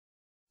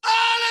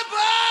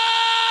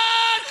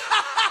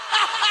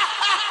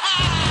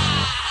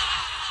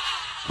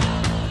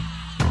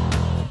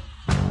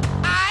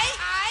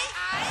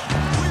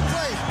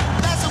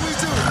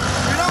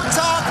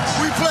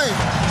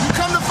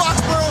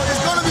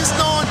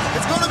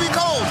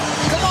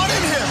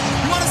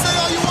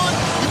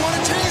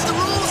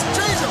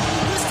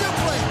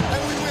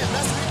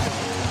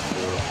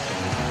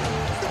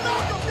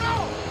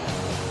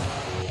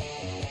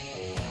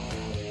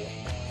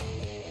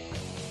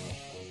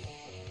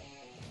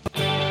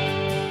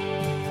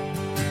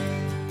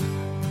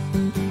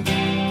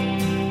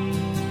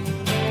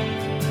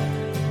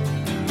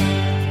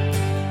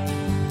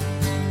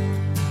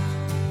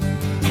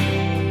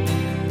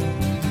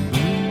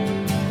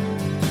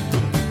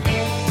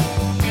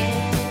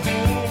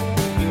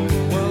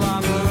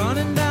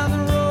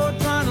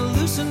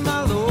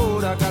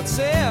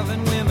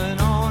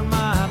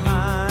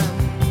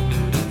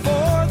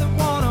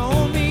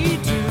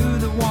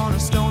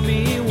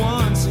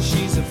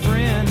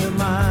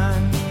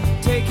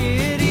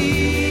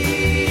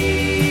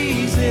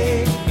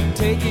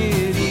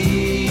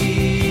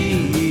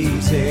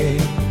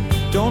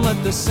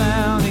the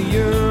sound of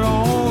your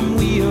own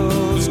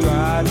wheels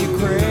drive you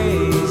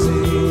crazy.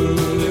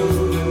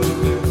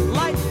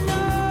 Lighten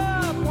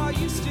up while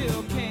you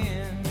still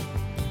can.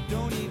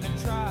 Don't even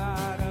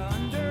try to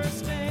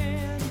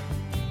understand.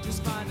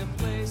 Just find a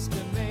place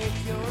to make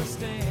your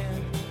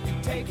stand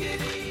and take it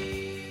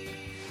easy.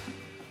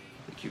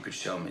 I think you could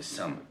show me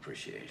some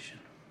appreciation.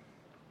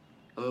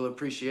 A little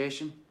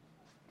appreciation?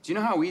 Do you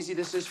know how easy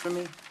this is for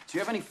me? Do you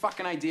have any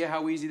fucking idea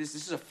how easy this is?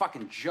 This is a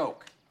fucking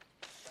joke.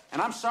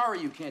 And I'm sorry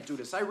you can't do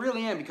this. I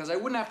really am, because I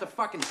wouldn't have to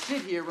fucking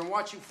sit here and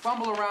watch you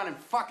fumble around and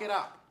fuck it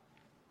up.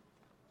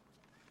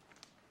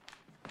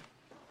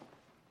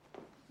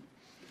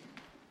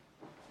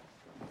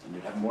 And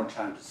you'd have more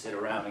time to sit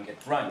around and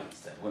get drunk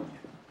instead, wouldn't you?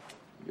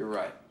 You're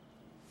right.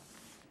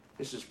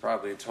 This is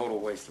probably a total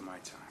waste of my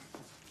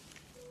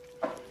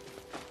time.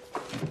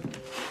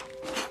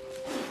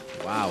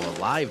 Wow, a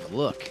live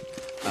look.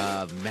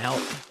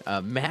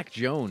 Mac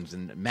Jones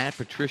and Matt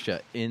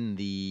Patricia in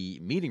the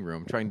meeting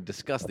room trying to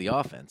discuss the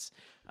offense.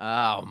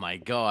 Oh, my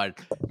God.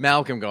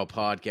 Malcolm Go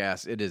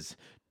Podcast. It is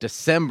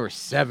December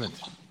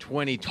 7th,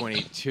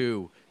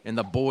 2022, and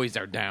the boys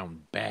are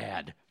down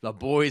bad. The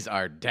boys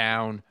are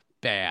down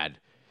bad.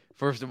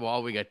 First of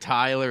all, we got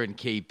Tyler and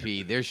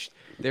KP.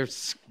 They're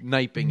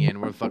sniping in.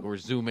 Where the fuck we're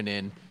zooming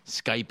in,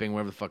 Skyping,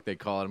 whatever the fuck they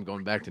call it. I'm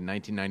going back to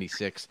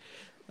 1996.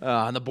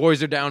 And the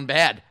boys are down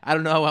bad. I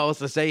don't know how else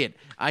to say it.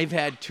 I've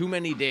had too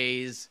many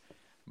days.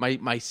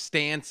 My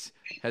stance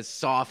has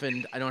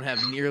softened. I don't have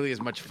nearly as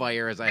much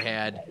fire as I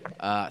had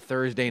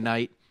Thursday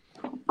night.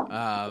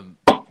 I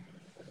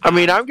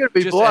mean, I'm going to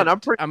be blunt. I'm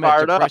pretty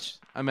fired up.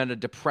 I'm in a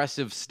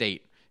depressive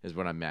state is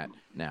what I'm at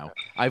now.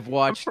 I've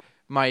watched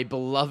my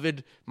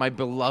beloved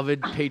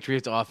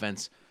Patriots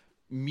offense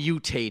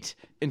mutate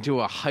into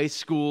a high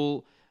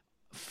school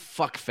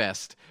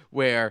fuckfest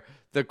where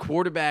the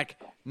quarterback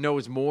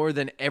knows more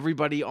than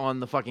everybody on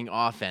the fucking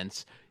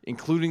offense,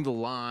 including the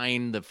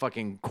line, the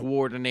fucking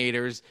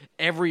coordinators,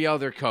 every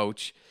other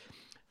coach.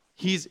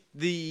 He's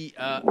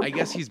I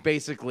guess he's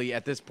basically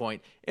at this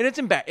point, and it's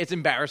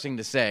embarrassing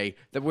to say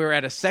that we're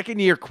at a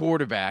second-year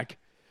quarterback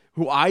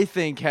who I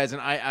think has an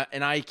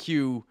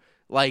IQ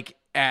like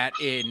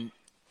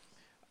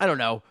I don't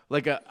know,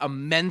 like a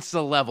Mensa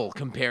level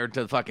compared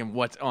to fucking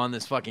what's on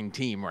this fucking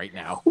team right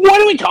now.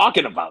 What are we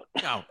talking about?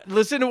 No,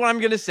 listen to what I'm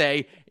gonna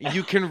say.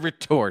 You can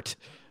retort.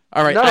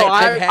 All right. No,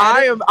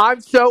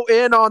 I'm so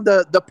in on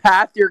the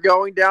path you're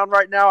going down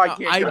right now. I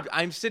can't.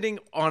 I'm sitting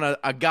on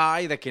a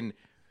guy that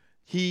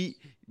he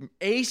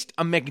aced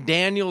a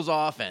McDaniels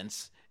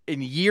offense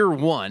in year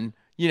one.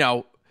 You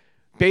know,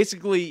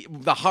 basically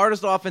the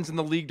hardest offense in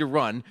the league to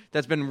run,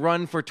 that's been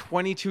run for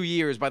 22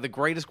 years by the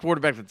greatest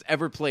quarterback that's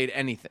ever played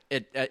anything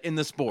in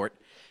the sport.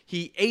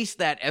 He aced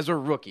that as a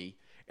rookie,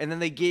 and then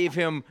they gave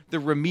him the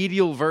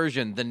remedial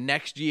version the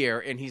next year,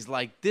 and he's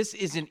like, this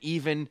isn't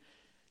even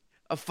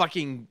a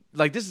fucking,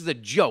 like, this is a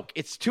joke.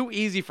 It's too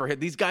easy for him.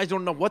 These guys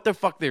don't know what the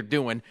fuck they're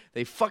doing.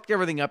 They fucked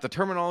everything up. The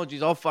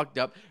terminology's all fucked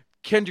up.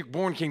 Kendrick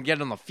Bourne can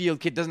get on the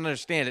field. Kid doesn't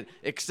understand it.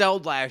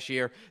 Excelled last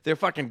year. They're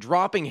fucking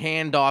dropping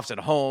handoffs at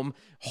home,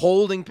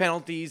 holding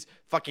penalties,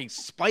 fucking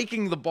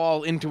spiking the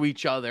ball into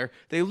each other.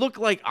 They look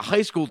like a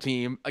high school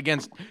team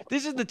against...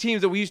 This is the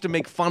teams that we used to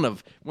make fun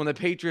of when the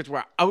Patriots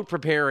were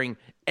out-preparing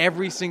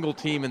every single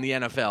team in the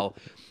NFL.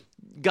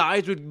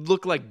 Guys would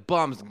look like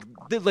bums.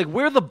 Like,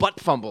 we're the butt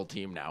fumble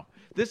team now.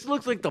 This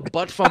looks like the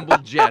butt fumble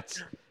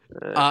Jets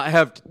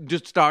have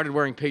just started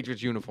wearing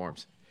Patriots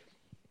uniforms.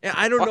 And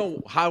I don't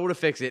know how to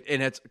fix it,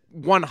 and it's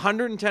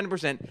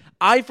 110%.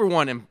 I, for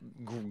one, am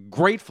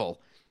grateful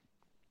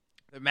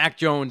that Mac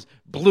Jones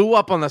blew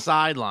up on the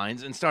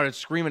sidelines and started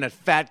screaming at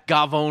fat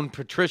Gavone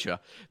Patricia,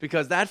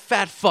 because that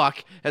fat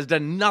fuck has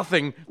done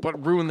nothing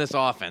but ruin this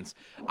offense.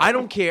 I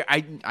don't care.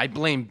 I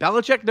blame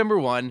Belichick, number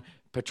one,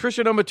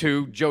 Patricia, number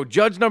two, Joe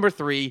Judge, number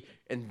three,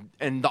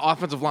 and the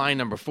offensive line,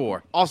 number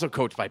four, also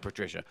coached by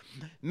Patricia.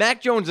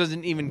 Mac Jones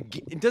doesn't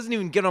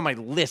even get on my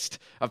list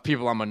of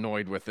people I'm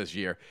annoyed with this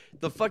year.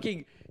 The fact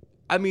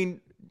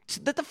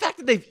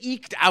that they've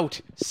eked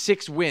out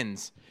 6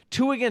 wins,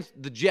 2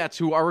 against the Jets,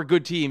 who are a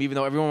good team, even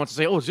though everyone wants to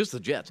say, oh, it's just the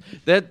Jets.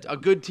 They're a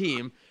good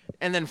team.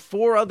 And then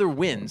 4 other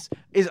wins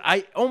is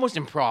almost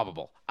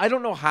improbable. I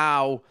don't know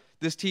how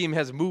this team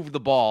has moved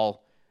the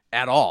ball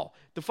at all.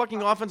 The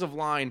fucking offensive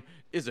line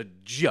is a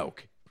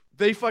joke.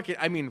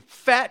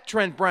 Fat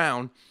Trent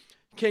Brown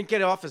can't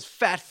get off his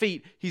fat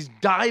feet. He's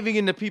diving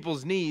into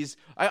people's knees.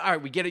 All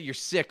right, we get it. You're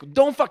sick.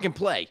 Don't fucking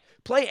play.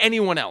 Play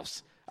anyone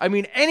else. I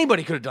mean,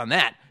 anybody could have done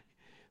that.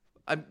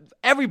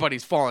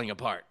 Everybody's falling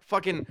apart.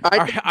 Fucking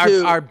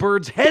our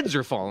birds' heads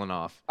are falling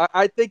off.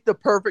 I think the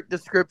perfect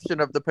description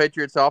of the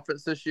Patriots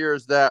offense this year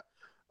is that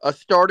a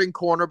starting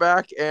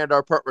cornerback and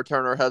our punt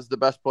returner has the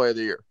best play of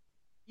the year.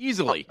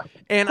 Easily.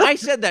 And I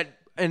said that,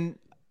 and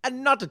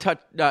not to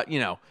touch,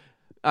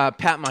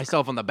 pat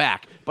myself on the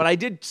back, but I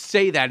did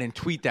say that and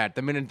tweet that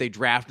the minute they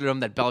drafted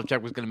him, that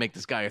Belichick was going to make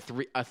this guy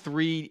a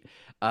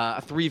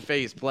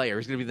three-phase player.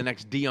 He's going to be the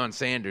next Deion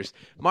Sanders.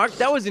 Mark,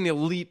 that was an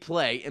elite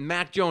play, and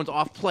Mac Jones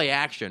off play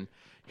action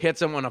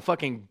hits him on a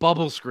fucking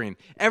bubble screen.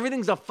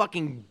 Everything's a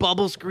fucking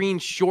bubble screen,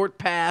 short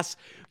pass.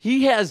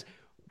 He has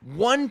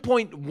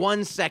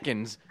 1.1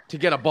 seconds to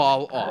get a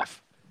ball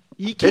off.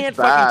 He can't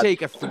fucking bad.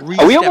 take a three-step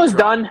Are we almost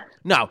drop. done?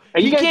 No, Are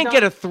you he guys can't done?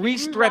 get a Can we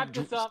wrap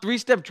this up?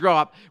 three-step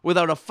drop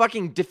without a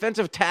fucking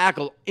defensive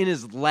tackle in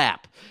his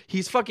lap.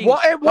 He's fucking.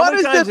 What- and what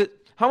is this-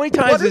 How many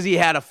times what is- has he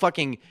had a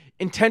fucking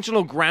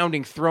intentional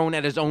grounding thrown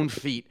at his own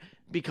feet?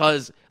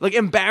 Because, like,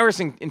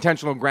 embarrassing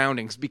intentional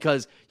groundings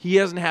because he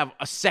doesn't have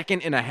a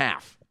second and a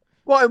half.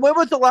 Well, and when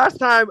was the last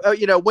time,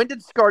 when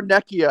did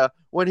Skarnecchia,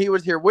 when he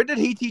was here, when did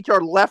he teach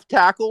our left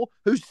tackle,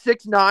 who's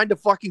 6'9", to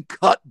fucking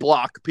cut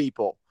block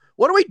people?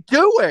 What are we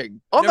doing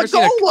on Never the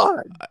seen goal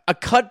line? A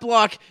cut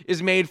block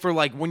is made for,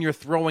 like, when you're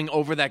throwing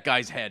over that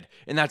guy's head,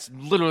 and that's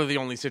literally the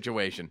only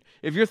situation.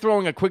 If you're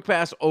throwing a quick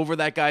pass over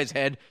that guy's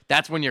head,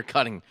 that's when you're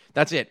cutting.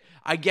 That's it.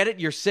 I get it.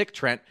 You're sick,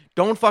 Trent.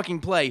 Don't fucking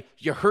play.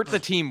 You hurt the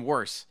team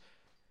worse.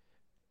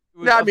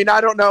 No, I mean,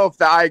 I don't know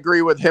if I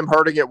agree with him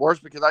hurting it worse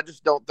because I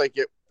just don't think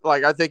it,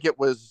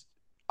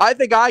 I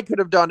think I could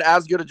have done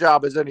as good a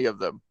job as any of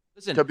them.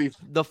 Listen, to be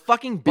the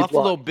fucking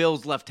Buffalo blunt.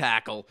 Bills left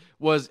tackle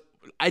was,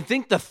 I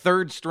think, the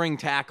third string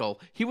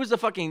tackle. He was the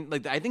fucking,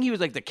 I think he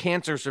was like the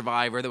cancer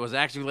survivor that was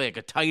actually like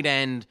a tight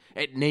end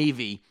at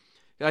Navy.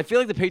 I feel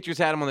like the Patriots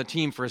had him on the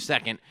team for a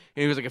second,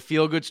 and he was like a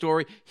feel-good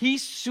story. He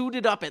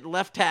suited up at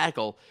left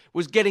tackle,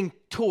 was getting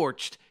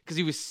torched because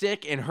he was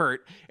sick and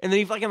hurt, and then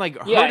he fucking hurt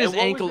his and what was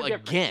ankle the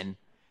difference? again.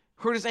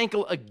 Hurt his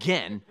ankle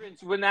again.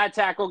 When that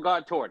tackle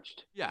got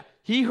torched. Yeah,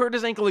 he hurt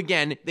his ankle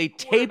again. They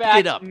taped Quarterback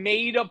it up.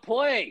 made a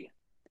play.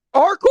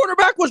 Our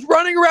quarterback was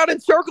running around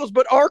in circles,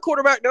 but our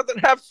quarterback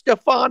doesn't have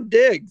Stephon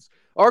Diggs.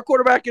 Our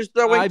quarterback is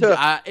throwing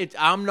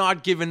I'm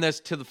not giving this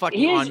to the fucking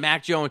He's- on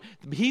Mac Jones.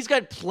 He's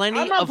got plenty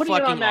I'm not of putting it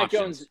fucking on Mac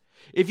options. Jones.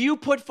 If you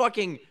put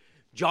fucking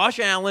Josh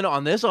Allen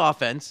on this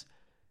offense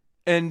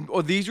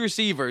or these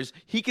receivers,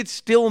 he could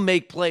still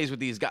make plays with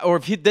these guys.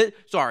 Or if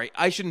sorry,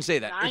 I shouldn't say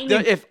that.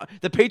 If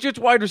the Patriots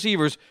wide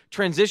receivers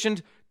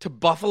transitioned to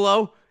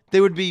Buffalo,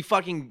 they would be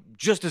fucking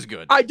just as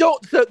good. I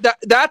don't. So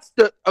that's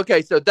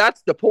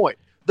the point.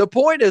 The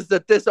point is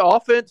that this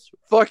offense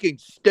fucking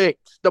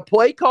stinks. The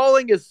play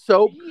calling is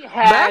so. If he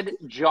had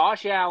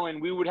Josh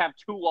Allen, we would have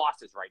 2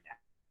 losses right now.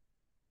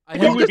 I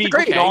don't He would be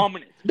disagree.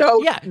 dominant.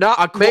 No, Yeah,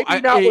 not maybe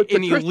not with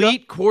an Patricia.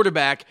 elite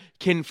quarterback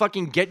can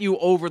fucking get you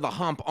over the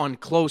hump on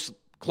close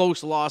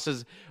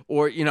losses,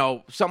 or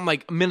something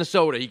like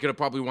Minnesota. He could have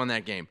probably won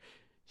that game.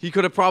 He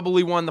could have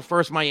probably won the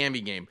first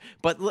Miami game,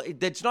 but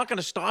that's not going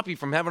to stop you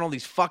from having all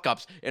these fuck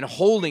ups and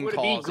holding We would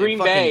have calls. beat Green and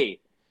fucking, Bay.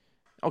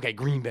 Okay,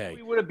 Green Bay.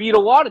 We would have beat a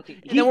lot of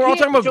teams. And then we're all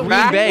talking about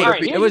Green Bay.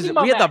 Right, It was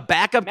we had the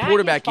backup Mac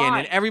quarterback is in, fine.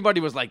 and everybody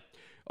was like,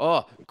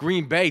 "Oh,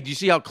 Green Bay! Do you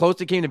see how close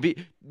they came to beat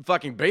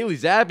fucking Bailey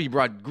Zappi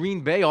brought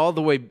Green Bay all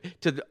the way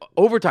to the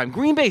overtime?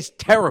 Green Bay's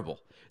terrible.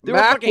 They're a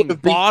Mac fucking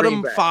would've beat bottom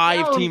Green Bay.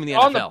 5 team in the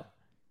On NFL."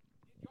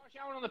 Josh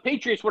Allen on the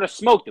Patriots would have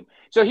smoked him.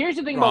 So here's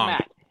the thing Wrong. about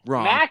Mac.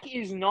 Wrong. Mac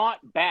is not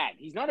bad.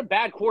 He's not a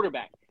bad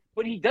quarterback,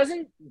 but he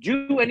doesn't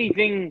do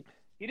anything.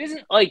 He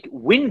doesn't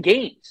win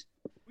games.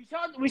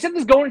 We said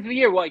this going into the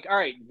year. We're like, all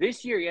right,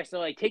 this year he has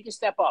to take a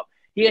step up.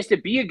 He has to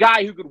be a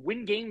guy who could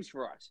win games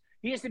for us.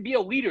 He has to be a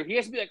leader. He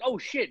has to be like, oh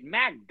shit,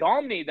 Mac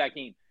dominated that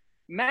game.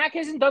 Mac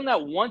hasn't done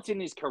that once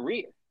in his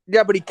career.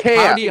 Yeah, but he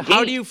can't.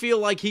 How do you feel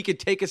like he could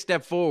take a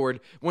step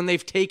forward when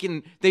they've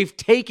taken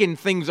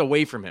things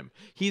away from him?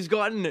 He's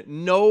gotten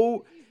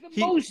no.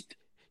 Most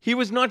He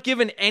was not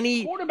given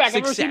any quarterback I've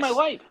ever success. seen in my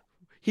life.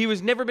 He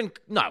was never been.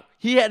 No,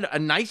 he had a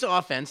nice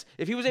offense.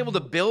 If he was able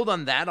to build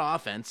on that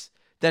offense,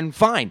 then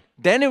fine.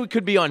 Then it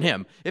could be on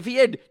him. If he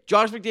had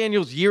Josh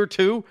McDaniels year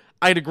 2,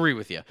 I'd agree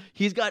with you.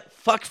 He's got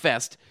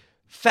fuckfest,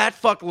 fat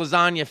fuck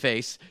lasagna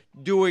face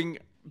doing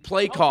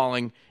play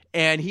calling,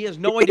 and he has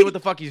no idea what the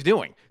fuck he's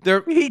doing. They're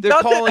doesn't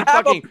calling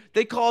have fucking.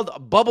 They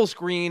called bubble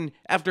screen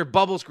after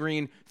bubble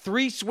screen,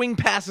 3 swing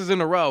passes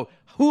in a row.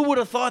 Who would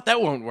have thought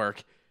that won't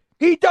work?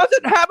 He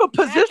doesn't have a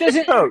position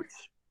doesn't- coach.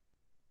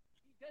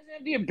 He doesn't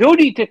have the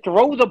ability to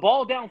throw the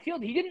ball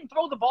downfield. He didn't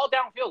throw the ball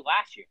downfield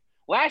last year.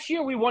 Last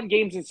year, we won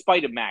games in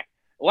spite of Mac.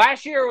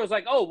 Last year, it was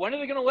like, oh, when are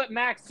they going to let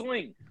Mac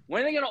sling?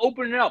 When are they going to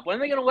open it up? When are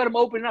they going to let him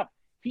open it up?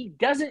 He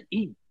doesn't.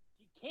 He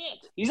can't.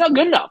 He's not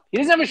good enough. He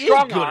doesn't have a He is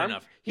strong good arm.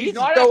 enough. He's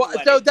not So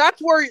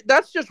athletic.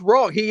 that's just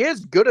wrong. He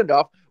is good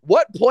enough.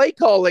 What play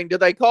calling do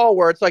they call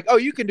where it's like, oh,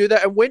 you can do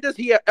that? And when does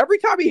he? Every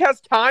time he has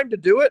time to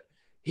do it,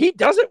 he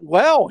does it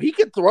well. He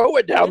can throw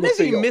it down When the is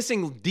he field.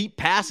 missing deep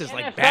passes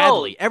NFL.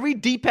 badly? Every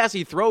deep pass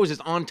he throws is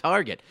on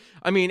target.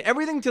 I mean,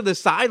 everything to the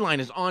sideline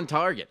is on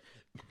target.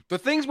 The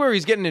things where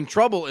he's getting in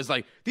trouble is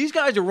these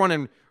guys are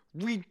running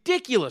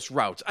ridiculous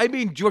routes. I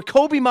mean,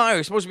 Jacoby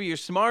Myers, supposed to be your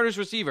smartest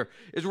receiver,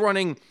 is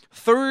running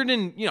third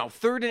and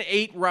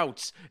 8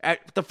 routes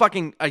at the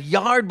fucking a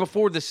yard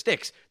before the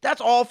sticks.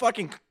 That's all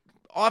fucking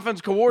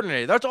offense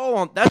coordinator. That's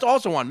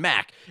also on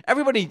Mac.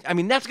 Everybody, I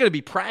mean, that's going to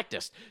be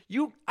practiced.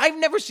 I've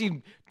never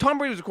seen Tom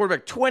Brady was a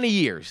quarterback 20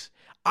 years.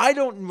 I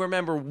don't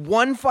remember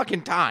one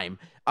fucking time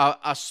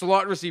a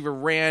slot receiver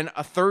ran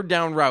a third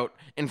down route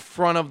in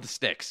front of the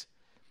sticks,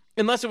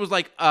 unless it was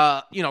like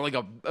a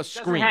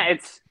screen.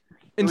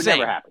 It would Insane.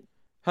 never happen.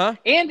 Huh?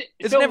 And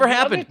It's so never the other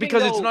happened thing,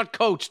 because it's though- not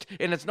coached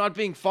and it's not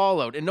being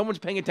followed and no one's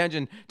paying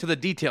attention to the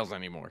details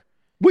anymore.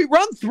 We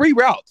run 3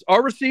 routes.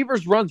 Our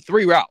receivers run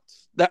 3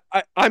 routes. That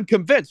I'm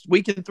convinced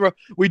we can throw.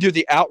 We do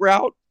the out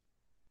route,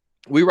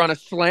 we run a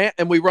slant,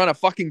 and we run a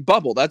fucking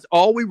bubble. That's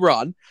all we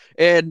run,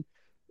 and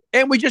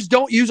we just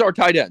don't use our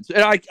tight ends.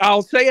 And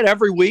I'll say it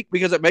every week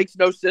because it makes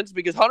no sense.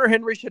 Because Hunter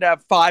Henry should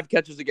have 5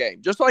 catches a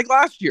game, just like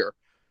last year.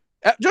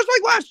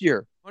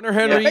 Hunter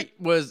Henry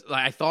was,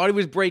 I thought he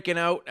was breaking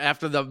out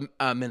after the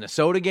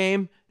Minnesota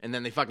game, and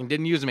then they fucking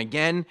didn't use him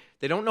again.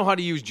 They don't know how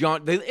to use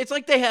John. It's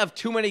like they have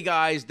too many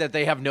guys that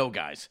they have no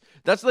guys.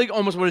 That's like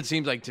almost what it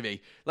seems like to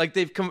me. Like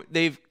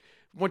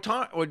what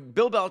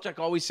Bill Belichick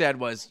always said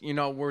was,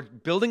 we're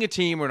building a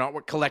team, we're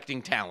not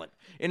collecting talent.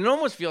 And it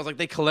almost feels like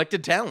they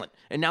collected talent,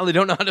 and now they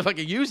don't know how to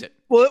fucking use it.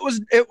 Well,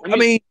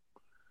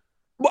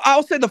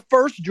 I'll say the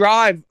first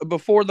drive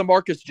before the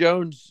Marcus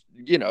Jones,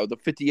 the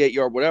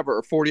 58-yard whatever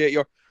or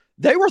 48-yard,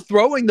 they were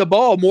throwing the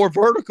ball more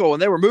vertical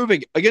and they were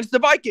moving. Against the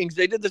Vikings,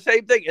 they did the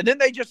same thing, and then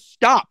they just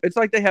stop. It's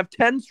like they have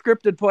 10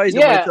 scripted plays,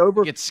 and when it's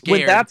over, They get scared.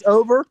 when that's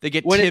over, They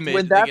get when timid.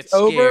 when They that's get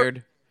scared.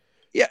 over,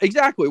 yeah,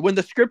 exactly. When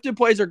the scripted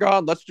plays are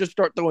gone, let's just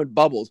start throwing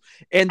bubbles,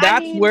 and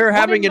that's where what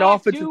having did an Mac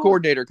offensive do?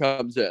 coordinator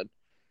comes in.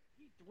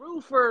 Threw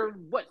for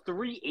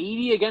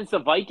 380 against the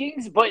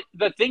Vikings, but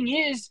the thing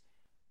is,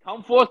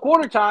 come fourth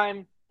quarter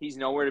time, he's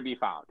nowhere to be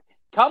found.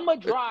 Come a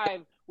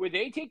drive where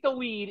they take the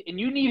lead and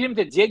you need him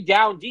to dig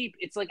down deep,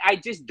 it's like I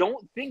just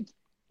don't think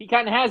he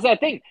kind of has that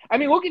thing. I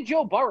mean, look at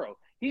Joe Burrow.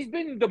 He's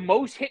been the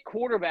most hit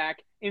quarterback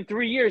in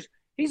 3 years.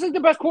 He's like the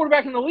best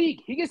quarterback in the league.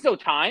 He gets no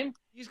time.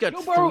 He's got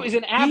Joe Burrow is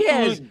an he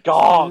has absolute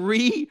dog.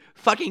 3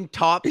 fucking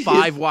top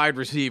 5 wide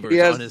receivers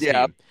Yes, on his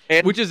yeah. team,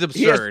 And which is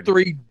he has absurd.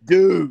 3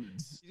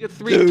 dudes. He's got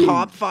 3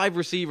 top 5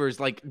 receivers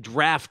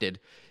drafted.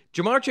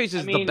 Jamar Chase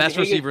is the best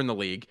receiver in the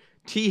league.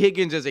 T.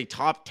 Higgins is a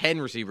top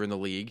 10 receiver in the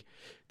league.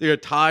 They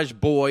got Taj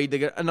Boyd. They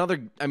got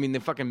another. I mean, they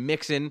fucking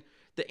mix in.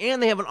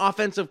 And they have an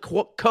offensive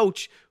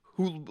coach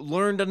who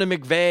learned under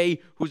McVay,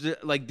 who's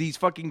like these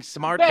fucking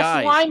smart Best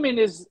guys. lineman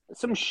is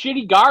some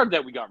shitty guard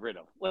that we got rid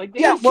of. Like,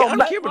 Yeah, well, I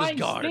don't care about his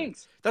guard.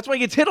 Stinks. That's why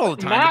he gets hit all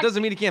the time. Mac- It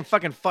doesn't mean he can't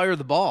fucking fire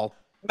the ball.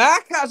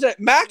 Mac has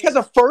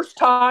a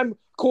first-time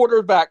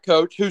quarterback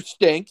coach who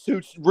stinks,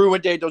 who's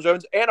ruined Daniel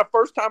Jones, and a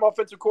first-time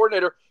offensive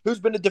coordinator who's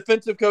been a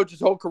defensive coach his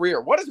whole career.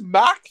 What is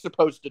Mac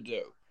supposed to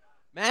do?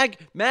 Mac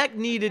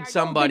needed I don't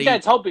somebody. think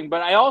that's helping,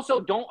 but I also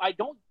don't. I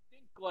don't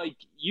think like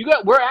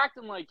we're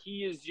acting like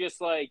he is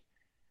just like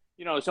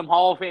some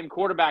Hall of Fame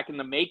quarterback in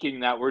the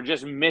making that we're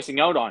just missing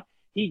out on.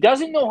 He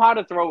doesn't know how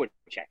to throw a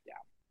check down.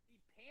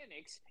 He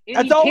panics. And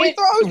That's he all he can't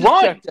throws is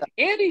run, check down.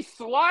 and he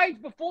slides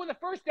before the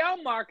first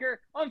down marker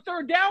on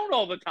third down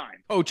all the time.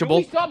 Can we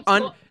Coachable.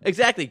 stop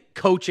Exactly.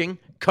 Coaching.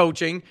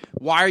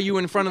 Why are you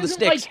in front of the doesn't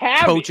sticks? like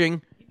have it.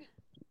 Coaching. He knows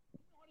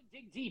how to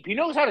dig deep. He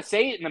knows how to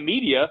say it in the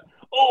media.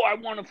 Oh, I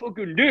want to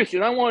fucking this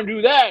and I want to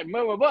do that.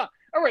 Blah, blah, blah.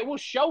 All right, we'll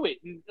show it.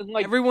 And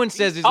like Everyone be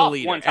says he's a tough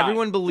leader. one time.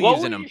 Everyone believes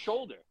Lower in him. your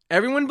shoulder.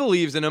 Everyone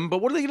believes in him,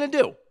 but what are they going to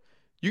do?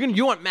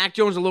 You want Mac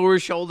Jones to lower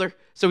his shoulder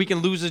so he can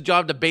lose his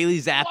job to Bailey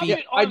Zappi? Love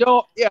it. I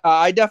don't. Yeah,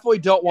 I definitely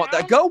don't want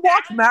that. Go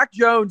watch Mac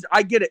Jones.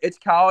 I get it. It's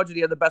college and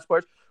he had the best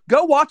players.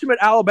 Go watch him at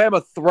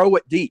Alabama throw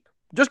it deep.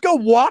 Just go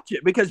watch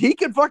it because he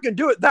can fucking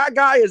do it. That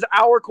guy is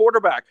our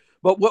quarterback.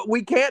 But what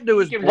we can't do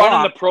is He can run in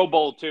block. the Pro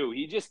Bowl too.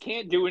 He just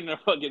can't do it in the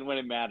fucking when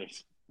it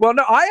matters. Well,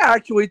 no, I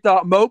actually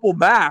thought Mobile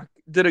Mac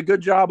did a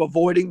good job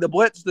avoiding the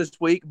blitz this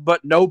week,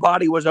 but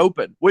nobody was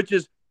open, which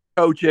is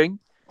coaching.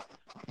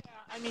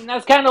 I mean,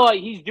 that's kind of like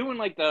he's doing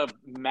like the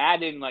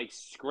Madden like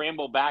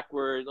scramble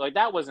backward. Like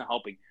that wasn't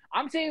helping.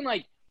 I'm saying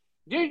like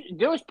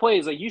there was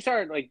plays like you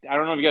started like I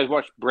don't know if you guys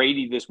watched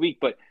Brady this week,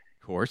 but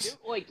Of course.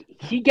 like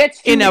he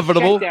gets to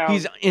Inevitable. his check down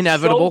He's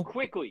inevitable. so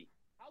quickly.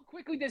 How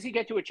quickly does he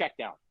get to a check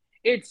down?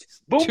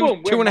 It's boom, Two-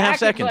 boom. where 2.5 Mac is,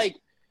 seconds. like,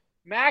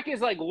 Mac is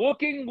like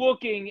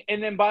looking,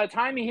 and then by the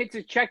time he hits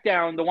his check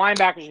down, the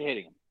linebackers are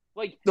hitting him.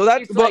 Like, So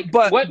that's- it's like,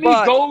 but- let me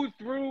but- go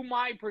through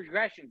my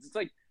progressions. It's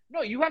like,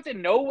 no, you have to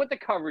know what the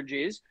coverage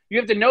is. You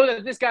have to know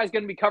that this guy's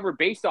going to be covered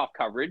based off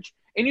coverage,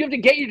 and you have to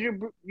get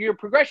your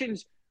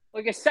progressions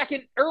like a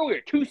second earlier,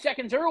 2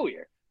 seconds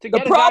earlier. To The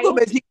get problem a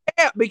guy is he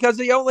can't because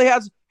he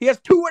has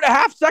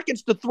 2.5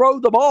 seconds to throw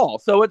the ball.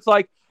 So it's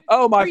like,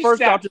 oh, my first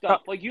Three-step option.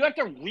 stuff. Like you have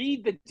to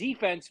read the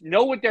defense,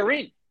 know what they're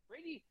in.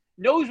 Brady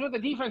knows what the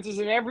defense is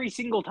in every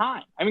single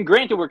time. I mean,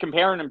 granted, we're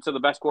comparing him to the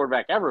best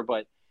quarterback ever,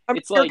 but I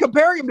mean, it's you're like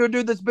comparing him to a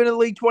dude that's been in the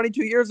league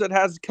 22 years that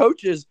has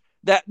coaches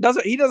that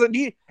doesn't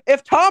need.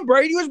 If Tom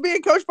Brady was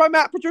being coached by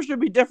Matt Patricia, it'd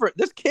be different.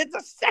 This kid's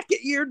a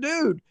second-year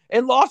dude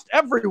and lost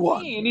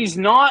everyone. and he's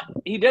not.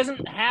 He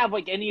doesn't have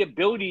like any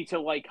ability to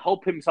like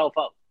help himself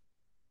out.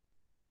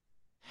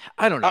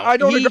 I don't know. I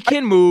don't he agree.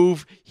 can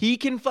move. He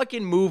can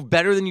fucking move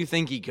better than you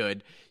think he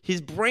could.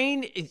 His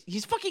brain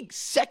he's fucking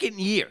second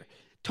year.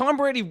 Tom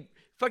Brady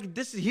fucking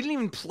he didn't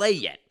even play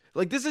yet.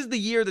 Like this is the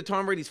year that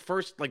Tom Brady's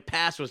first like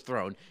pass was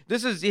thrown.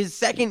 This is his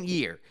second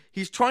year.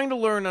 He's trying to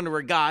learn under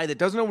a guy that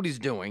doesn't know what he's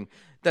doing.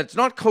 that's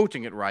not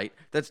coaching it right.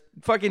 That's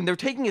fucking. They're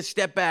taking a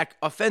step back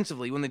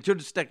offensively when they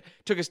should have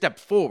took a step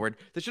forward.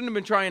 They shouldn't have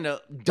been trying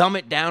to dumb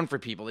it down for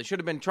people. They should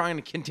have been trying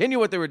to continue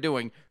what they were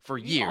doing for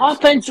years.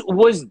 Offense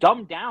was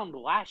dumbed down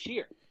last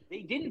year.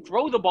 They didn't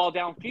throw the ball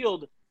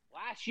downfield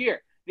last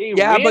year. They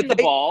ran the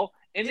ball.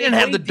 And They didn't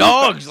have the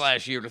dogs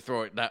last year to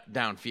throw it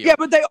downfield. Yeah,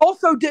 but they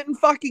also didn't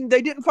fucking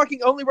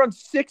only run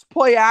 6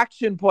 play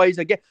action plays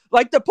again.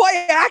 Like, the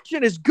play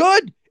action is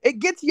good. It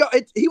gets you.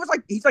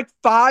 He's like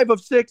 5 of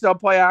 6 on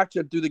play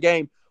action through the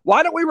game.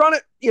 Why don't we run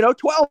it,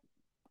 12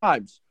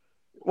 times?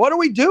 What are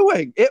we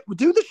doing?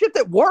 Do the shit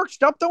that works.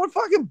 Stop throwing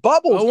fucking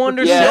bubbles. Go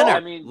under Yeah, center. I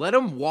mean- let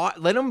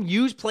them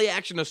use play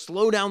action to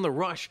slow down the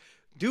rush.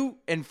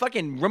 And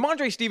fucking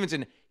Ramondre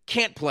Stevenson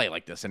can't play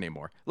like this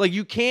anymore. Like,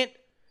 you can't.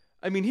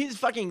 I mean, he's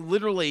fucking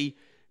literally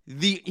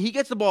he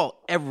gets the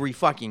ball every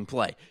fucking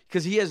play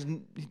because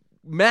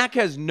Mac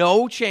has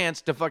no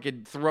chance to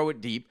fucking throw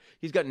it deep.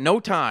 He's got no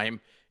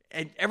time,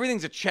 and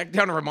everything's a check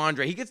down to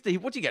Ramondre. He gets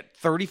what's he get?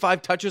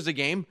 35 touches a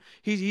game.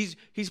 He's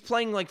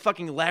playing like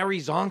fucking Larry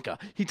Zonka.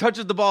 He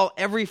touches the ball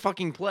every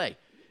fucking play,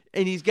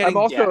 and he's getting.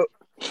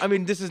 I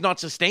mean, this is not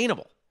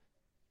sustainable.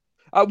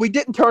 We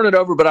didn't turn it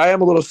over, but I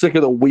am a little sick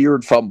of the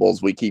weird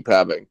fumbles we keep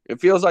having.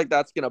 It feels like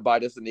that's going to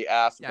bite us in the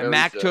ass. Yeah,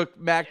 Mac took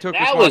That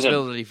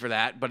responsibility for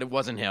that, but it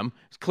wasn't him.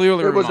 It's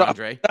clearly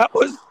Ramondre.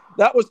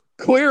 That was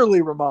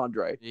clearly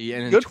Ramondre. Yeah,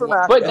 and Good for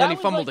Mac. But And then that he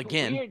was, fumbled like,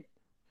 again. Weird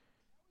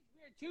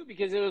too,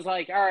 because it was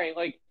like, all right,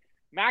 like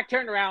Mac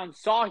turned around,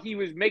 saw he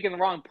was making the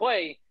wrong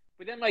play,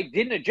 but then like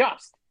didn't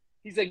adjust.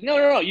 He's like,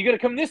 no, you got to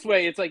come this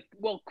way. It's like,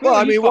 well, clearly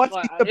I mean, what's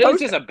it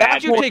was just a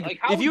bad.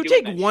 If you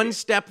take one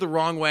step the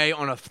wrong way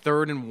on a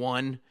 3rd and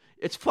 1,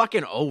 it's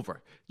fucking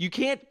over. You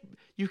can't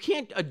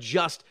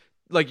adjust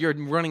like you're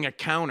running a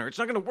counter. It's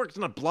not going to work. It's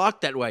not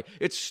blocked that way.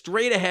 It's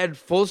straight ahead,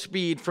 full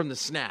speed from the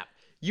snap.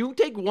 You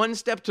take one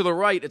step to the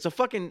right, it's a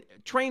fucking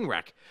train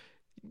wreck.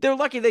 They're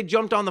lucky they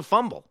jumped on the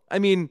fumble. I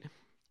mean,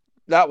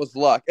 that was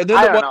luck. And then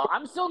I don't know.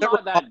 I'm still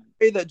not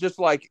that just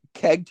like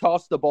keg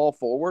tossed the ball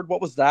forward. What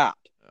was that?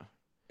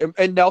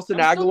 And Nelson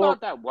I'm Aguilar. still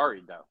not that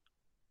worried though.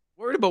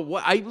 Worried about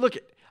what? I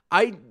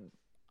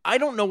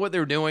don't know what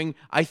they're doing.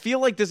 I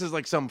feel like this is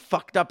like some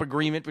fucked up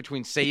agreement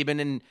between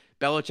Saban and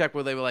Belichick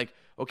where they were like,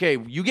 okay,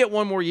 you get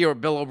one more year with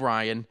Bill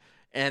O'Brien,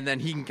 and then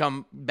he can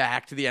come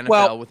back to the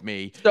NFL with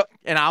me,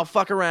 and I'll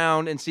fuck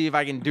around and see if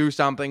I can do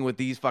something with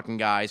these fucking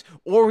guys.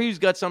 Or he's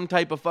got some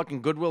type of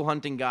fucking Goodwill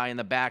Hunting guy in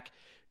the back,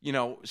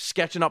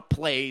 sketching up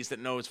plays that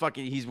knows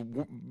fucking he's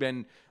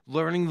been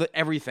learning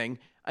everything.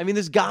 I mean,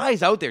 there's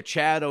guys out there,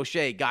 Chad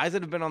O'Shea, guys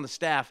that have been on the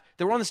staff.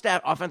 They were on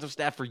the offensive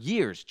staff for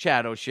years.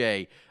 Chad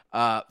O'Shea,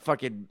 I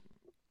can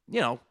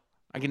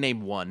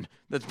name one.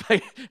 That's I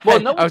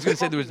was going to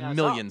say there was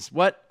millions.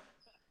 Up.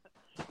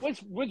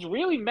 What's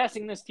really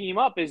messing this team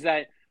up is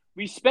that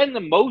we spend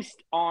the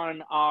most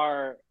on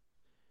our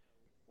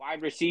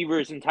wide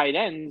receivers and tight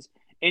ends,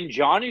 and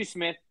Jonnu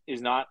Smith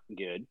is not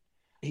good.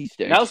 He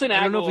stinks. Nelson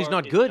Aguilar I don't know if he's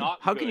not good.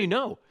 How good. can you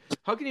know?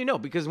 How can you know?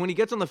 Because when he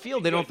gets on the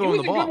field, they don't throw he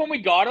him the was ball. good when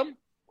we got him.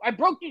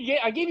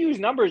 I gave you his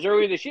numbers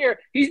earlier this year.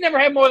 He's never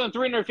had more than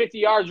 350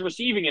 yards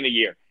receiving in a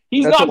year.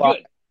 He's That's not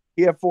good.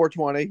 He had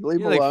 420.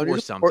 Leave him alone.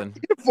 He's a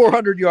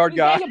 400-yard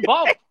guy. He's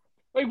above.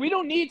 Like, we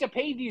don't need to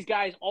pay these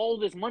guys all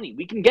this money.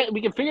 We can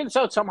figure this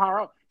out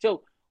somehow.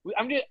 So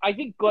I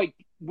think like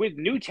with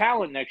new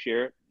talent next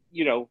year,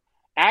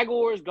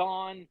 Aguilar's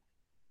gone.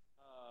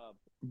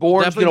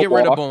 Bourne's Definitely get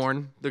rid walk. of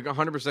Bourne. They're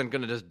 100%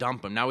 going to just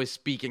dump him. Now he's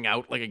speaking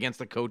out like against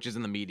the coaches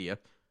and the media.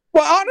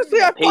 Well,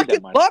 honestly, I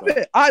fucking love but-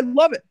 it. I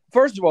love it.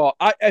 First of all,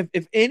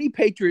 if any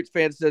Patriots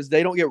fan says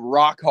they don't get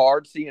rock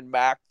hard seeing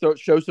Mac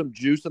show some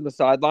juice on the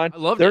sideline, I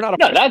love they're it. not a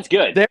No, that's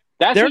good.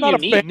 That's they're what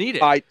not you a fan. need.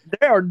 Need it.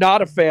 They are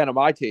not a fan of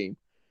my team.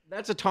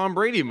 That's a Tom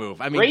Brady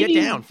move. I mean, Brady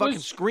get down, fucking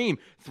was- scream,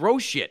 throw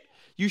shit.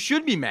 You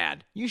should be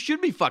mad. You should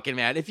be fucking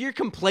mad. If you're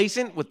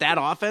complacent with that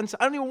offense,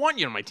 I don't even want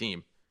you on my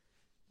team.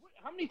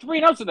 How many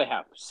 3-and-outs did they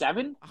have?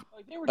 7?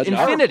 Like, they were That's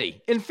terrible.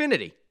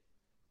 Infinity.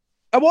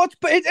 Well,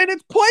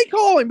 it's play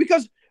calling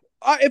because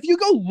if you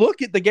go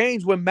look at the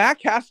games when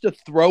Mac has to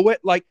throw it,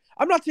 like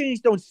I'm not saying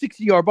he's throwing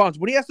 60-yard bombs.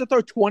 When he has to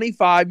throw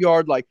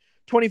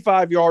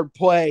 25-yard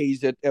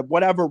plays at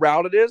whatever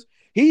route it is,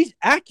 he's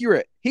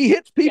accurate. He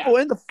hits people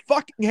in the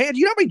fucking hands.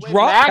 You know how many When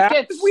drop Mac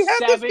passes gets we have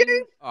 7, this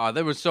game?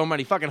 There was so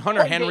many. Fucking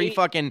Hunter Henry, They-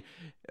 fucking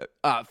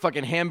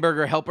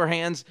hamburger helper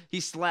hands. He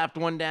slapped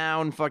one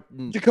down.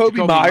 Fucking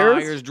Jacoby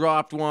Myers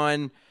dropped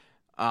one.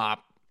 I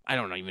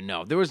don't even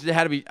know. There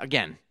had to be,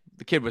 again,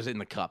 the kid was in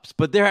the cups,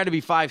 but there had to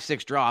be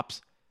 5-6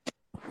 drops.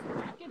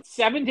 gets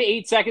 7 to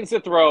 8 seconds to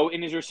throw,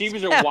 and his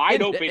receivers are 7 wide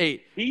to open.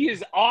 8. He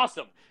is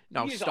awesome.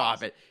 No, He is stop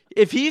awesome. it.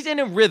 If he's in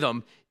a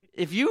rhythm,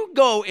 if you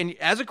go and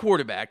as a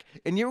quarterback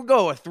and you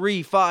go a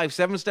 3, 5,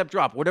 7-step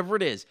drop, whatever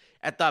it is,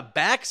 at the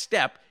back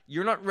step,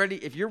 you're not ready.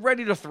 If you're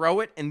ready to throw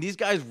it and these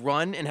guys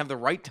run and have the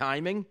right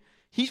timing,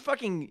 he's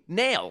fucking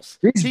nails.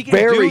 He's he can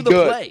very do the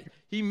good. play.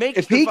 He makes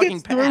If the he fucking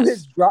gets through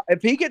pass.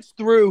 if he gets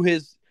through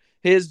his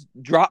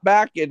drop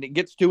back and it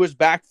gets to his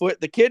back foot,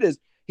 the kid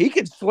he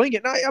can sling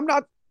it. Now, I'm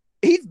not.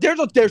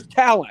 There's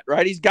talent,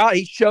 right?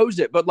 He shows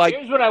it, but like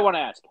Here's what I want to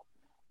ask.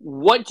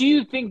 What do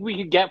you think we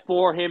could get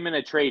for him in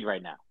a trade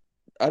right now?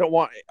 I don't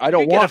want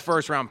Get a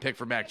first round pick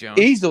for Mac Jones.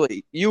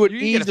 easily. You would You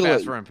can easily. get a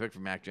fast round pick for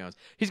Mac Jones.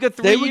 He's got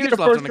 3 They would years get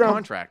a left on first the round-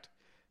 contract.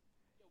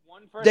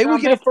 They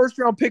would get a first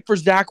round pick for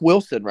Zach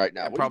Wilson right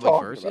now. What are you Probably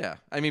talking first, about? yeah.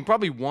 I mean,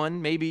 probably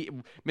one, maybe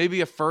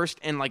a first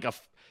and like a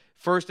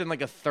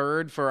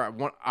third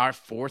for our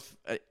fourth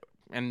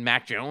and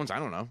Mac Jones. I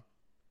don't know.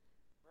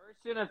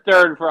 First and a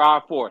third for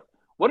our fourth.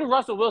 What did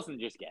Russell Wilson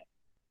just get?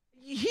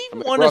 He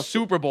mean, won a Russell-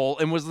 Super Bowl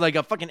and was like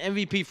a fucking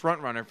MVP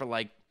front runner for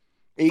like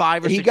He-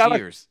 5 or he 6 got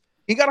years.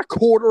 He got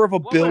 $250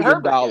 would million.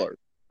 Herbert get? Huh?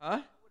 What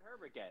would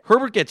Herbert get?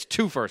 Herbert gets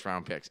 2 first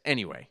round picks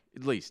anyway,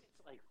 at least.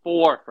 Like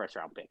 4 first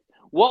round picks.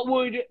 What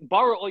would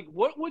Burrow like?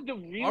 What would the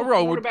real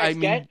Burrow would. quarterbacks I mean,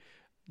 get?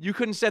 you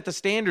couldn't set the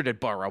standard at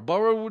Burrow.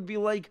 Burrow would be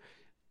like,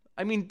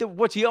 I mean,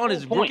 what's he on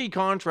his Whole point. rookie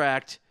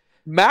contract?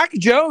 Mac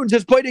Jones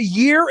has played a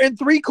year and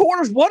 3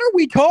 quarters. What are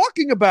we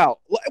talking about?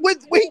 We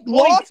Point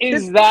lost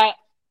is his- that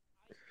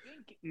I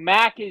think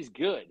Mac is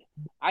good.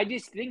 I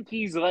just think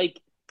he's like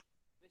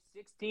the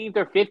 16th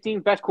or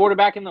 15th best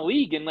quarterback in the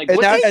league, and like And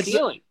what's his that's-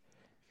 ceiling?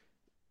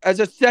 as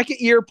a second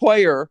year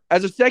player.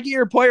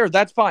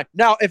 That's fine.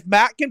 Now, if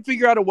Mac can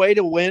figure out a way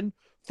to win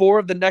 4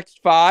 of the next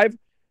 5,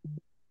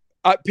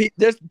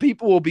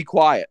 people will be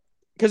quiet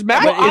because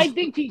Mac. But I is-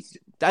 think he's.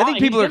 I think fine.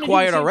 people He's are gonna do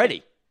quiet the same already.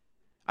 thing.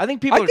 I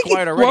think people I are think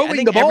quiet he's already. I throwing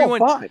think the ball everyone.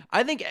 fine.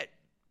 I think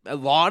a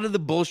lot of the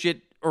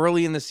bullshit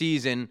early in the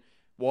season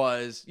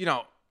was,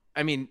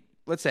 I mean,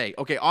 let's say,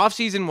 okay, off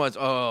season was,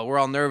 we're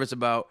all nervous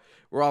about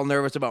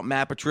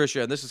Matt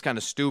Patricia, and this is kind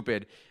of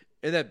stupid.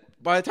 And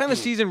that by the time the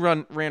season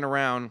ran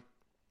around,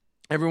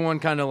 everyone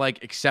kind of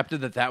like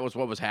accepted that was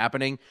what was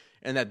happening,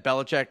 and that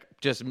Belichick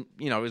just,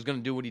 is going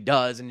to do what he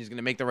does, and he's going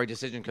to make the right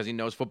decision because he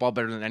knows football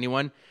better than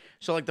anyone.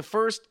 So like the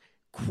first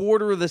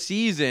quarter of the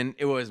season,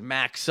 it was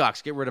Mac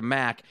sucks, get rid of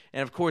Mac.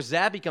 And of course,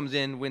 Zappy comes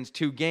in, wins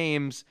 2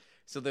 games.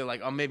 So they're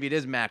like, oh, maybe it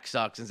is Mac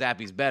sucks and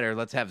Zappy's better.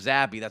 Let's have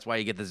Zappy. That's why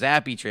you get the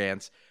Zappy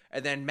chance.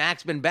 And then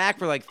Mac's been back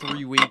for like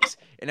 3 weeks,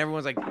 and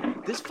everyone's like,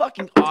 this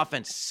fucking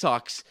offense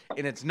sucks,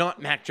 and it's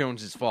not Mac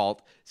Jones'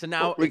 fault. So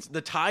now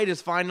the tide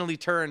has finally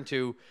turned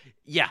to,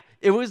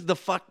 it was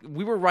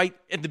we were right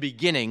at the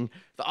beginning.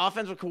 The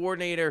offensive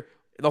coordinator,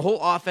 the whole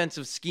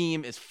offensive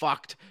scheme is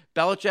fucked.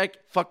 Belichick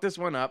fucked this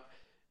one up.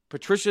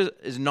 Patricia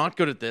is not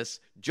good at this.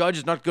 Judge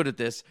is not good at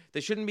this.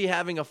 They shouldn't be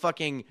having a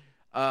fucking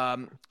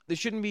they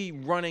shouldn't be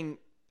running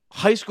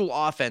high school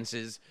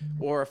offenses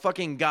or a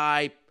fucking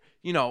guy,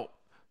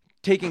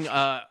 taking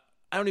I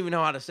don't even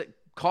know how to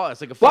call it.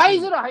 It's like a Why fucking,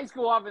 is it a high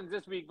school offense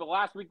this week, but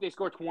last week they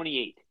scored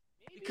 28?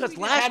 because we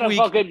just last had a week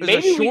fucking- was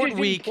maybe a we short just didn't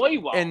week, play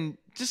well. and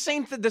the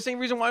same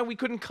reason why we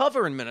couldn't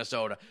cover in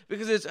Minnesota,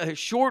 because it's a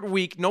short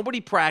week, nobody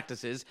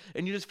practices,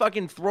 and you just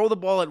fucking throw the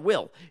ball at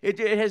will.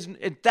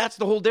 That's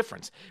the whole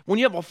difference. When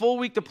you have a full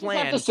week to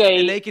plan, to say-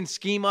 and they can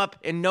scheme up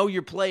and know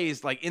your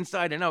plays like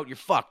inside and out, you're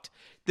fucked.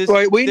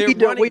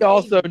 We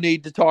also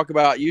need to talk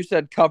about. You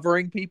said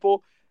covering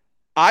people.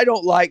 I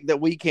don't like that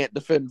we can't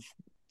defend.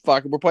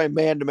 We're playing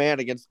man to man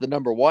against the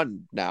number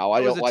 1 now. I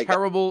It was don't a like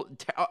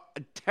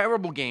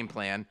terrible game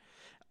plan.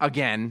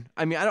 Again,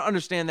 I mean, I don't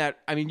understand that.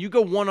 I mean, you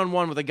go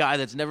one-on-one with a guy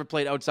that's never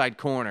played outside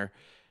corner.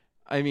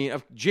 I mean,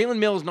 if Jalen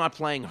Mills not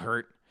playing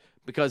hurt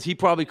because he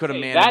probably could have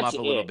manned him up that's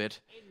a little it. bit.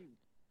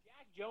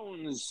 Jack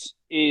Jones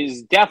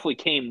is definitely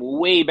came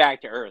way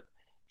back to earth.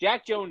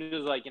 Jack Jones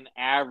is like an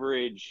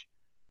average,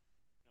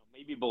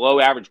 maybe below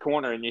average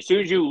corner, and as soon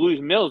as you lose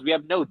Mills, we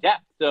have no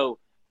depth. So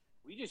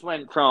we just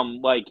went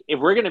from like, if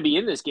we're going to be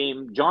in this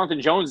game,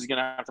 Jonathan Jones is going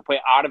to have to play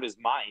out of his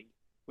mind.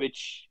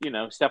 Which,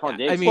 Stephon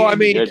Diggs. I mean, Well,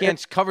 he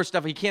can't cover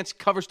stuff. He can't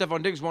cover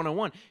Stephon Diggs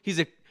one-on-one. He's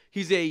an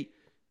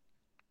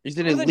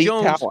Jonathan elite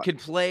Jones talent. could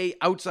play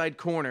outside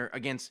corner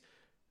against,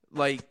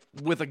 like,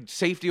 with a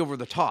safety over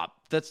the top.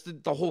 That's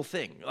the whole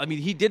thing. I mean,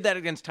 he did that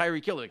against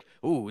Tyreek Hill. Like,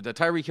 ooh, the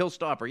Tyreek Hill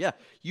stopper. Yeah,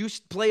 you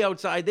play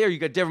outside there. You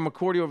got Devin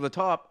McCourty over the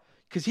top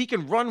because he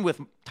can run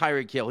with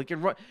Tyreek Hill. He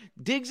can run.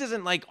 Diggs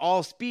isn't like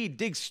all speed.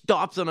 Diggs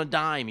stops on a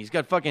dime.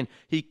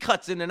 He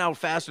cuts in and out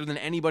faster than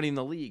anybody in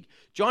the league.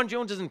 John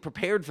Jones isn't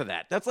prepared for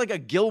that. That's like a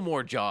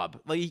Gilmore job.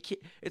 Like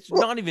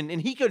not even,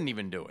 and he couldn't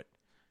even do it.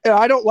 And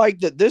I don't like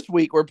that this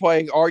week we're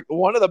playing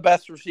one of the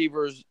best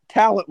receivers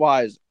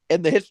talent-wise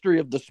in the history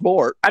of the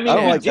sport. I mean, I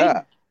don't we like did-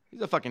 that.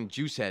 He's a fucking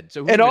juice head.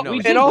 So who And, even al-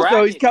 knows? and also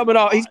bracket he's coming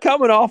off. a He's lot.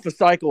 coming off a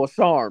cycle of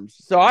SARMs,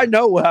 so I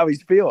know how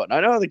he's feeling. I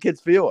know how the kid's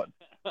feeling.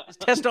 His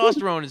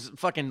testosterone is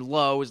fucking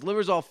low. His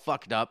liver's all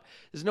fucked up.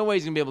 There's no way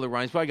he's gonna be able to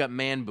run. He's probably got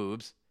man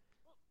boobs.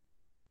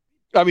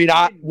 I mean,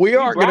 we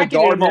aren't going to bracketed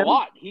guard him a him.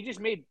 lot. He just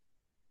bracketed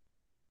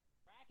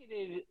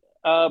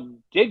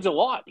Diggs a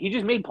lot. He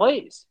just made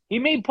plays. He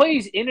made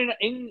plays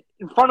in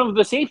front of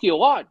the safety a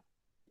lot.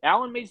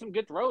 Allen made some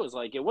good throws.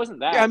 Like, it wasn't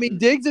that. Yeah, I mean,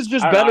 Diggs is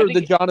just I don't know, I better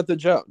think than Jonathan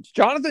Jones.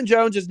 Jonathan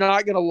Jones is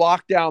not going to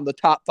lock down the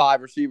top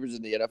 5 receivers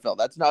in the NFL.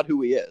 That's not who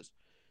he is.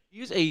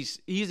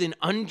 He's an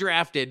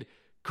undrafted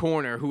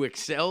corner who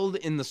excelled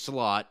in the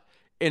slot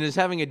and is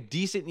having a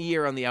decent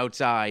year on the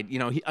outside.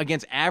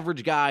 Against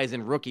average guys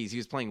and rookies, he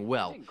was playing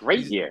well.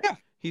 Great year. Yeah.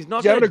 He's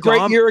not He's having a great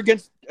dom- year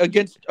against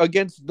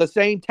the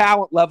same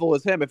talent level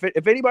as him.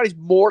 If anybody's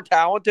more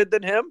talented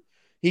than him,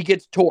 he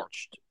gets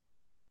torched.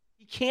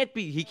 He can't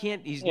be. He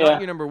can't. He's Yeah. not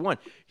your number one.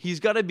 He's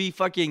got to be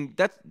fucking.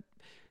 That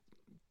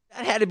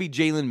had to be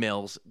Jalen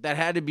Mills. That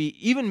had to be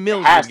even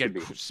Mills has would to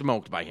get be.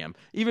 smoked by him.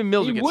 Even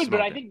Mills He would get would, smoked.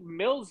 but I think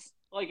Mills,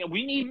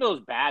 we need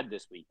Mills bad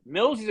this week.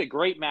 Mills is a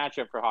great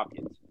matchup for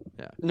Hopkins.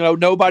 No,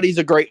 nobody's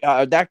a great.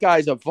 That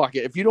guy's a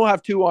fucking. If you don't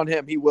have two on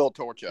him, he will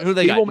torch us. who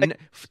they He got? will make-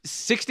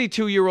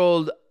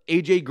 62-year-old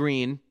AJ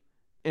Green,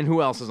 and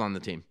who else is on the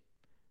team?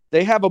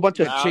 they have a bunch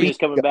of Now cheap. he's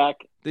coming back.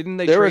 Didn't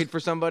they There trade is- for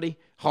somebody?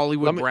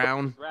 Hollywood Let me-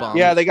 Brown. Bum.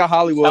 Yeah, they got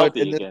Hollywood,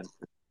 Healthy and again.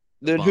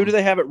 then who Bum. do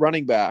they have at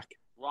running back?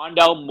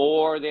 Rondell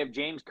Moore. They have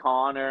James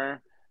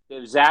Conner. They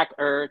have Zach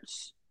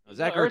Ertz.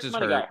 Zach Ertz is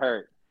might have hurt. got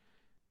hurt.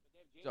 They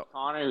have James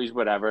Conner, who's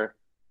whatever.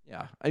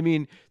 Yeah, I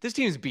mean, this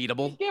team's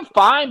beatable. They're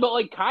fine, but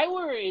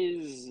Kyler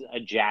is a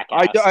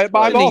jackass. I'm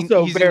I mean,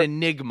 also he's very. an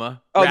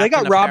enigma. Oh, they wrapped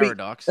got in a Robbie-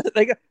 paradox.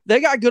 They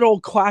got good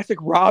old classic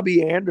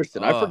Robbie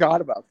Anderson. I Oh.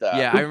 forgot about that.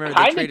 Yeah, I remember they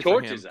Kind of traded for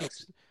him. torches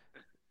us.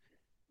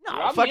 No,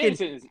 Robbie fucking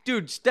Anderson's-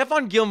 dude.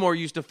 Stephon Gilmore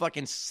used to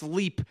fucking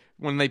sleep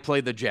when they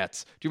played the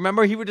Jets. Do you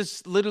remember? He would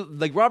just literally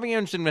like Robbie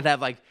Anderson would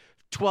have like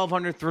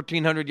 1,200,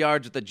 1,300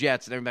 yards with the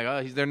Jets, and everybody,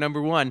 oh, he's their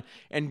number one.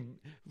 And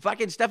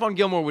fucking Stephon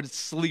Gilmore would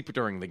sleep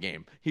during the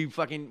game. He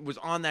fucking was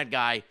on that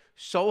guy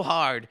so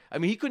hard. I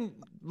mean, he couldn't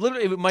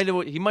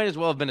literally. He might as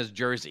well have been his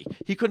jersey.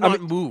 He could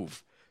not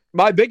move.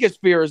 My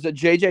biggest fear is that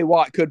J.J.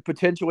 Watt could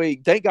potentially.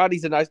 Thank God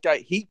he's a nice guy.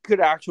 He could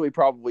actually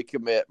probably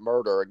commit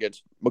murder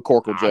against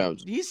McCorkle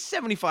Jones. He's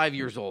 75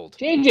 years old.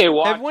 J.J.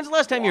 Watt. When's the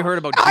last time you heard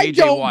about I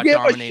J.J. don't Watt give a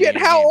dominating shit a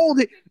how game? old.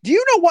 Do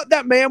you know what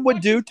that man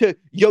would do to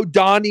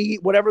Yodani,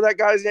 whatever that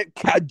guy's name,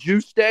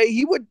 Kajuste?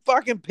 He would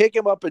fucking pick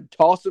him up and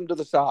toss him to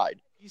the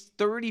side. He's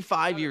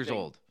 35 Another years thing.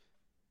 old.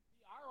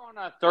 We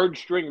are on a third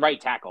string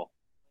right tackle.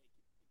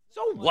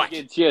 So what?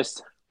 It's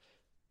just.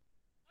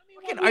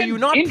 Are you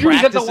not injuries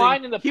practicing? at the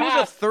line in the he was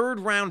past? a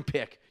third-round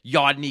pick.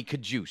 Yodny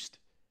Kajust.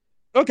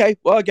 Okay,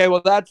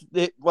 well, that's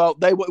it. Well,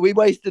 we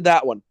wasted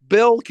that one.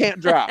 Bill can't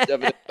draft.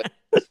 Evidently.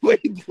 we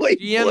blew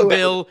GM it.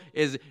 Bill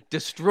is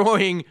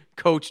destroying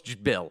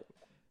Coach Bill.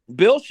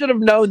 Bill should have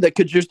known that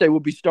Kajuste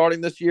would be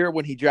starting this year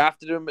when he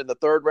drafted him in the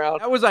third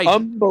round. That was like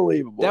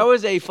Unbelievable. that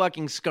was a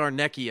fucking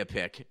Skarnecchia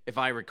pick, if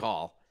I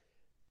recall.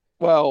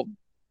 Well,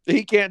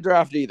 he can't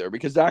draft either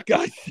because that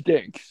guy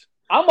stinks.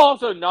 I'm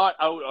also not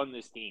out on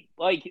this team.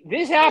 Like,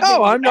 this happens.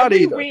 No, I'm not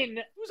every either. Win,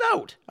 Who's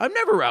out? I'm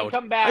never out.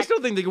 come back. I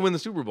still think they can win the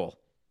Super Bowl.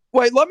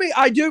 Wait,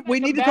 we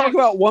need to talk back.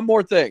 about one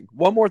more thing.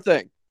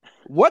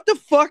 What the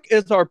fuck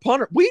is our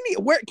punter?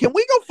 Can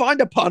we go find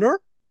a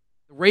punter?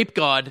 The Rape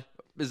God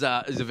is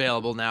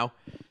available now.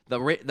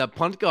 The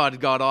punt God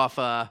got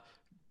off.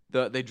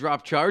 They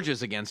dropped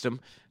charges against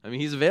him. I mean,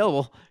 he's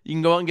available. You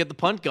can go out and get the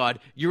punt God.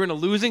 You're in a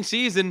losing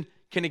season.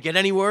 Can it get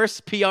any worse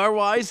PR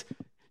wise?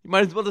 You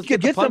might as well just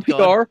get the Get some punt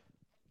God. PR.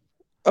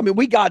 I mean,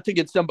 we got to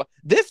get somebody.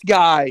 This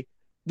guy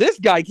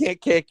can't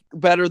kick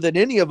better than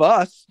any of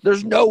us.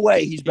 There's no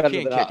way he's He better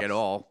can't than kick us. at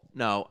all.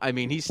 No, I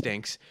mean he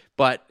stinks.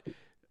 But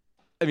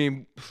I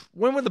mean,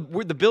 when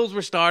were the Bills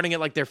were starting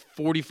at like their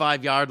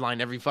 45-yard line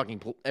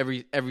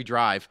every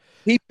drive?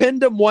 He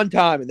pinned him one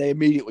time and they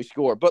immediately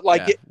scored. But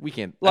Yeah, we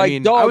can't. I like,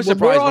 mean, dog, I was when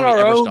we're surprised on when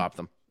we our ever own- stopped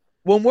them.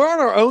 when we're on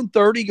our own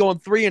 30 going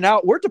 3 and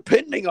out, we're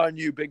depending on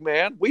you, big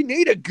man. We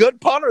need a good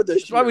punter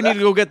this That's year. why we need to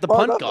go get the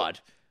part punt of it. God.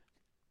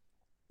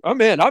 I'm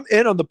in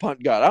on the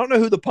punt god. I don't know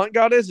who the punt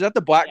god is. Is that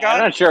the black Yeah, I'm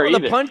guy? not sure Oh, either.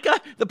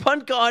 the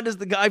punt God is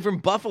the guy from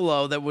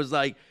Buffalo that was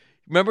like,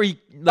 remember he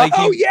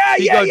Yeah,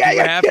 he got yeah.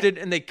 drafted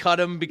and they cut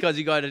him because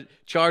he got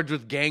charged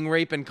with gang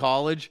rape in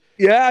college.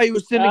 Yeah, he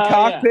was sending Oh,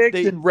 cock yeah. pics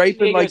They- and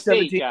raping Diego like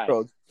State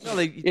 17-year-olds. No,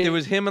 there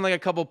was him and like a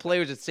couple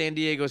players at San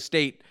Diego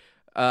State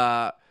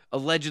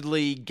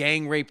allegedly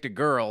gang raped a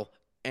girl,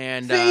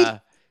 and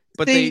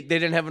but See? they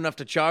didn't have enough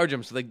to charge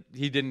him, so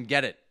he didn't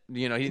get it.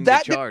 You know, he didn't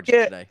That get charged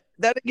didn't get- today.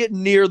 That didn't get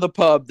near the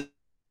pub that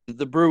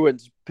the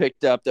Bruins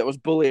picked up that was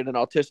bullying an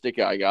autistic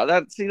guy.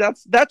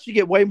 That should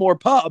get way more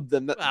pub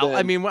than that. Well,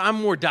 I mean,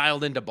 I'm more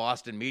dialed into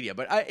Boston media,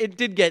 but it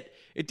did get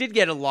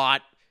a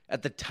lot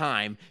at the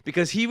time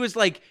because he was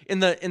like in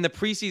the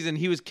preseason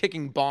he was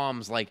kicking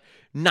bombs like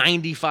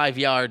 95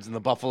 yards in the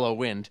Buffalo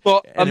Wind.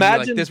 Well, And it'd be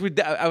imagine- like, this week.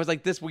 I was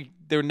like, this week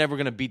they're never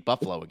going to beat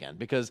Buffalo again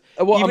because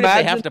Well, even if they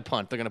have imagine- to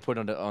punt, they're going to put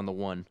on the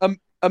one.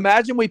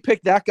 imagine we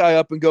pick that guy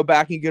up and go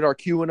back and get our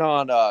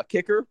QAnon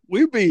kicker.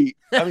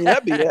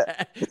 That'd be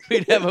it.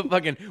 We'd have a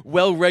fucking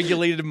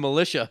well-regulated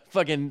militia,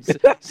 fucking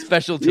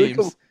special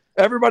teams.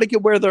 Everybody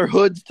can wear their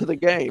hoods to the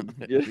game.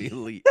 The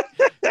elite.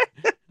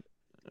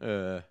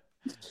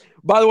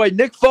 By the way,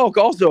 Nick Folk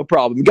also a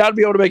problem. Got to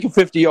be able to make a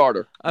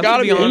 50-yarder. I'm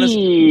Gotta gonna be honest.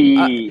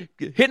 Eee.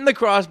 Hitting the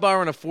crossbar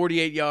on a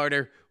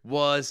 48-yarder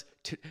was.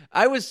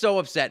 I was so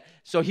upset.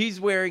 So he's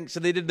wearing. So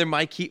they did their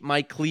my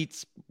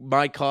cleats,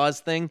 my cause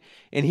thing,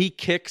 and he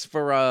kicks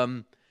for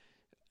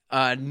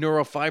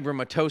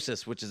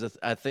neurofibromatosis, which is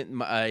a thing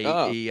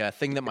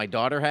that my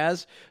daughter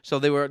has. So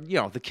they were,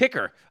 the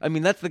kicker. I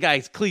mean, that's the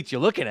guy's cleats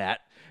you're looking at.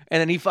 And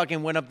then he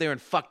fucking went up there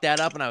and fucked that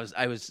up, and I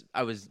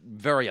was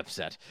very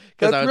upset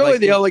because That's really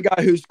the only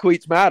guy whose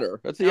cleats matter.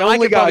 That's the only I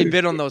could guy. probably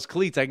bid on those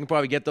cleats. I can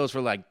probably get those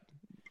for like,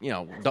 Free.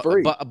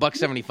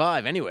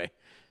 $1.75 anyway.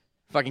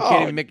 Fucking Oh.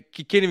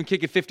 can't even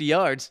kick it 50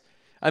 yards.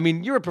 I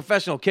mean, you're a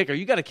professional kicker.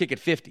 You got to kick it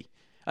 50.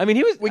 I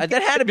mean, that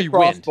had to be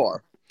wind.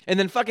 crossbar. And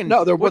then fucking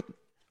No, there was.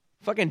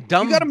 fucking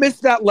dumb. You got to miss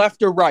that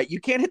left or right. You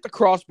can't hit the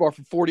crossbar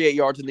for 48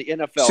 yards in the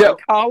NFL. So- in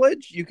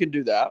college, you can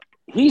do that.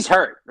 He's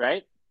hurt,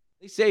 right?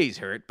 They say he's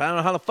hurt, but I don't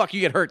know how the fuck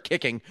you get hurt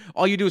kicking.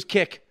 All you do is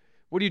kick.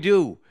 What do you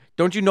do?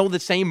 Don't you know the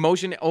same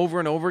motion over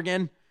and over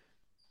again?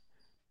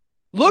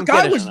 Look, Don't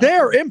get I it. was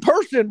there in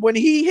person when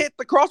he hit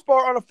the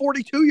crossbar on a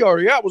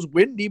 42-yarder. Yeah, it was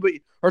windy,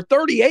 or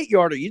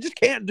 38-yarder. You just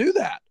can't do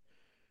that.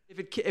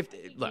 Look,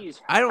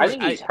 I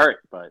think he's hurt,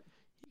 but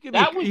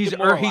that was he's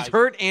demoralizing.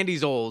 hurt and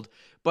he's old.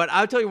 But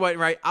I'll tell you what,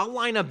 right? I'll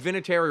line up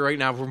Vinatieri right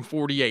now from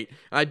 48. And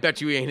I bet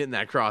you he ain't hitting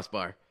that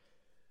crossbar.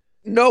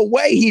 No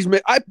way.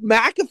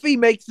 McAfee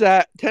makes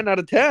that 10 out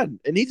of 10,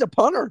 and he's a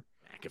punter.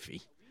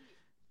 McAfee.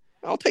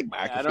 I'll take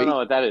McAfee. I don't know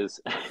what that is.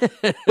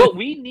 But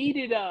we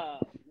needed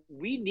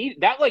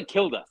that like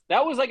killed us.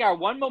 That was like our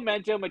one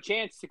momentum, a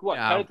chance to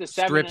cut it to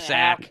 7.5. Strip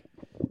sack.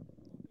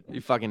 He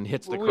fucking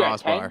hits the Were we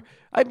at crossbar.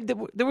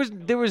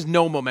 There was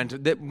no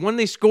momentum. When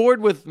they scored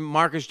with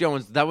Marcus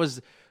Jones, that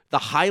was the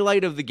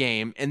highlight of the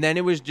game, and then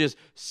it was just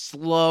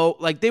slow.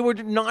 Like they were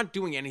not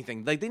doing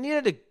anything. Like they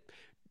needed to.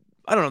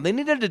 I don't know. They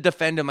needed to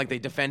defend him like they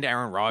defend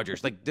Aaron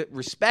Rodgers. Like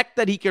respect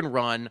that he can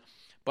run,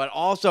 but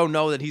also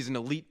know that he's an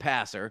elite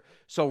passer.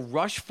 So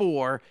rush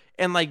 4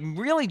 and like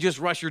really just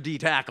rush your D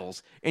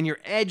tackles. And your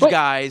edge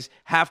guys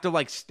have to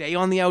like stay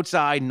on the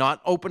outside,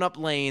 not open up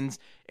lanes.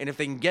 And if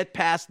they can get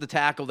past the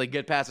tackle, they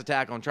get past the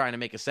tackle and trying to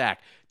make a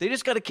sack. They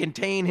just got to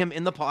contain him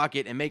in the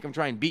pocket and make him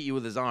try and beat you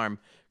with his arm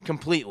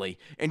completely.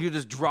 And you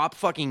just drop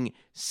fucking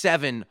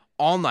 7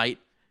 all night.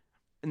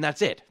 And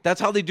that's it.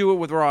 That's how they do it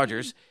with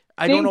Rodgers.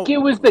 I don't know. It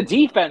was the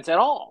defense at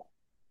all.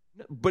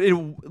 But it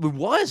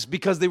was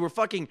because they were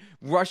fucking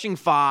rushing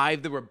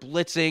 5. They were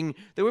blitzing.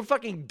 They were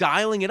fucking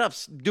dialing it up,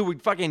 doing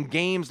fucking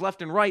games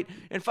left and right.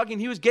 And fucking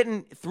he was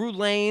getting through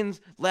lanes,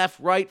 left,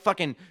 right,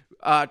 fucking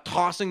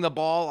tossing the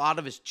ball out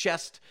of his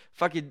chest.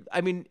 Fucking,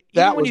 I mean,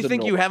 even when you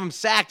think you have him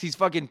sacked, he's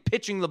fucking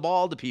pitching the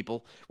ball to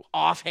people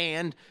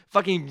offhand.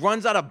 Fucking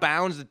runs out of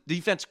bounds. The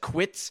defense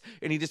quits,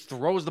 and he just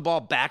throws the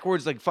ball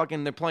backwards like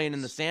fucking they're playing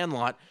in the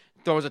sandlot.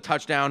 Throws a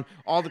touchdown.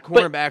 All the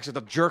cornerbacks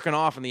are jerking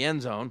off in the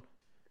end zone.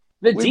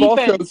 The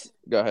defense.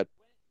 Go ahead.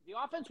 The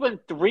offense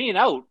went 3 and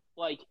out.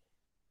 Like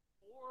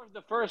 4 of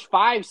the first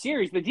 5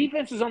 series, the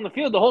defense was on the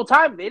field the whole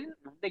time. They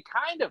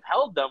kind of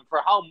held them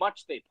for how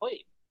much they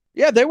played.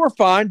 Yeah, they were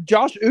fine.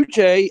 Josh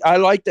Uche, I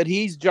like that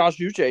he's Josh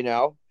Uche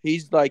now.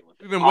 He's like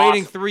We've been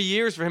waiting 3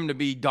 years for him to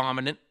be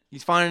dominant.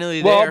 He's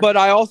finally there. well, but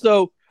I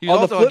also He's on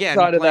also the flip again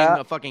side of playing that.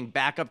 a fucking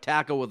backup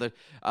tackle with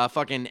a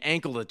fucking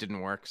ankle that didn't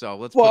work. So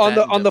let's Well, put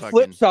that on the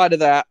flip side of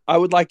that, I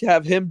would like to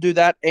have him do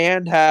that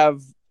and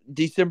have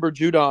December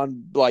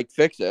Judon like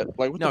fix it.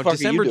 Like what the fuck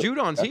December are you doing?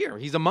 Judon's here.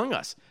 He's among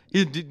us.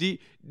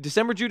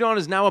 December Judon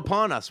is now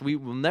upon us. We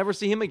will never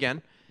see him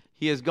again.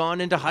 He has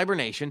gone into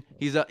hibernation.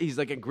 He's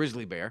like a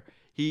grizzly bear.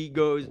 He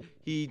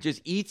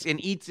just eats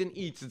and eats and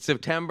eats in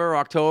September,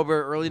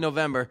 October, early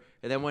November.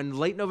 And then when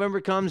late November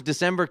comes,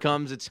 December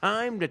comes, it's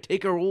time to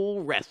take a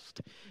little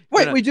rest.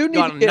 Wait, we do need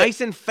got to get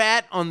nice and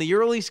fat on the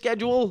early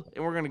schedule,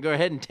 and we're going to go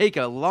ahead and take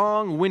a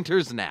long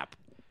winter's nap.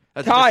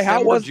 That's Ty,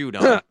 December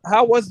Judon.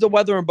 how was the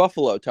weather in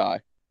Buffalo,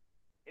 Ty?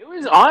 It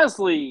was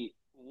honestly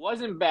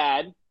wasn't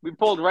bad. We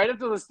pulled right up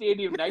to the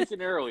stadium nice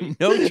and early.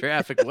 No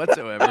traffic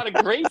whatsoever. Got a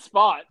great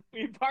spot.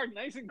 We parked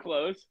nice and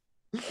close.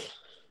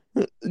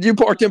 You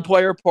parked in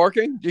player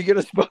parking? Do you get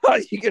a spot?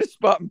 You get a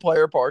spot in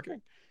player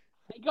parking?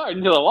 I got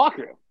into the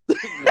locker room.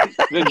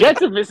 The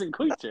Jets are missing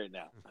cleats right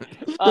now.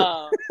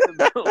 I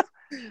don't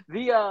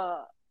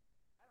know.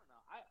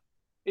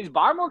 Is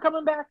Barmore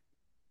coming back?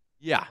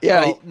 Yeah.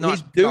 Yeah, Well, not-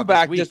 he's due not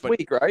back but, this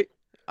week, right?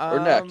 or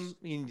next?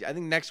 I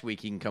think next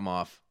week he can come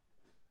off.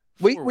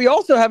 We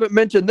also haven't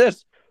mentioned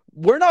this.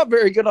 We're not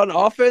very good on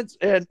offense,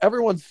 and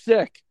everyone's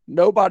sick.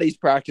 Nobody's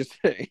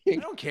practicing. I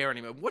don't care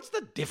anymore. What's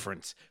the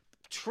difference?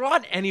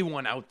 Trot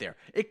anyone out there.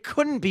 It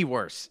couldn't be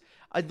worse.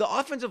 The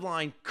offensive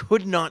line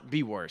could not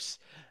be worse.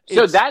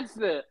 So that's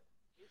the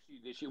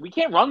issue this year. We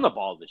can't run the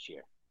ball this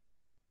year.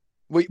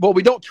 We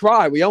don't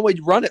try. We only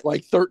run it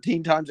like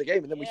 13 times a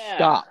game, and then we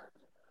stop.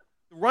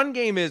 The run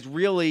game is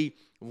really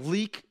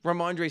leak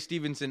Ramondre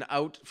Stevenson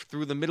out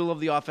through the middle of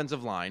the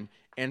offensive line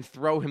and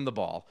throw him the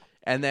ball.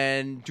 And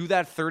then do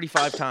that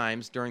 35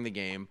 times during the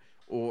game,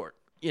 or,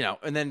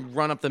 and then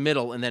run up the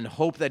middle and then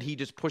hope that he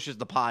just pushes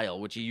the pile,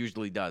 which he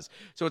usually does.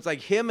 So it's like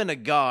him and a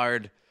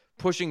guard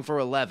pushing for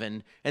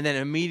 11, and then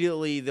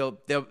immediately they'll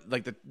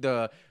like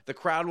the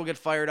crowd will get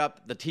fired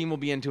up, the team will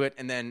be into it,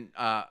 and then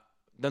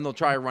they'll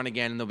try to run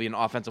again, and there'll be an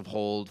offensive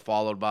hold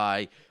followed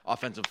by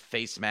offensive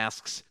face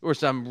masks or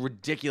some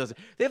ridiculous.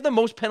 They have the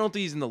most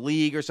penalties in the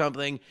league or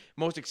something,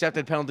 most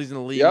accepted penalties in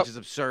the league, which is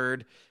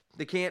absurd.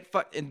 They can't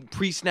and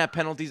pre-snap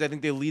penalties. I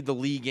think they lead the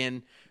league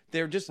in.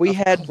 they're just We a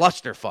had-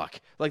 clusterfuck.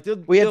 Like they'll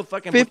had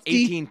fucking put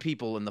 50 18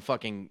 people in the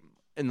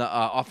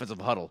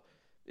offensive huddle.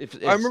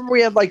 I remember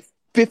we had like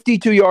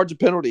 52 yards of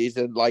penalties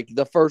in like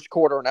the first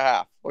quarter and a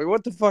half. Like,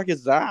 what the fuck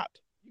is that?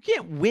 you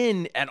can't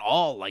win at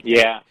all. Like that.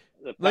 Yeah.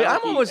 Like I'm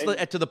almost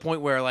to the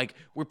point where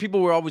people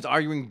were always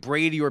arguing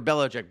Brady or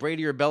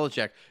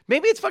Belichick.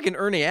 Maybe it's fucking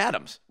Ernie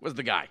Adams was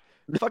the guy.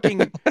 Fucking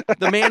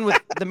the man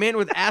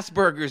with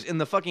Asperger's in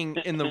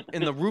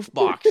the roof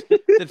box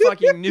that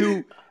fucking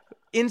knew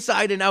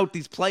inside and out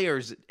these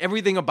players,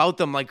 everything about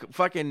them, like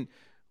fucking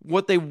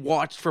what they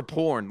watched for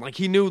porn. Like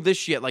he knew this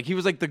shit. Like he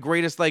was like the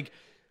greatest. Like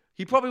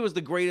he probably was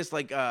the greatest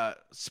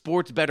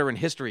sports bettor in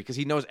history because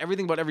he knows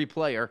everything about every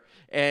player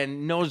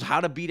and knows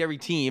how to beat every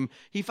team.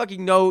 He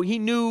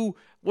knew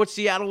what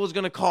Seattle was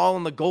going to call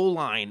on the goal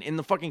line in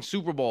the fucking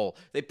Super Bowl.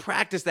 They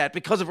practiced that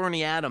because of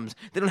Ernie Adams.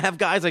 They don't have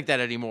guys like that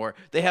anymore.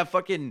 They have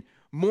fucking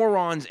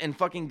morons and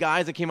fucking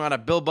guys that came out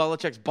of Bill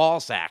Belichick's ball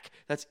sack.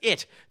 That's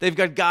it. They've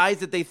got guys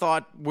that they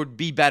thought would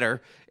be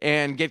better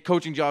and get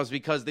coaching jobs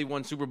because they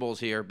won Super Bowls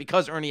here,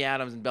 because Ernie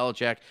Adams and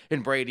Belichick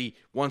and Brady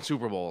won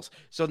Super Bowls.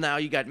 So now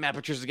you got Matt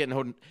Patricia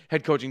getting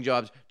head coaching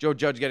jobs, Joe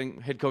Judge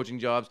getting head coaching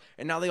jobs,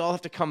 and now they all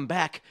have to come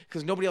back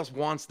because nobody else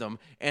wants them.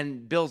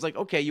 And Bill's like,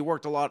 okay, you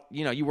worked a lot,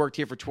 you worked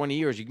here for 20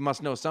 years, you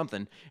must know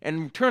something.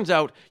 And it turns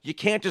out you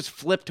can't just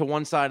flip to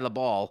one side of the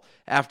ball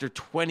after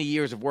 20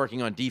 years of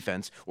working on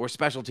defense or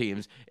special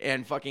teams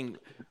and fucking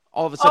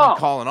all of a sudden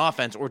call an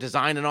offense or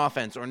design an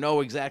offense or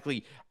know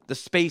exactly the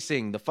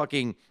spacing, the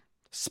fucking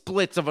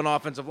splits of an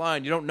offensive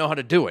line. You don't know how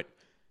to do it.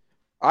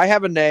 I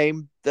have a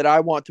name that I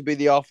want to be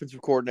the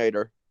offensive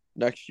coordinator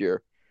next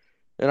year.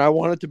 And I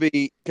want it to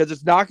be, because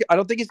it's not, I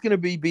don't think it's going to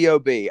be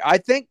B.O.B. I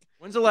think.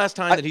 When's the last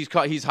time that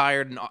he's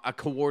hired a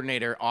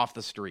coordinator off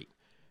the street?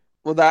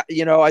 Well,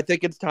 I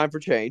think it's time for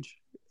change.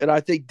 And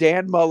I think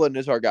Dan Mullen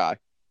is our guy.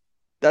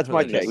 That's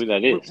my take. Who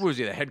that is? What was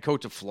he, the head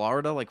coach of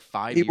Florida like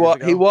 5 years ago?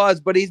 He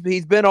was, but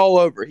he's been all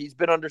over. He's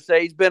been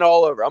he's been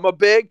all over. I'm a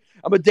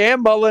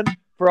Dan Mullen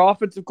for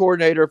offensive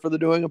coordinator for the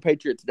New England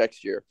Patriots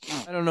next year.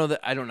 I don't know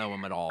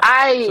him at all.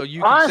 So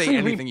you can say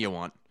anything you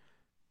want.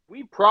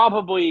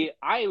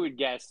 I would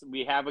guess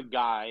we have a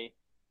guy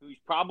who's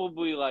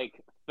probably like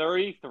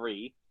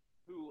 33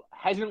 who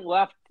hasn't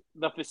left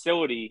the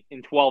facility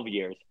in 12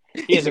 years.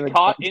 He hasn't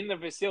caught in the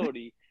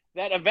facility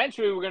that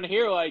eventually we're going to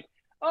hear like,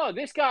 oh,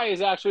 this guy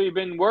has actually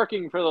been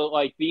working for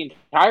the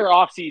entire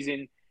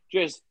offseason,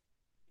 just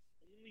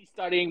only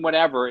studying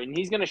whatever, and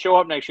he's going to show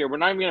up next year. We're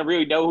not even going to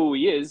really know who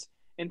he is,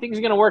 and things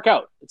are going to work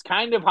out. It's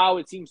kind of how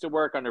it seems to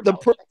work under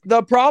Belichick.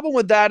 The problem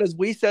with that is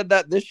we said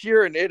that this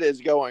year, and it is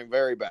going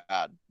very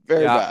bad.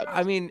 Very bad.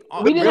 I mean,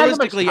 We didn't have that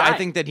much realistically, I time.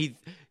 think that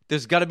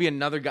there's got to be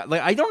another guy.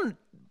 Like I don't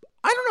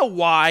know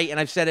why, and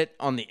I've said it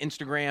on the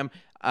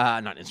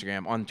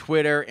on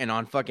Twitter and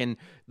on fucking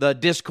the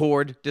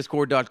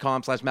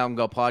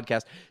discord.com/MalcolmGull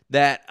podcast,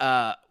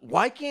 that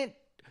why can't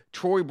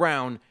Troy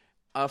Brown,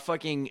 a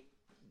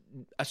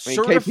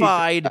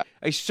certified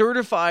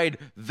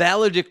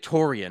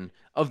valedictorian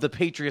of the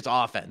Patriots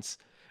offense,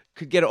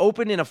 could get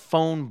open in a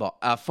phone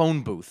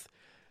booth,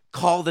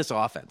 call this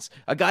offense?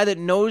 A guy that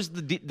knows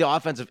the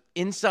offensive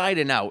inside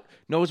and out,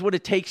 knows what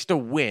it takes to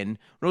win,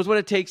 knows what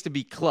it takes to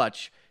be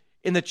clutch.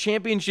 In the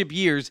championship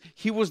years,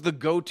 he was the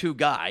go-to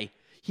guy.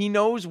 He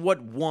knows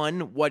what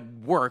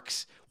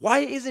works. Why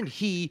isn't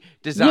he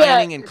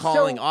designing and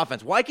calling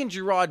offense? Why can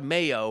Gerard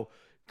Mayo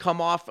come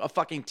off a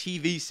fucking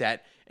TV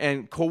set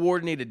and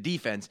coordinate a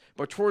defense,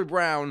 but Troy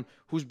Brown,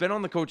 who's been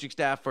on the coaching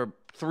staff for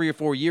 3 or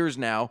 4 years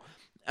now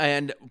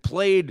and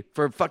played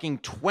for fucking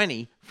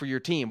 20 for your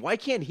team, why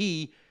can't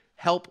he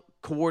help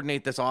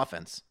coordinate this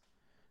offense?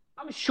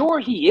 I'm sure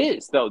he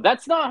is, though.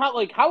 That's not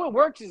how it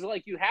works is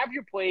like you have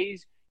your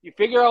plays, you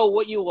figure out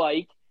what you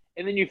like,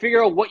 and then you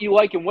figure out what you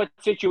like in what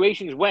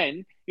situations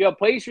when. You have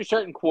plays for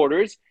certain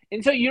quarters.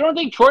 And so you don't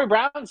think Troy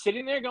Brown's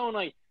sitting there going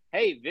like,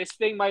 hey, this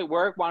thing might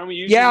work. Why don't we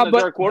use it in the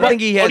third quarter? I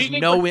think he has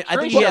no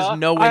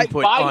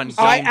input on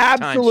I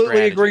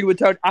absolutely agree with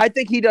Tony. I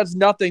think he does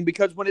nothing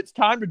because when it's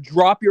time to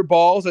drop your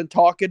balls and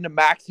talk into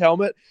Mac's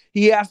helmet,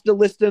 he has to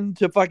listen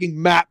to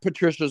fucking Matt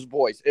Patricia's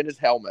voice in his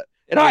helmet.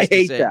 And I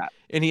hate that.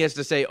 And he has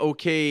to say,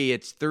 okay,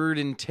 it's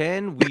 3rd and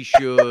 10. We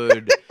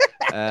should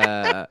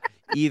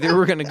either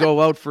we're going to go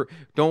out for,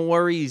 don't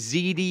worry,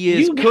 ZD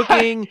is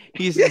cooking.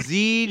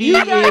 ZD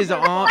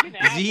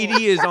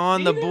is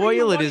on the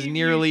boil. It is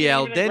nearly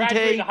al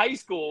dente. High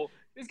school.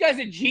 This guy's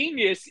a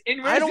genius.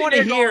 I don't want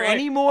to hear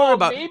any more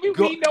about.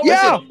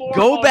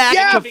 Go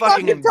back to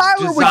fucking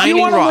Tyler,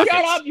 designing rockets.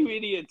 Shut up, you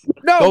idiots.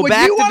 No, go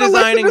back to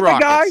designing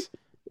rockets.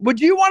 Would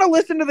you want to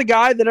listen to the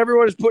guy that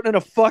everyone is putting in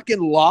a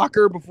fucking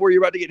locker before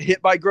you're about to get hit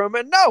by grown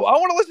men? No, I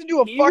want to listen to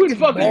a fucking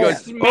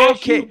man.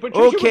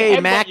 Okay,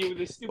 Mac.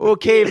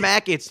 Okay,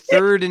 Mac. It's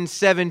 3rd and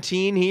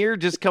 17 here,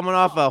 just coming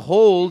off a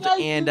hold,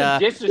 and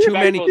too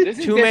many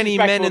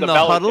men in the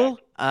huddle.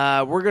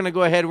 We're gonna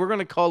go ahead. We're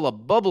gonna call a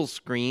bubble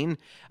screen,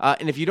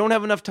 and if you don't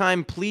have enough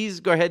time, please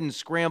go ahead and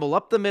scramble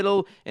up the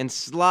middle and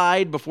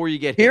slide before you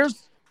get hit.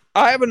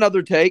 I have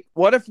another take.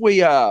 What if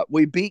we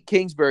beat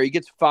Kingsbury, he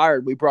gets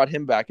fired, we brought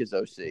him back as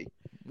OC?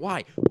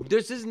 Why?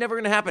 This is never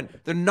going to happen.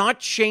 They're not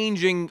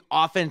changing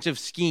offensive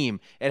scheme.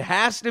 It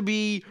has to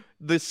be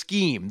the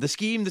scheme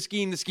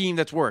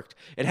that's worked.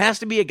 It has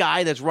to be a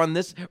guy that's run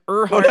this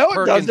Erhardt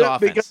Perkins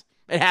offense.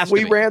 It has to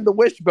be. We ran the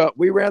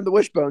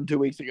wishbone 2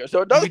 weeks ago,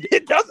 so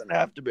it doesn't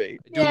have to be.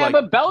 Yeah,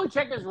 but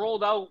Belichick has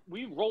rolled out.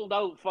 We rolled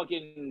out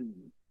fucking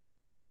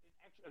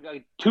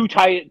two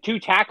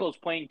tackles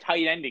playing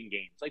tight ending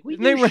games. Like we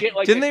do shit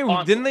like didn't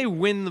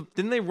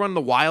they run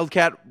the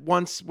Wildcat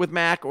once with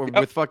Mac or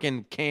with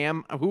fucking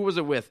Cam? Who was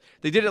it with?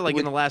 They did it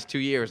in the last 2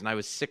 years, and I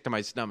was sick to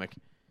my stomach.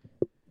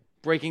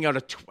 Breaking out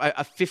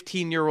a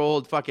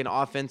 15-year-old fucking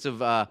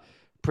offensive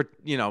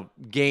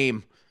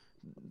game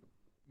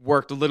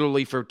worked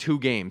literally for 2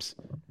 games.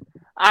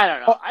 I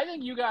don't know. I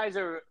think you guys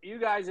are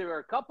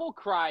a couple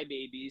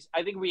crybabies.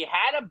 I think we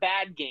had a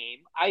bad game.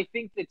 I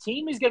think the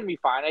team is going to be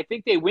fine. I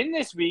think they win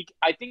this week.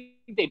 I think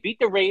they beat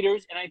the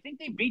Raiders, and I think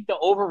they beat the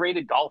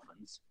overrated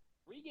Dolphins.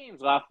 3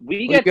 games left.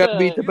 We got to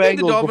beat the You think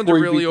Bengals. the Dolphins are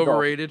really before you beat the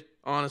overrated,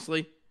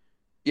 honestly.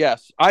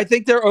 Yes, I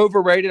think they're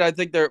overrated.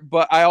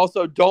 But I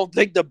also don't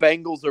think the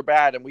Bengals are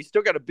bad, and we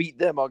still got to beat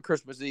them on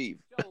Christmas Eve.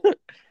 So,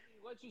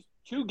 let's just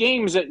 2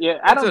 games. I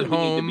don't think we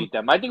need to beat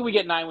them. I think we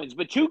get 9 wins,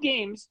 but 2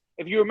 games.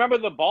 If you remember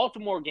the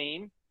Baltimore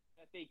game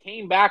that they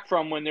came back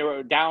from when they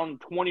were down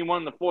 21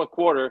 in the fourth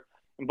quarter,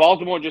 and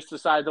Baltimore just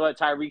decided to let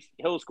Tyreek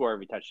Hill score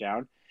every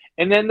touchdown,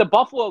 and then the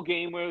Buffalo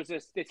game where it was a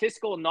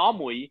statistical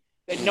anomaly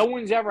that no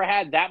one's ever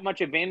had that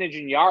much advantage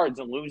in yards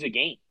and lose a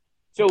game.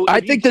 So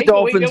I think the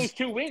Dolphins. Those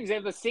 2 wins, they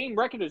have the same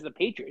record as the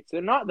Patriots.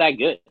 They're not that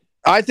good.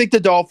 I think the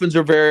Dolphins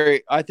are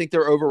I think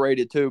they're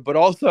overrated too. But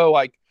also,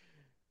 like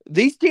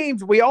these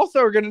teams, we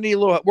also are going to need a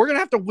little. We're going to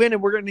have to win,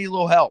 and we're going to need a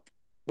little help.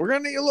 We're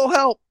going to need a little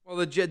help.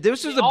 Well,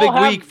 this is a big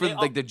week for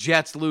the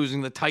Jets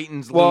losing, the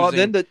Titans losing. Well, and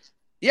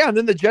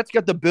then the Jets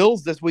got the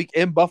Bills this week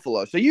in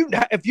Buffalo. So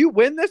if you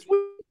win this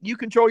week, you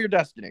control your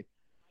destiny.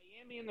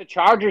 Miami and the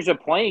Chargers are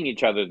playing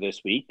each other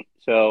this week,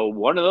 so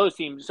one of those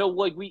teams. So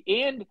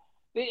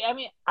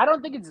I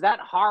don't think it's that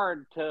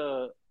hard to.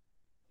 The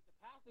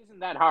path isn't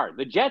that hard.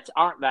 The Jets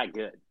aren't that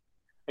good.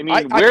 I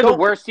mean, we're the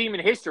worst team in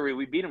history.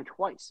 We beat them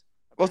twice.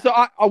 Well,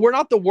 so we're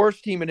not the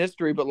worst team in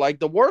history, but like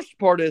the worst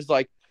part is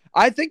like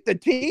I think the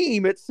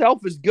team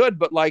itself is good,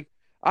 but like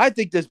I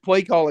think this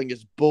play calling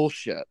is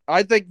bullshit.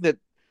 I think that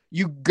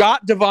you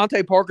got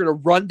Devontae Parker to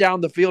run down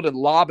the field and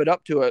lob it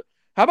up to it.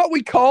 How about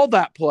we call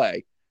that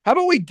play? How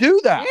about we do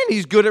that? And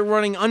he's good at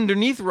running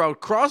underneath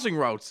crossing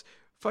routes.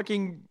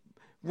 Fucking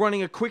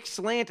running a quick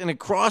slant and a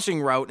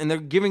crossing route, and they're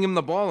giving him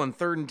the ball on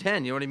 3rd and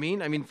 10. You know what I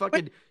mean? I mean,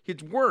 fucking,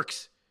 it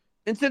works.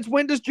 And since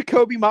when does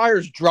Jacoby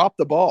Myers drop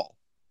the ball?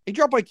 He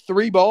dropped like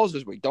 3 balls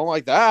this week. Don't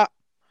like that.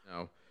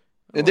 No.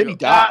 And then he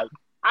died.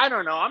 I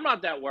don't know. I'm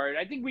not that worried.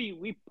 I think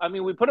we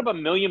put up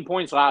 1 million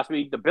points last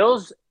week. The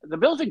Bills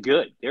are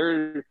good.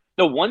 They're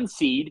the 1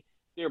 seed.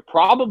 They're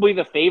probably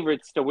the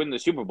favorites to win the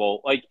Super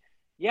Bowl. Like,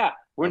 yeah,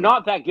 we're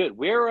not that good.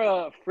 We're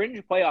a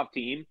fringe playoff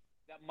team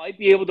that might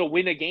be able to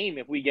win a game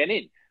if we get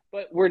in.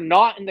 But we're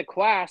not in the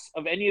class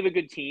of any of the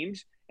good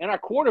teams, and our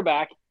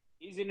quarterback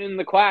isn't in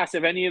the class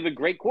of any of the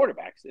great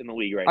quarterbacks in the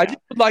league right now. I just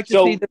would like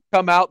to see them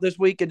come out this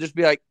week and just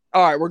be like,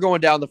 all right, we're going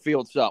down the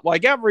field some.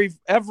 Like every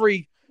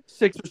 6th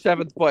or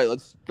 7th play,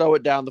 let's throw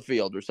it down the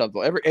field or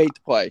something. Every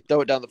 8th play, throw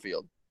it down the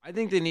field. I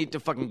think they need to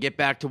fucking get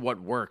back to what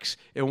works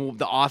and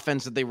the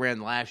offense that they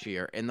ran last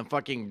year and the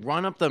fucking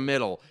run up the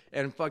middle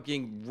and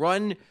fucking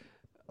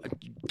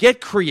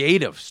get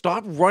creative.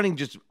 Stop running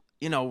just,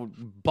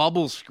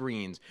 bubble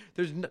screens.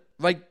 There's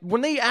like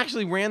when they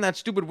actually ran that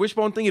stupid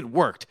wishbone thing, it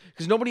worked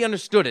because nobody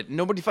understood it.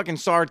 Nobody fucking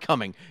saw it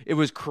coming. It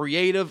was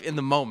creative in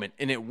the moment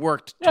and it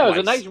worked. Yeah, twice. it was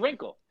a nice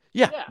wrinkle.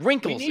 Yeah,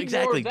 wrinkles,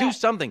 exactly. Do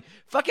something.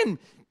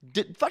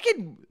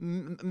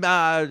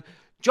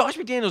 Josh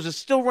McDaniels is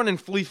still running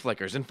flea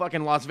flickers in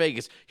fucking Las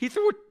Vegas. He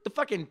threw the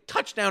fucking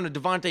touchdown to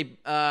Devontae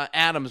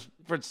Adams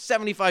for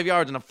 75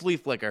 yards in a flea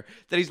flicker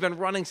that he's been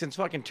running since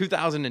fucking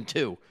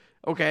 2002.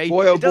 Okay?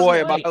 Boy, oh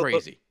boy,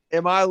 crazy.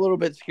 Am I a little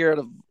bit scared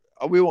of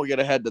we won't get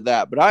ahead to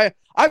that, but I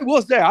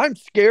will say I'm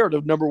scared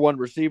of number 1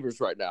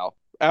 receivers right now.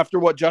 After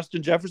what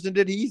Justin Jefferson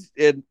did,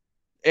 and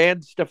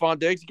Stephon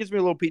Diggs, it gives me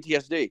a little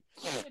PTSD.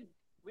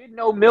 We had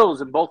no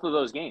Mills in both of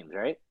those games,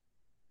 right?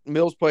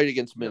 Mills played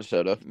against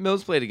Minnesota. No,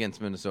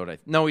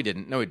 he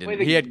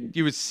didn't.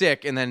 He was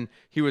sick, and then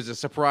he was a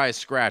surprise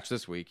scratch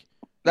this week.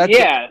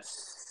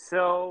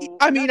 So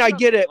I mean, I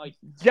get it.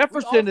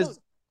 Jefferson is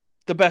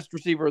the best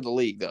receiver in the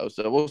league, though,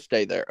 so we'll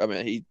stay there. I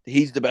mean,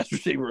 he's the best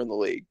receiver in the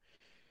league.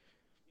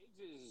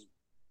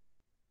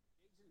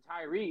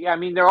 Tyree. I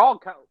mean, they're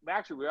all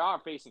actually we are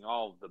facing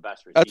all of the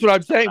best receivers. That's what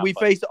I'm saying. We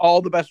face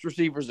all the best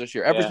receivers this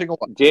year, every single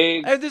one.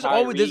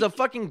 There's a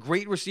fucking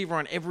great receiver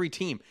on every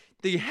team.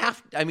 They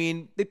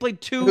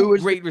played 2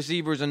 great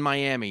receivers in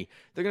Miami.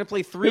 They're going to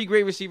play 3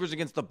 great receivers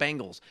against the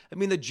Bengals. I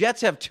mean, the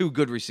Jets have 2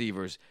 good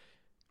receivers.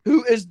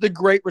 Who is the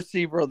great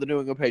receiver of the New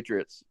England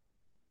Patriots?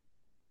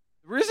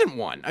 There isn't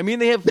one. I mean,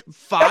 they have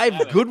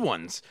 5 good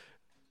ones,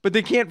 but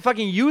they can't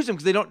fucking use them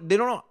because they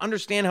don't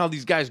understand how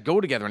these guys go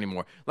together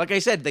anymore. Like I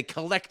said, they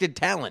collected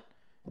talent.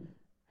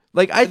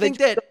 Like I think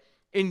that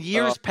in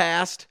years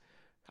past,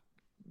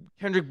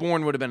 Kendrick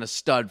Bourne would have been a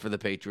stud for the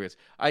Patriots.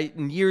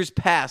 In years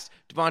past,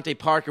 Devontae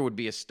Parker would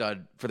be a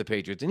stud for the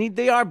Patriots. And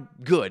they are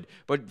good,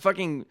 but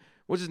fucking,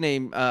 what's his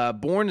name?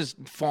 Bourne has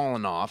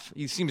fallen off.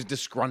 He seems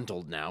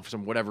disgruntled now for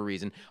some whatever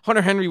reason.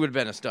 Hunter Henry would have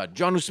been a stud.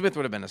 Jonnu Smith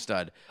would have been a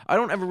stud. I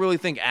don't ever really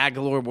think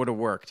Aguilar would have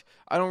worked.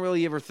 I don't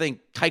really ever think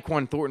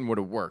Tyquan Thornton would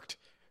have worked.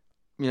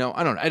 I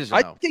don't know. I just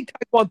don't know. I think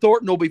Tyquan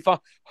Thornton will be fine.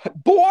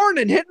 Bourne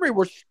and Henry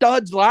were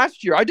studs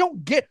last year. I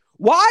don't get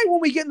why when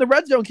we get in the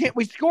red zone can't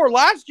we score?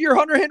 Last year,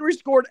 Hunter Henry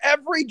scored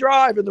every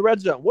drive in the red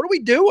zone. What are we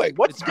doing?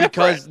 What's different?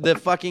 Because the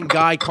fucking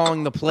guy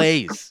calling the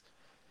plays.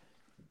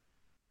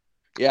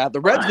 Yeah, the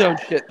red zone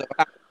shit.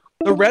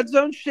 The red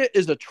zone shit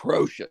is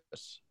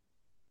atrocious.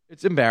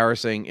 It's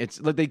embarrassing.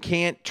 It's like they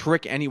can't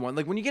trick anyone.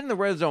 Like when you get in the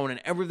red zone and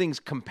everything's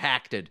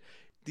compacted,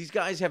 these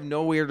guys have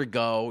nowhere to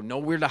go,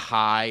 nowhere to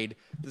hide.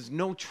 There's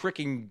no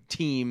tricking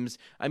teams.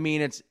 I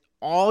mean, it's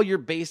all your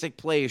basic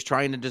plays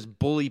trying to just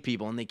bully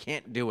people, and they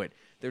can't do it.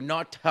 They're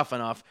not tough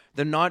enough.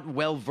 They're not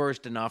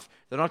well-versed enough.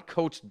 They're not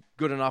coached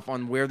good enough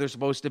on where they're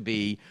supposed to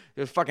be.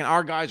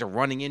 Our guys are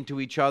running into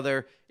each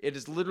other. It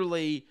is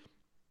literally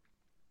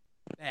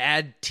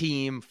bad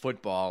team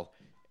football,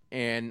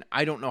 and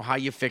I don't know how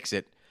you fix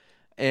it.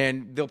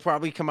 And they'll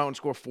probably come out and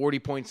score 40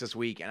 points this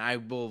week, and I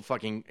will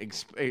fucking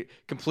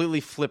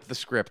completely flip the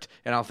script,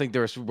 and I'll think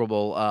they're a Super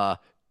Bowl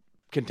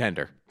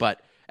contender.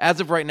 But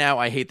as of right now,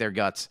 I hate their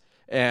guts,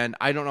 and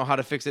I don't know how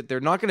to fix it. They're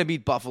not going to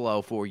beat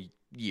Buffalo for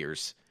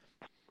years.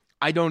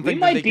 I don't think we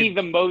might be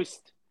the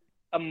most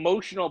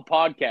emotional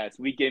podcast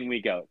week in,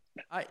 week out.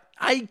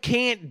 I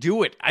can't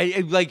do it. I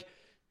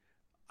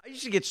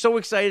used to get so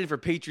excited for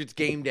Patriots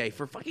game day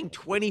for fucking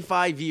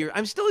 25 years.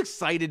 I'm still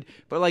excited,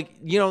 but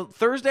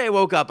Thursday I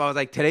woke up, I was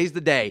like, today's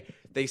the day.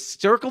 They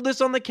circled this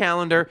on the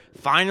calendar.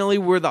 Finally,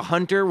 we're the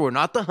hunter. We're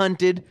not the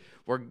hunted.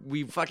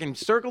 We fucking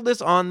circled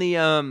this on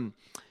the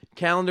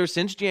calendar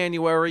since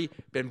January.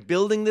 Been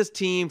building this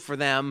team for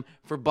them,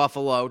 for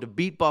Buffalo, to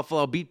beat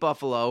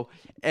Buffalo.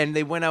 And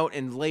they went out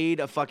and laid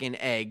a fucking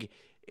egg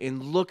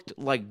and looked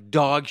like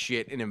dog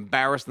shit and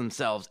embarrassed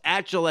themselves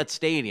at Gillette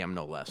Stadium,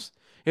 no less.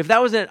 If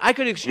that was I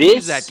could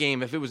excuse that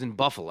game if it was in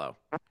Buffalo.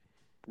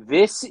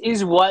 This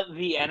is what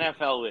the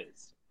NFL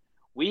is.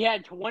 We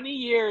had 20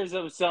 years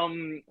of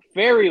some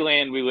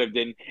fairyland we lived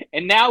in,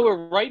 and now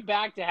we're right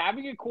back to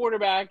having a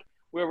quarterback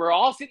where we're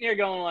all sitting there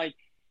going like,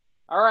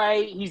 all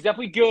right, he's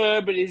definitely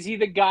good, but is he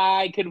the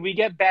guy? Can we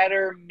get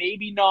better?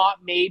 Maybe not,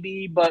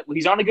 maybe, but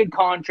he's on a good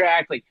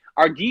contract. Like,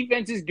 our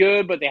defense is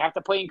good, but they have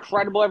to play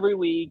incredible every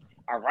week.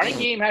 Our running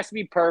game has to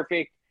be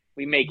perfect.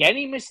 We make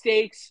any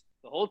mistakes,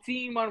 the whole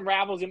team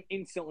unravels them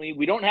instantly.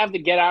 We don't have the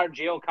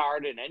get-out-of-jail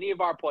card in any of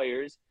our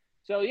players.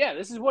 So, yeah,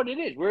 this is what it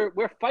is.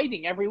 We're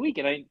fighting every week,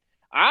 and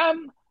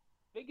I'm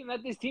thinking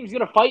that this team's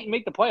going to fight and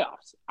make the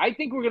playoffs. I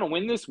think we're going to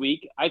win this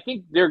week. I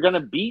think they're going to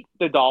beat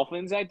the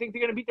Dolphins. I think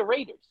they're going to beat the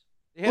Raiders.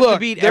 They have to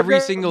beat every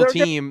single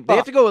team. They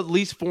have to go at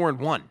least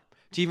 4-1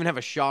 to even have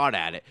a shot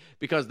at it,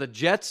 because the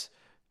Jets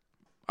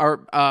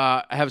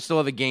still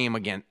have a game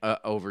again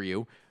over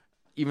you,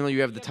 even though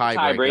you have the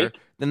tiebreaker.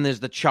 Then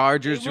there's the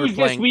Chargers who are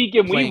playing, this week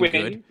and we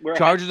win. Good.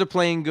 Chargers are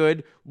playing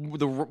good.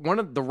 One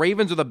of the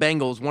Ravens or the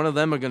Bengals, one of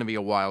them are going to be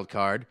a wild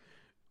card.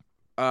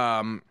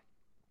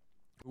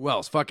 Who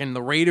else? Fucking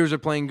the Raiders are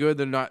playing good.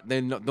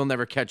 They'll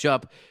never catch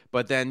up.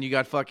 But then you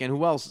got fucking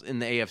who else in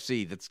the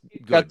AFC that's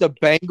good? You got the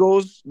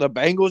Bengals. The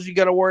Bengals you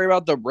got to worry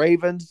about. The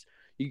Ravens.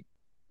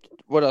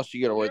 What else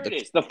you got to worry about?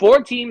 The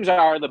four teams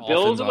are the Dolphins,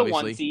 Bills are the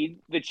obviously. 1 seed.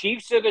 The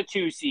Chiefs are the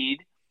 2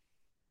 seed.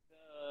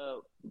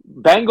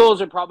 The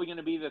Bengals are probably going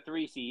to be the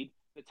 3 seed.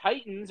 The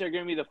Titans are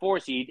going to be the 4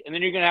 seed. And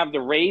then you're going to have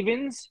the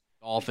Ravens,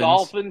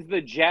 Dolphins,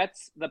 the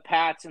Jets, the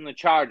Pats, and the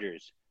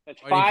Chargers. That's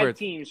Fighting 5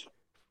 teams. for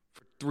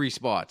 3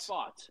 spots.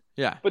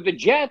 Yeah. But the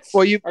Jets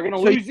are going to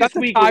lose this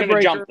week. We're going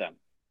to jump them.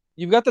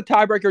 You've got the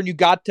tiebreaker, and you've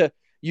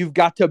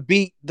got to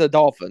beat the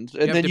Dolphins,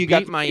 and then you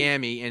got beat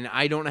Miami, and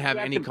I don't have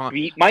any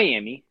beat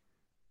Miami.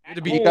 You have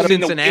to beat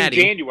Cincinnati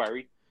in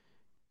January.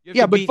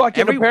 Yeah, but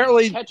fucking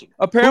apparently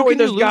Who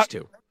there's you lose got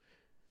to.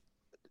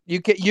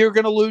 You're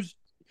going to lose.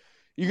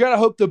 You got to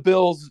hope the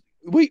Bills.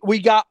 We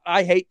got.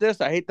 I hate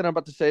this. I hate that I'm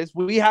about to say this.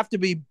 We have to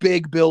be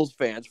big Bills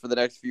fans for the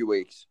next few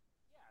weeks.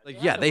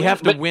 They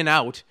have to win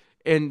out.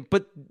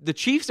 But the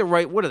Chiefs are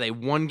right. What are they?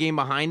 1 game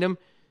behind them.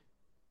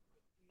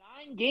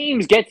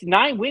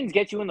 9 wins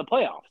gets you in the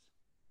playoffs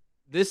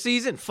this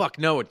season. Fuck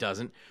no, it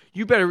doesn't.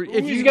 You better.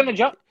 If you're you're going to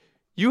jump,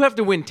 you have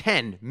to win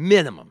 10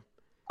 minimum.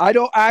 I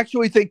don't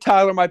actually think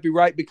Tyler might be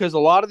right, because a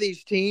lot of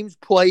these teams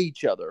play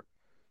each other.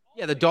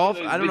 Yeah, the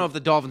Dolphins. I don't know if the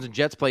Dolphins and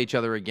Jets play each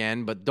other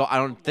again, but I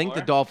don't think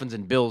the Dolphins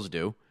and Bills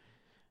do.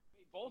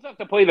 They both have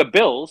to play the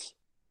Bills.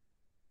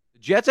 The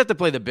Jets have to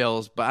play the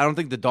Bills, but I don't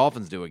think the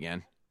Dolphins do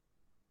again.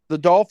 The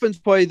Dolphins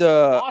play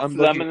the. And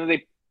then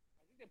they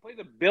play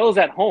the Bills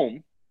at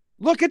home.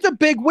 Look, it's a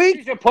big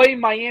week. They're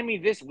playing Miami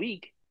this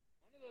week.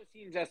 One of those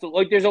teams has to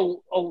there's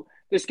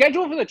the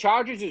schedule for the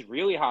Chargers is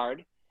really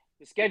hard.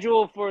 The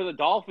schedule for the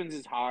Dolphins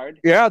is hard.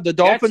 Yeah, the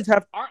Dolphins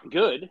aren't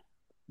good.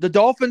 The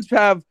Dolphins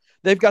have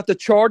They've got the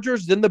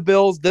Chargers, then the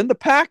Bills, then the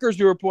Packers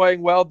who are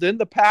playing well, then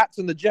the Pats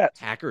and the Jets.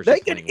 Packers. They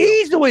could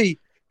easily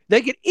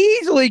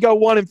go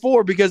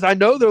 1-4 because I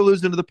know they're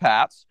losing to the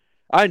Pats.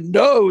 I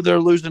know they're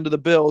losing to the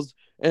Bills,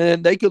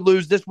 and they could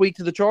lose this week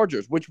to the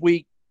Chargers, which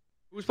week?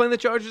 Who's playing the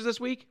Chargers this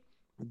week?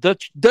 The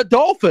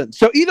Dolphins.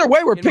 So either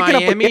way, we're In picking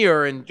Miami up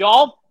or in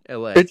Dolph,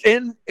 LA. It's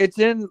in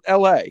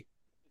LA.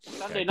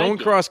 Sunday night Going game.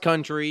 cross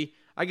country,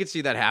 I could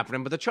see that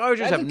happening, but the Chargers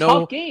That's have a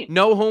no tough game.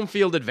 home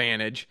field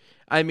advantage.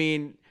 I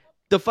mean,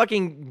 the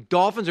fucking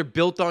Dolphins are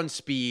built on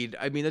speed.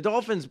 I mean, the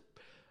Dolphins,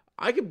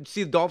 I could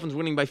see the Dolphins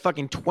winning by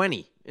fucking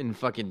 20 in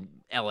fucking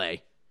LA.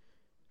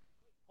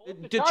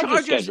 The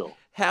Chargers schedule.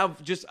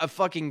 have just a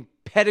fucking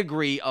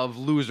pedigree of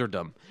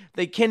loserdom.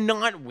 They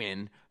cannot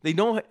win. They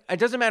don't. It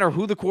doesn't matter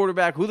who the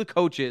quarterback, who the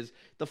coach is.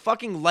 The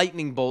fucking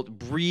lightning bolt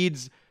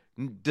breeds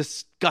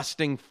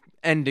disgusting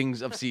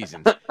endings of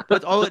seasons.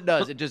 That's all it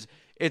does.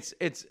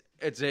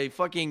 It's a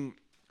fucking.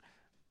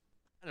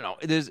 I don't know.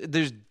 There's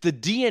the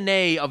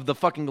DNA of the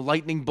fucking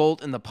lightning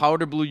bolt and the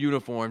powder blue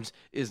uniforms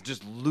is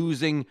just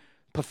losing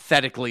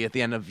pathetically at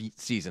the end of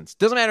seasons.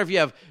 Doesn't matter if you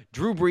have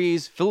Drew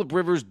Brees, Phillip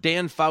Rivers,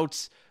 Dan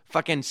Fouts,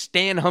 fucking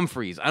Stan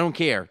Humphries. I don't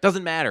care.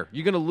 Doesn't matter.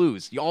 You're gonna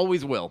lose. You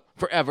always will,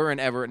 forever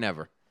and ever and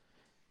ever.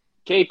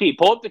 KP,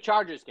 pull up the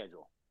Chargers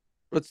schedule.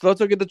 Let's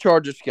look at the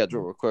Chargers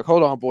schedule real quick.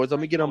 Hold on, boys. Let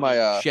me get on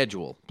my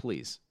Schedule,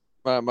 please.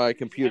 my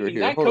computer I mean,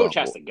 here. that Hold coach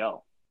on, has to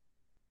go.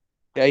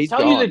 Yeah, he's Tell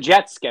gone. you the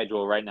Jets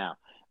schedule right now.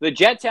 The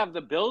Jets have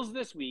the Bills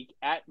this week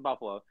at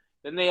Buffalo.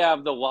 Then they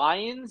have the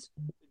Lions,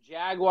 the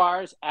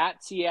Jaguars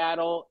at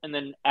Seattle, and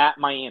then at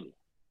Miami.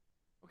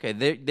 Okay,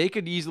 they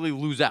could easily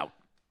lose out.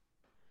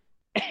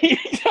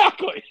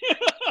 Exactly.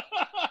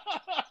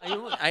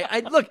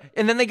 I look,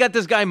 and then they got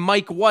this guy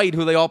Mike White,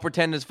 who they all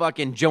pretend is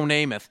fucking Joe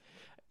Namath.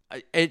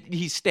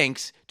 He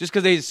stinks just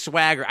because they have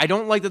swagger. I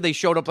don't like that they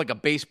showed up like a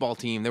baseball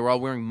team. They were all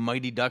wearing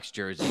Mighty Ducks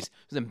jerseys. It was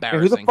Who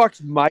embarrassing. the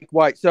fuck's Mike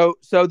White? So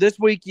this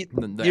week The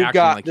you've action,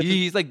 got like,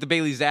 he's like the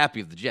Bailey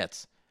Zappi of the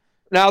Jets.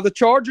 now the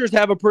Chargers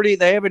have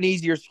an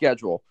easier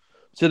schedule.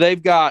 So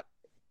they've got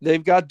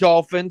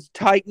Dolphins,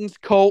 Titans,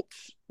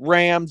 Colts,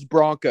 Rams,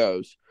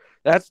 Broncos.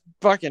 That's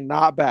fucking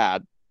not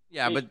bad.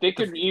 Yeah, but they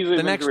could easily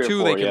the win next 3 or two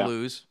 4, they could yeah.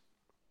 lose.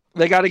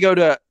 They got to go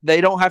to. They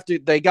don't have to.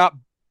 They got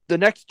the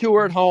next two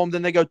are at home.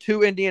 Then they go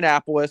to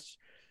Indianapolis.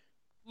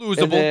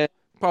 Losable. And then,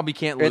 Probably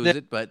can't and lose then-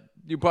 it, but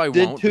you probably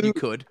then won't. But you two-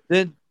 could.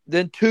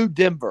 then to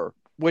Denver,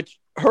 which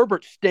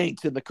Herbert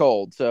stinks in the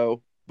cold.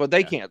 So, but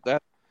they can't.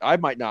 That I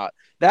might not.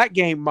 That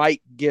game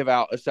might give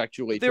out a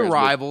sexually. They're transmitted-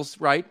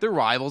 rivals, right? They're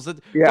rivals.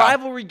 Yeah.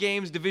 Rivalry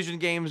games, division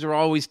games are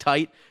always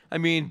tight. I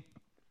mean,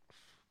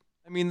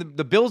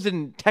 the Bills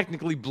didn't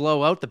technically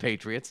blow out the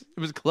Patriots. It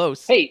was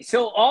close. Hey,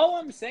 so all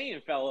I'm saying,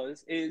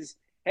 fellas, is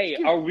hey,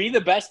 are we the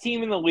best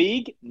team in the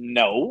league?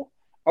 No.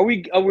 Are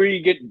we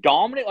get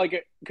dominant?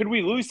 Like, could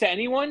we lose to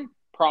anyone?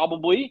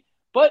 Probably.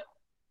 But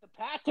the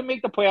path to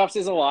make the playoffs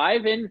is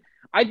alive, and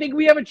I think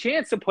we have a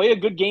chance to play a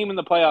good game in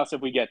the playoffs if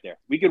we get there.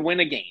 We could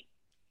win a game.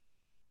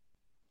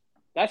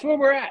 That's where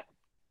we're at.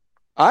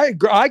 I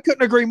agree. I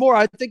couldn't agree more.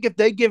 I think if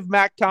they give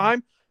Mac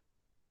time,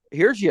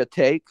 here's your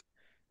take.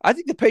 I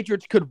think the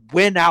Patriots could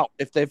win out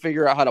if they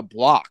figure out how to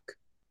block.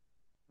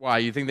 Why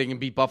you think they can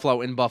beat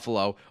Buffalo in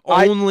Buffalo?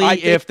 I Only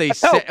think- if they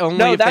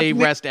no, that's me.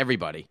 rest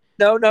everybody.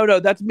 No.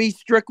 That's me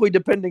strictly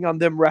depending on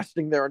them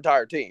resting their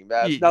entire team.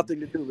 That has Yeah. nothing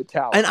to do with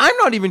talent. And I'm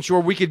not even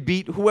sure we could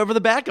beat whoever the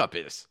backup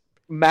is,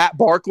 Matt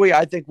Barkley,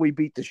 I think we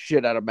beat the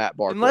shit out of Matt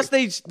Barkley. unless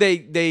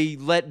they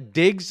let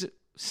Diggs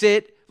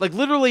sit. Like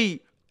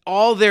literally,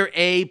 all their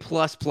A+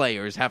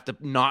 players have to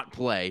not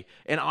play,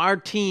 and our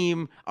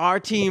team,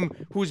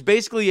 who's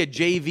basically a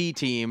JV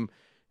team,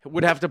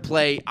 would have to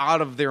play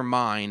out of their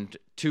mind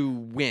to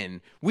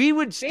win. We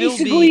would still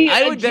Basically, be. I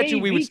a would bet you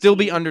we would JV still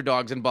be team.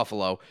 underdogs in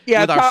Buffalo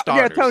yeah, with our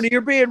starters. Tony,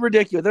 you're being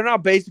ridiculous. They're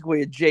not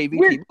basically a JV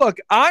We're- team. Look,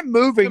 I'm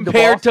moving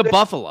compared to to Boston.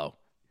 Buffalo.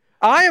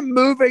 I am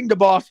moving to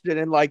Boston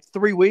in like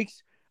 3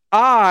 weeks.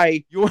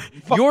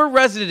 Your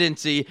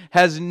residency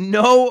has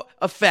no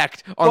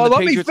effect on Well, the let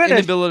me Patriots' finish.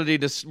 inability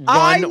to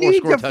I run or need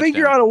score to a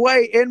figure touchdown. out a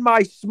way in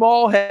my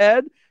small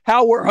head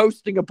how we're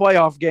hosting a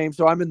playoff game,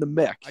 so I'm in the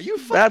mix. Are you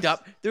fucked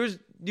up? There's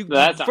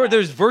That's not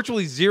there's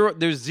virtually zero.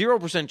 There's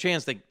 0%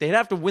 chance they'd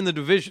have to win the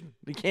division.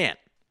 They can't.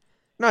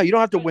 No, you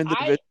don't have to win the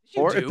I- division.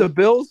 you Or do. if the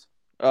Bills,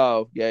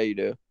 oh yeah, you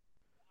do.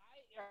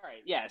 All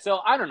right, yeah. So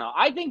I don't know.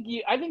 I think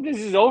this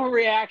is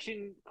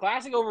overreaction,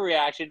 classic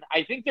overreaction.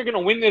 I think they're going to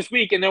win this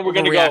week, and then we're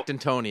going to go. React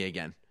and Tony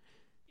again.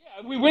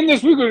 Yeah, if we win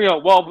this week, we're going to go.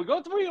 Well, if we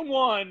go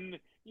 3-1.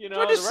 You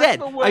know, I just the rest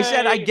said. of the I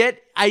said way-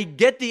 I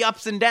get the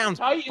ups and downs,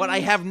 Titans- but I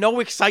have no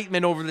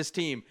excitement over this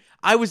team.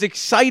 I was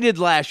excited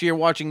last year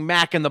watching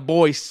Mac and the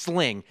boys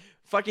sling.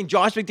 Fucking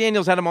Josh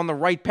McDaniels had them on the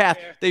right path.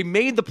 They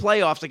made the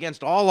playoffs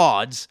against all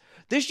odds.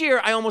 This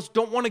year, I almost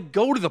don't want to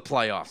go to the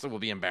playoffs. It will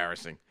be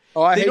embarrassing.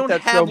 Oh, I They hate don't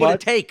that have so what it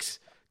much. takes.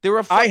 They're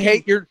a fucking, I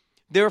hate your.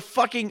 They're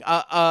fucking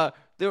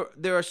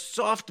they're a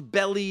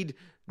soft-bellied,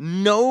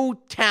 no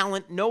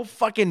talent, no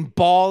fucking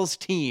balls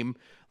team.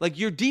 Like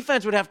your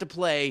defense would have to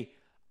play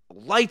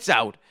lights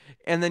out,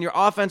 and then your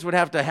offense would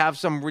have to have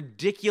some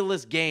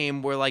ridiculous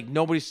game where like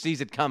nobody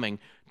sees it coming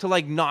to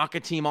like knock a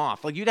team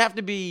off. Like you'd have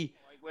to be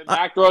When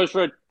Mac throws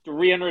for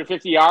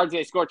 350 yards,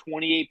 they score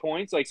 28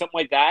 points, like something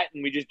like that,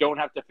 and we just don't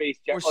have to face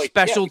or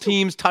special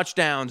teams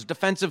touchdowns,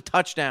 defensive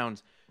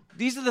touchdowns.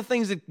 These are the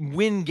things that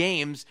win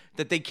games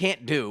that they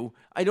can't do.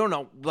 I don't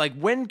know. Like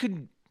when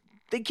could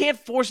they can't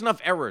force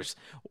enough errors?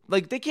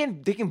 Like they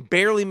can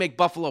barely make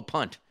Buffalo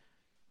punt.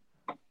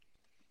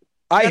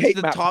 I That's hate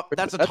the Matt top.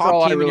 Patricia. That's a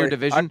all top I team in your really-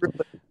 division. I really-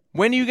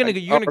 When are you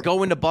gonna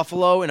go into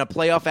Buffalo in a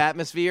playoff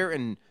atmosphere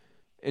and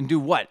do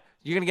what?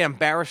 You're gonna get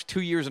embarrassed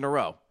 2 years in a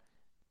row.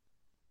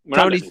 We're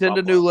not Tony, gonna send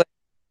a Buffalo. new link.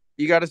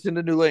 You got to send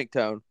a new link,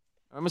 Tone.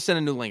 I'm gonna send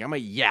a new link. I'm gonna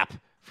yap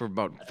for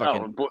about Oh,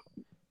 fucking.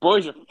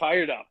 boys are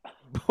fired up.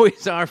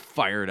 Boys are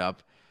fired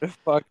up.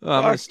 Fuck.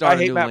 I'm gonna start I a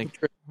hate new Matt link.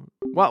 Patricia.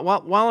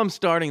 While I'm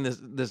starting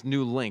this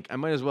new link, I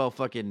might as well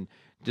fucking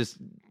just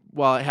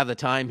while I have the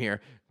time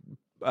here,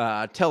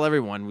 tell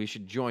everyone we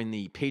should join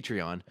the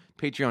Patreon,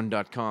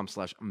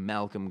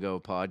 patreon.com/Malcolm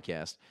Go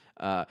podcast.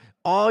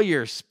 All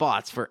your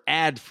spots for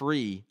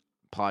ad-free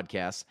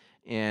podcasts.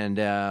 And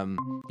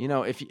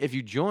if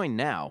you join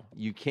now,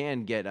 you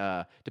can get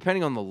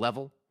depending on the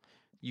level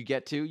you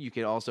get to, you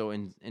could also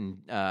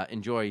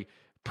enjoy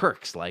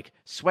perks like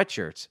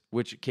sweatshirts,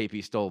 which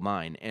KP stole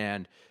mine,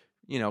 and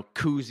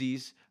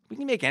koozies. We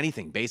can make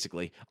anything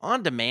basically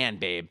on demand,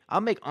 babe.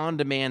 I'll make on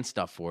demand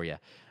stuff for you.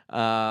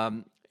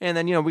 And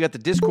then we got the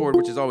Discord,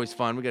 which is always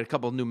fun. We got a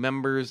couple of new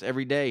members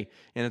every day,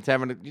 and it's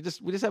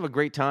we just have a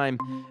great time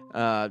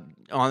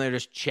on there,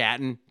 just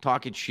chatting,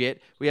 talking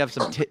shit. We have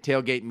some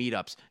tailgate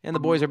meetups, and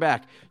the boys are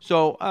back.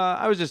 So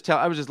I was just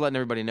letting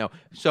everybody know.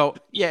 So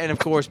yeah, and of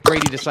course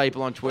Brady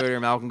Disciple on Twitter,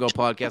 Malcolm Go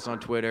Podcast on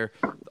Twitter,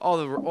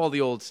 all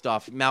the old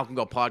stuff. Malcolm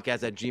Go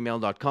Podcast at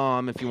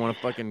gmail.com if you want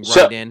to fucking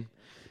write in.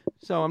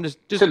 So I'm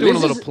just doing a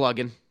little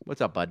plugging.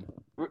 What's up, bud?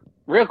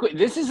 Real quick,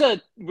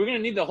 we're going to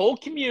need the whole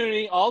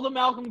community, all the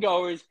Malcolm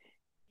goers,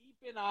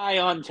 keep an eye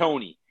on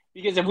Tony.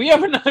 Because if we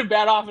have another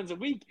bad offensive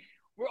week,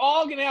 we're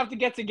all going to have to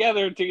get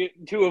together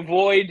to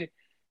avoid,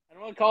 I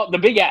don't want to call it the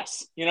big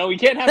S. We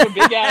can't have a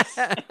big S.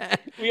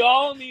 We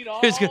all need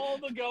all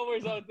the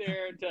goers out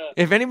there to...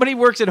 If anybody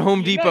works at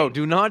Home Depot, Unite.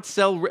 do not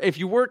sell... If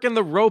you work in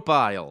the rope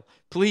aisle,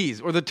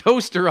 please, or the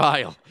toaster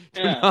aisle,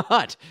 do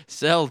not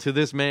sell to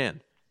this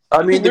man.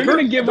 I mean, We're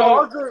gonna give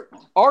our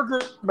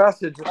group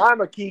message, and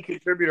I'm a key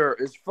contributor,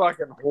 is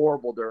fucking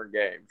horrible during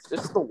games.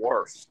 It's the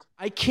worst.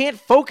 I can't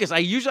focus. I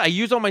use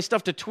all my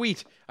stuff to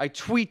tweet. I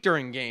tweet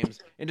during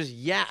games and just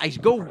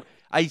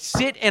I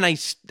sit and I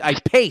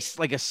pace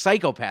like a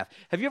psychopath.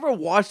 Have you ever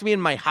watched me in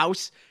my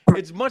house?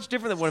 It's much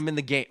different than when I'm in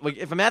the game. Like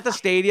if I'm at the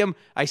stadium,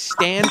 I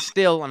stand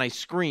still and I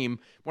scream.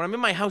 When I'm in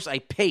my house, I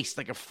pace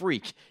like a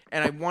freak.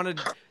 And I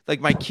wanted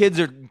my kids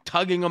are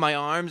tugging on my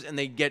arms and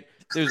they get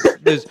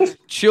there's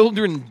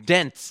children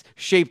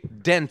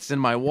shaped dents in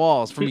my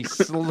walls from me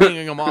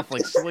slinging them off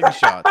like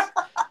slingshots.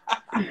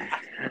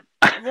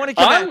 You want to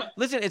come out?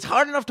 Listen, it's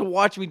hard enough to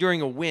watch me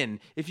during a win.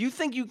 If you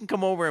think you can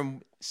come over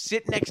and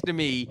sit next to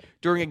me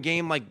during a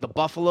game like the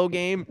Buffalo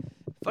game,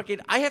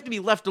 I have to be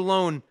left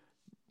alone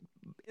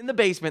in the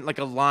basement like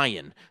a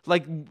lion,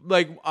 like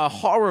a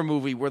horror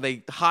movie where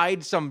they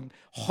hide some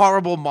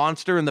horrible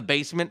monster in the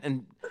basement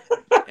and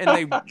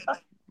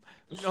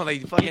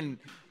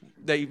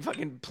they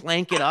fucking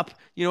plank it up.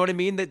 You know what I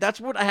mean? That's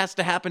what has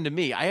to happen to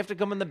me. I have to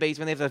come in the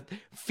basement. They have to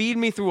feed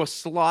me through a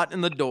slot in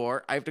the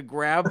door. I have to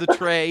grab the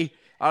tray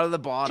out of the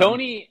bottom.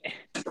 Tony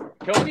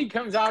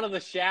comes out of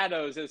the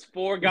shadows as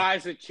four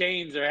guys with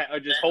chains are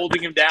just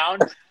holding him down,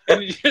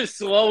 and you just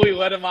slowly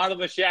let him out of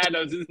the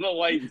shadows into the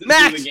lights.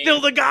 Max,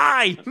 still the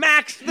guy.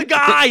 Max, the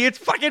guy. It's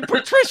fucking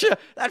Patricia,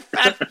 that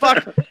fat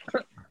fuck.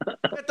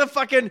 Get the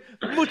fucking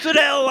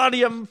mozzarella out of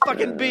your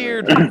fucking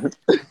beard.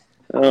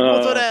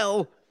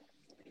 Mozzarella.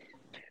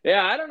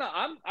 Yeah, I don't know.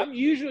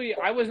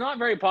 I was not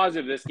very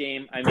positive this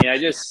game. I mean, I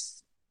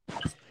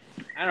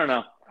don't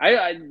know.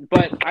 I'm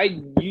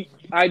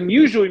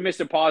usually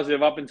Mr.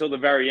 Positive up until the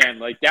very end.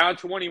 Like down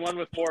 21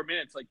 with 4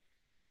 minutes. Like,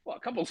 well,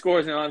 a couple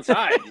scores and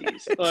onside.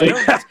 Jeez.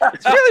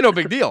 It's really no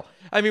big deal.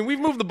 I mean,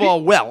 we've moved the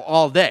ball well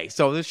all day,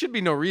 so there should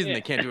be no reason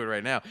they can't do it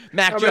right now.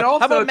 How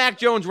about Mac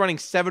Jones running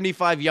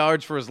 75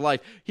 yards for his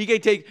life? We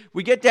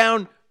get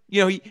down.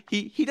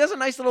 He does a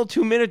nice little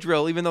 2-minute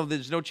drill, even though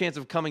there's no chance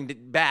of coming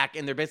back,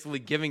 and they're basically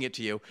giving it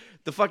to you.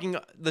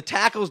 The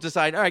tackles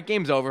decide, all right,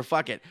 game's over,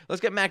 fuck it.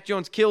 Let's get Mac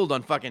Jones killed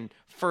on fucking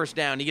first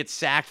down. He gets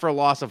sacked for a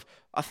loss of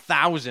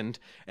 1,000,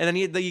 and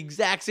then the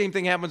exact same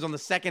thing happens on the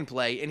second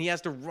play, and he has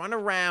to run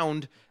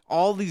around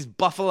all these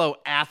Buffalo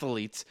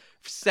athletes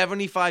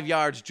 75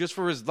 yards just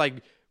for his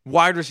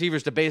wide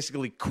receivers to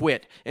basically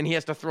quit, and he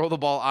has to throw the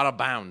ball out of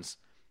bounds.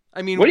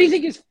 I mean, what do you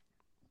think his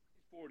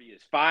 40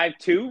 is?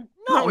 5'2"?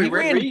 No, he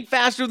ran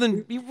faster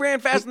than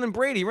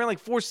Brady. He ran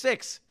like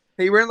 4.6.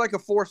 He ran like a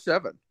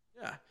 4.7.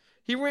 Yeah,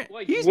 he ran.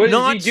 Like, he's what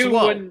not does he do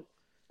slow. when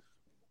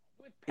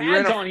with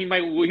pads on? He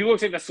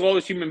looks like the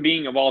slowest human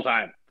being of all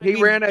time.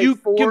 You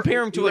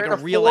compare him to like a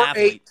real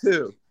athlete.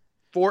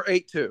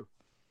 4.82. Not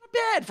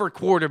bad for a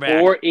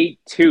quarterback.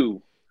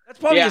 4.82. That's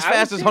probably Yeah, as I would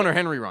fast as say- Hunter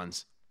Henry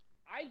runs.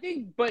 I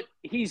think, but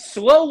he's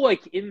slow.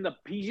 Like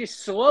he's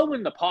just slow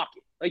in the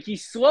pocket. Like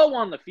he's slow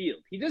on the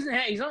field. He's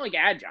not like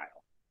agile.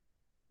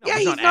 Yeah,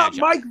 he's he's not not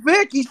agile. Mike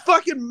Vick. He's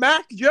fucking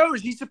Mac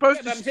Jones. He's supposed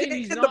Yeah, to but I'm saying sit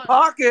he's in the not-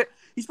 pocket.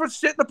 He's supposed to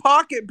sit in the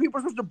pocket, and people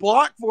are supposed to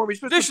block for him. He's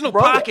supposed Traditional to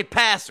throw it. pocket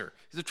passer.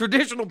 He's a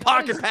traditional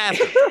pocket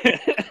passer.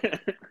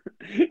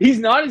 He's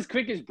not as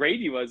quick as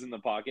Brady was in the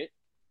pocket.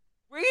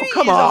 Brady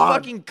come is on. a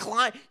fucking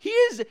climb. He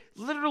is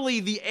literally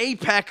the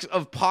apex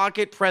of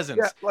pocket presence.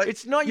 Yeah, like,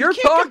 It's not. You You're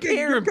can't talking.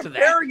 compare You're him to that.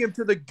 comparing him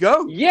to the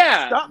goat.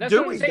 Yeah, Stop that's what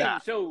I'm doing saying.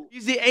 that. So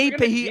He's the you're ape.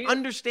 gonna He deal-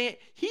 understand.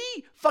 He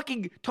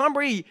fucking Tom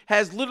Brady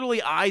has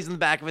literally eyes in the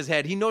back of his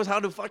head. He knows how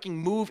to fucking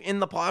move in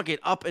the pocket,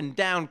 up and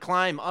down,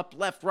 climb up,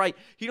 left, right.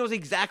 He knows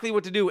exactly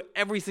what to do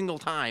every single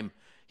time.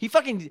 He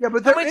fucking. Yeah,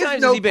 but how there many is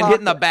times no has he been hit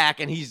in the pocket. back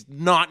and he's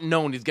not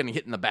known he's getting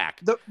hit in the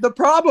back? The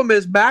problem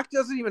is Mac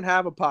doesn't even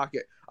have a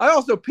pocket.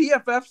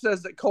 PFF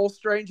says that Cole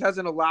Strange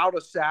hasn't allowed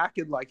a sack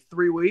in like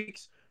 3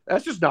 weeks.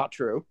 That's just not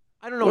true.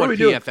 I don't know What what, are we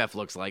doing? PFF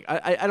looks like.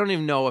 I don't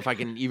even know if I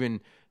can even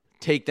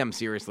take them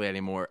seriously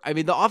anymore. I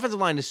mean, the offensive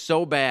line is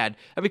so bad.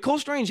 I mean, Cole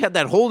Strange had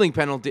that holding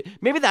penalty.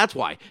 Maybe that's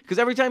why. Because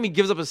every time he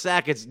gives up a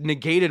sack, it's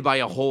negated by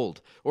a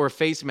hold or a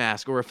face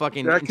mask or a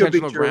fucking That could be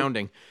intentional true.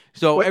 grounding.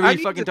 So But I every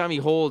need fucking to- time he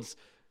holds,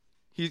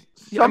 he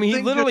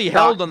Something literally just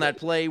held shocked on me. that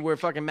play where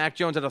fucking Mac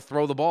Jones had to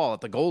throw the ball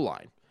at the goal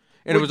line.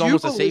 And it Would was you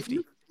almost a believe- safety.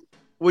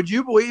 Would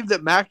you believe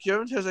that Mac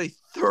Jones has a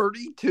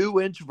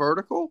 32-inch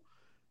vertical?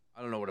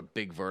 I don't know what a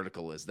big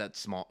vertical is. That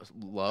small,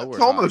 low,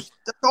 That's or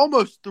that's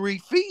almost 3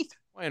 feet.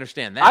 I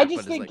understand that. I but just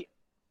it's think like,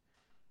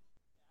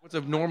 what's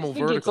a normal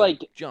think it's vertical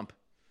like- jump?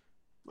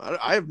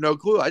 I have no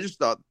clue. I just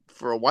thought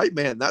for a white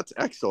man, that's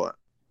excellent.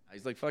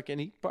 He's like fucking.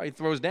 He probably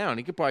throws down.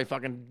 He could probably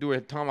fucking do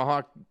a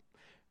tomahawk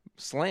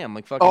slam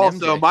like fucking.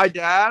 Also,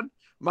 MJ.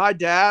 my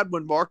dad,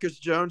 when Marcus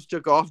Jones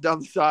took off down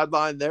the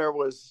sideline,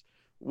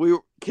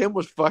 Kim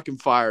was fucking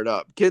fired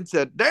up. Kid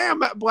said, "Damn,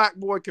 that black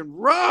boy can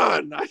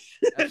run."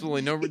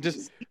 Absolutely no.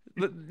 Just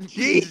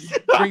Jesus.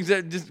 brings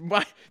that. Just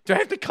why do I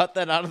have to cut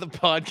that out of the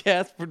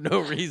podcast for no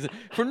reason?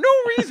 For no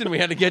reason, we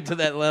had to get to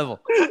that level.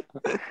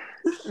 It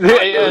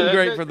was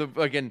great for the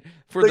fucking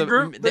for The the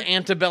group- the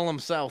antebellum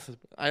South.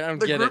 I don't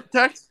The get group it.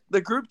 text,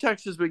 the group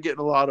text has been getting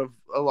a lot of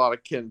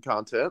Ken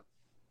content.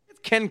 It's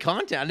Ken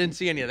content. I didn't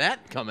see any of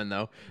that coming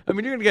though. I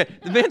mean, you're gonna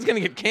get the man's gonna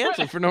get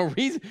canceled for no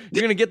reason.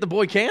 You're gonna get the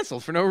boy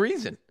canceled for no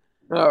reason.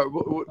 But,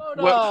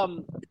 What?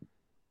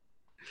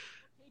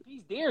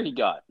 he's there. He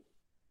got.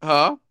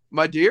 Huh?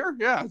 My dear?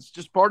 Yeah, it's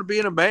just part of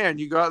being a man.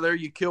 You go out there,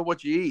 you kill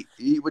what you eat.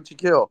 You eat what you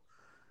kill.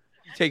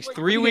 It takes Wait,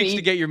 3 what do you weeks to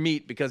eat? get your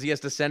meat because he has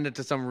to send it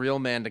to some real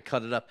man to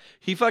cut it up.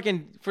 He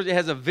fucking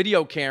has a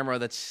video camera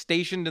that's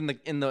stationed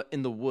in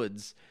the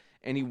woods,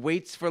 and he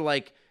waits for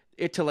like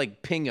it to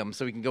like ping him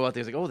so he can go out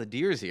there. He's like, "Oh, the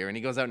deer's here," and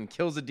he goes out and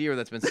kills a deer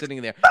that's been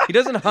sitting there. He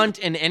doesn't hunt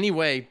in any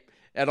way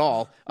at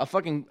all. A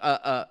fucking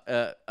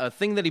a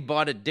thing that he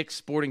bought at Dick's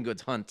Sporting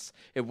Goods hunts.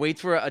 It waits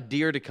for a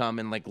deer to come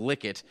and like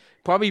lick it.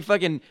 Probably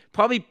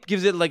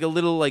gives it like a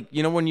little like,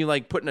 you know, when you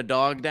like putting a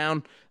dog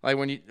down, like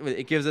when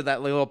it gives it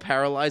that little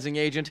paralyzing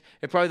agent.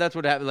 That's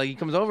what happened. Like he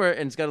comes over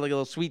and it's got like a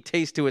little sweet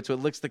taste to it, so it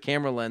licks the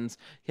camera lens.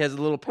 He has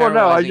a little Well, no,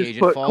 I paralyzing just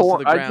agent, put falls corn.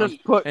 to the I ground,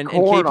 just put and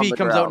corn on KP the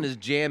comes out in ground. his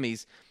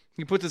jammies.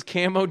 He puts his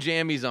camo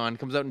jammies on,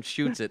 comes out and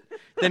shoots it,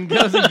 then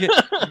goes and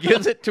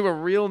gives it to a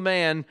real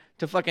man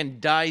to fucking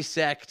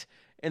dissect.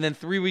 And then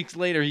 3 weeks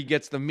later, he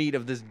gets the meat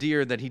of this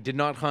deer that he did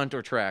not hunt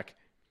or track.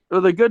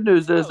 Well, the good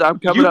news is I'm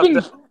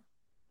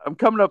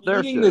coming up there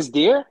Eating soon. this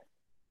deer?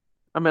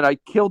 I mean, I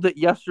killed it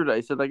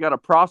yesterday, so they got to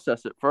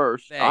process it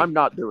first. Hey. I'm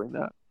not doing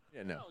that.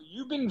 Yeah, no. No,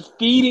 you've been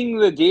feeding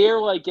the deer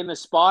like in the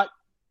spot.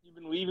 You've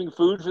been leaving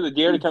food for the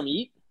deer to come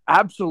eat.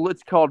 Absolutely,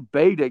 it's called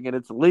baiting, and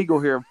it's legal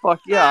here. And fuck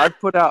yeah, I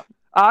put out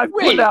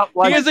Wait,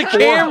 like He has a 4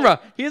 camera.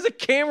 He has a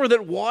camera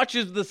that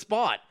watches the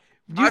spot.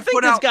 Do you I think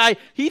put this out- guy?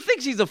 He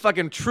thinks he's a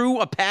fucking true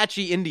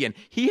Apache Indian.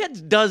 He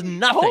does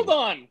nothing. Hold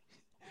on.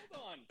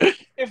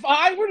 If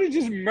I were to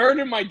just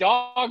murder my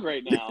dog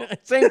right now,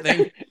 Same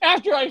thing.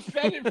 after I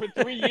fed it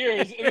for 3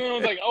 years, and then I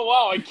was like, oh,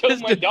 wow, I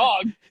killed my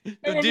dog.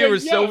 The deer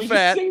was so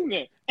fat.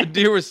 The The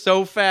deer was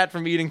so fat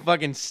from eating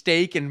fucking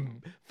steak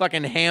and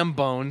fucking ham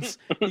bones.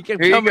 He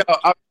kept Here you coming.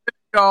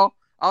 go.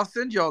 I'll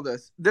send y'all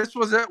this. This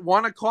was at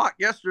 1:00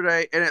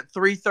 yesterday, and at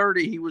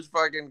 3:30 he was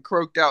fucking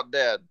croaked out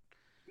dead.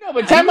 No,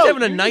 but He time was out.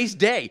 having a nice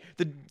day.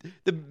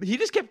 He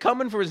just kept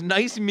coming for his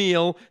nice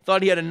meal.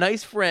 Thought he had a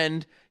nice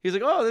friend. He's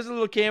like, "Oh, there's a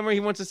little camera. He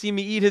wants to see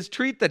me eat his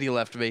treat that he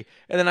left me."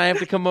 And then I have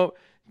to come up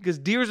because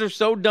deers are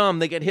so dumb.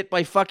 They get hit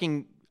by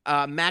fucking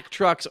Mack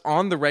trucks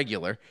on the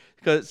regular.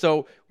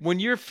 So when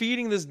you're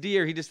feeding this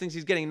deer, he just thinks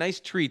he's getting nice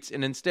treats,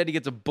 and instead he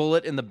gets a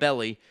bullet in the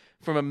belly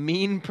from a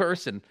mean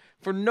person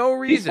for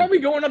no He's reason. probably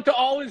going up to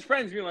all his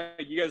friends being like,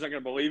 you guys aren't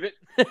going to believe it.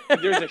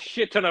 There's a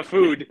shit ton of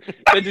food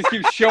that just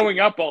keeps showing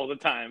up all the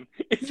time.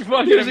 It's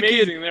fucking Here's a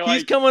amazing. kid. They're He's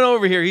like, coming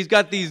over here. He's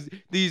got these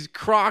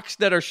Crocs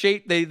that are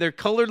shaped. They're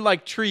colored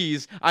like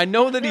trees. I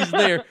know that he's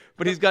there,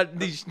 but he's got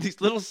these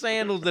little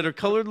sandals that are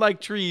colored like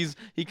trees.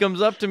 He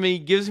comes up to me,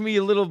 gives me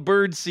a little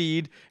bird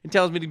seed, and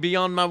tells me to be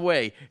on my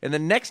way. And the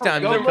next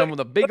time he'll come with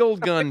a big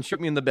old gun and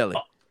shoot me in the belly.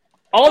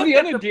 All the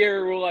other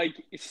deer were like,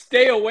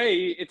 "Stay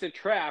away! It's a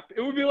trap."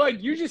 It would be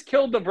like you just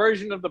killed the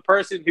version of the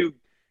person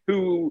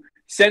who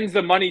sends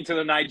the money to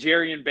the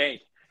Nigerian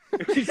bank.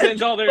 He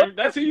sends all their.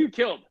 That's who you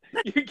killed.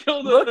 You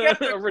killed Look a at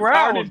the retarded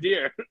ground.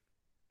 deer.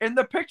 In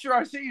the picture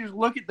I see, you just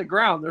look at the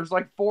ground. There's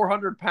like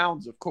 400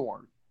 pounds of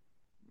corn.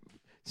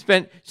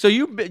 So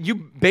you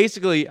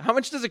basically, how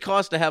much does it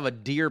cost to have a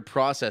deer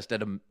processed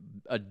at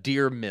a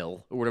deer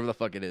mill or whatever the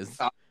fuck it is?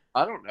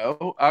 I don't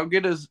know. I'll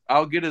get his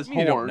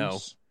You don't know.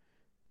 horns.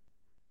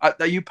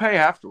 You pay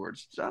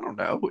afterwards. I don't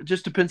know. It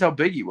just depends how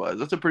big he was.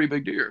 That's a pretty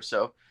big deer,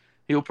 so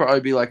he'll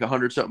probably be like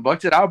 $100-something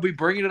bucks, and I'll be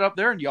bringing it up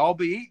there, and y'all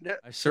be eating it.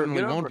 I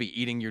certainly Get over won't it.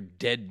 be eating your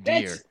dead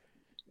deer.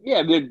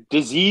 Yeah, the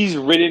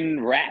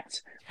disease-ridden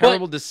rats.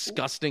 Terrible,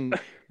 disgusting.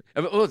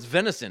 Oh, it's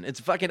venison.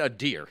 It's fucking a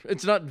deer.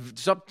 It's not.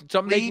 Stop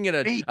making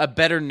it meat. a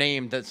better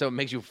name so it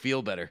makes you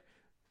feel better.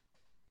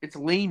 It's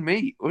lean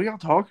meat. What are y'all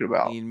talking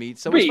about? Lean meat.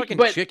 So it's Wait, fucking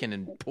but- chicken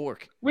and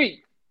pork.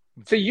 Wait,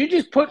 so you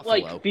just put Buffalo.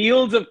 like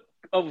fields of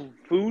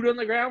food on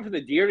the ground for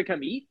the deer to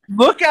come eat?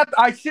 Look at.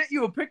 I sent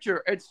you a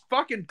picture. It's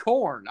fucking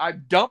corn. I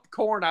dump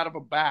corn out of a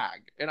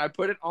bag and I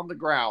put it on the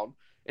ground,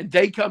 and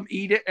they come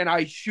eat it, and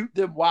I shoot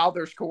them while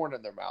there's corn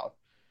in their mouth.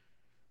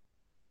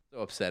 So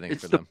upsetting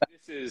It's for the them.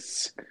 This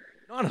is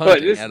Not But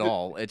hunting this- at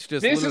all. It's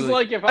just this is literally-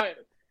 like if I.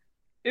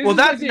 This Well, is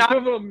that's like the not-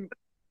 equivalent.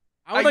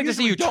 I would I like to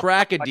see you usually don't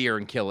track a like- deer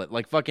and kill it,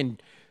 like fucking,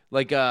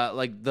 like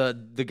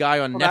the guy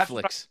on Well, that's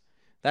Netflix.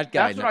 That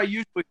guy. That's what I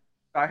usually.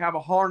 I have a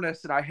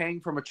harness and I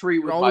hang from a tree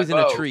You're with always my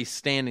in bow. a tree,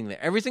 standing there.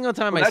 Every single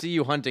time Well, I that's- see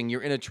you hunting,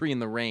 you're in a tree in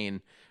the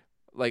rain,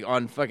 like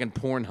on fucking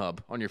Pornhub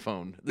on your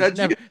phone. There's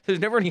That's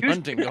never any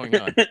hunting going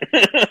on.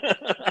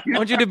 I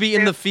want you to be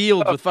in the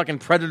field with fucking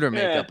predator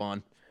makeup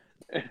on.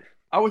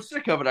 I was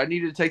sick of it. I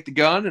needed to take the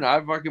gun and I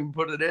fucking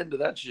put it into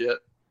that shit.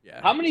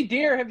 Yeah. How many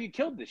deer have you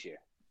killed this year?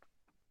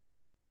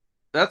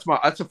 That's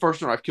the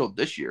first one I've killed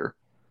this year.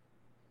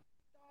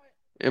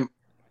 I thought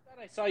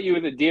I saw you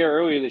with a deer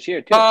earlier this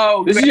year too.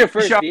 Oh, This is man, your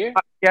first shot- deer?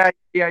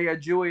 Yeah.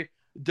 Julie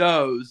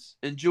does,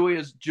 and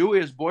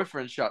Julia's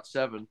boyfriend shot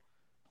 7.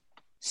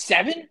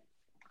 7?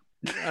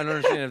 I don't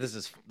understand if this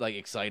is like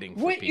exciting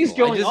for What people. is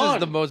going this on? is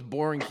the most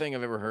boring thing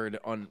I've ever heard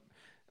on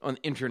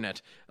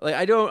internet. Like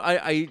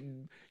I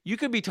you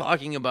could be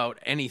talking about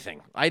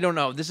anything. I don't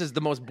know. This is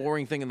the most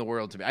boring thing in the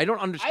world to me. I don't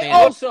understand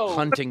also-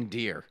 hunting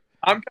deer.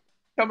 I'm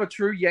a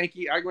true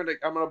Yankee. I'm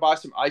gonna buy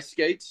some ice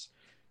skates,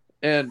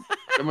 and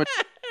I'm gonna,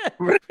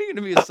 We're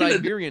gonna be a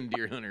Siberian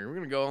deer hunter. We're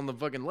gonna go on the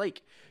fucking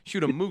lake,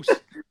 shoot a moose.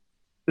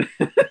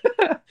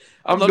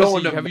 I'm Love to going see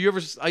you. to. Have you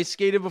ever ice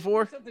skated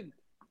before? Something.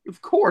 Of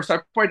course, I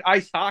played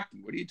ice hockey.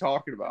 What are you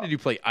talking about? Did you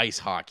play ice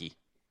hockey?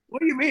 What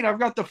do you mean? I've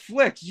got the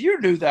flicks. You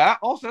knew that.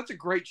 Also, that's a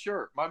great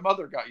shirt. My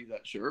mother got you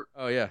that shirt.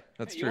 Oh yeah,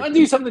 that's You true. want to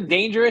do something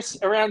dangerous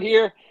around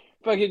here?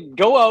 Fucking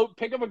go out,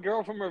 pick up a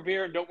girl from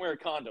Revere, and don't wear a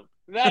condom.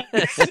 That's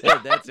That's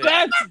it.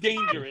 that's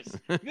dangerous.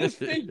 This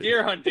fake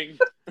deer hunting.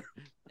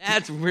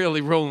 That's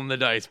really rolling the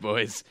dice,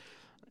 boys.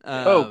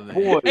 Oh, man.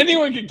 boy.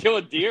 Anyone can kill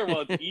a deer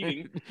while it's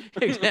eating.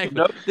 Exactly.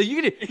 Nope.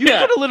 You could Yeah.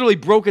 have literally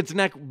broke its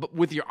neck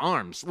with your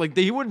arms. Like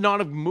he would not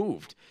have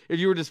moved if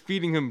you were just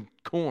feeding him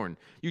corn.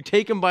 You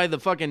take him by the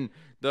fucking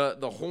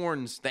the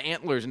horns, the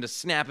antlers, and just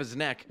snap his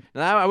neck.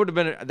 Now that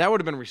would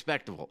have been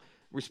respectful.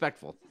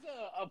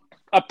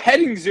 A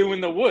petting zoo in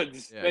the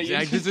woods. Yeah, that you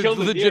exactly. just This is killed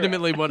a deer at.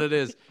 legitimately what it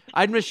is.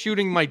 I'd miss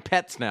shooting my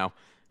pets now.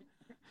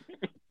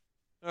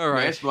 All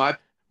right. That's my.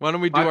 Why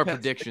don't we do my our pets-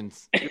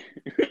 predictions?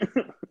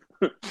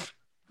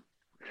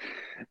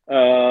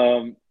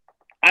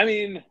 I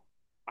mean,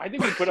 I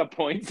think we put up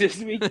points this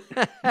week.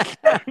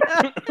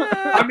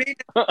 I mean,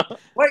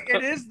 wait.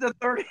 It is the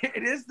 30.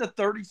 It is the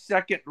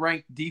 32nd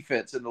ranked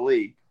defense in the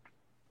league.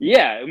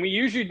 Yeah, and we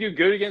usually do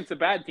good against the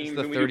bad It's teams,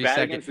 the and we do bad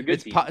 32nd. against the good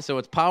It's teams. so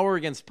it's power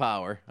against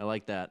power. I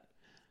like that.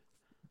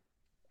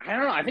 I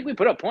don't know. I think we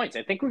put up points.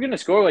 I think we're going to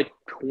score like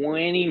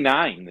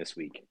 29 this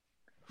week.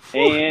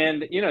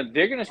 And,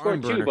 they're going to score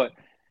Barn 2, burner. but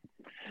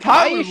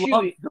Tyler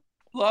issue-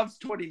 loves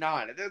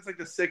 29. That's like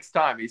the 6th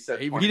time he said.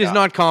 He 29. is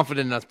not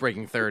confident in us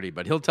breaking 30,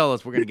 but he'll tell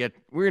us we're gonna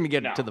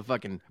get No. to the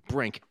fucking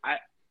brink.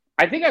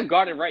 I think I've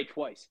got it right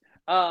twice.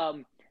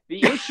 The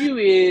issue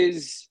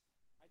is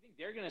I think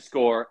they're going to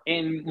score.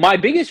 And my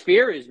biggest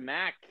fear is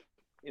Mac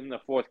in the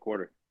fourth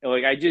quarter.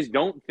 Like, I just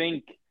don't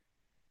think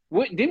 –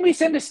 didn't we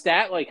send a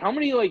stat? Like, how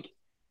many,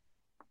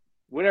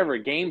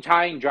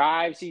 game-tying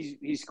drives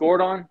he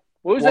scored on?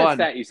 What was that One.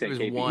 stat you It said, was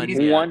KP? one, He's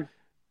yeah. one?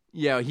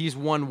 Yeah, he's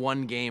won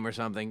one game or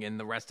something, and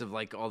the rest of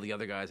all the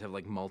other guys have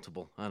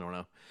multiple. I don't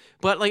know,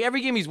 but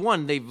every game he's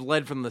won, they've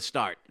led from the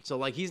start.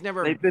 So he's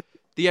never They've been-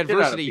 the out of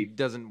adversity people.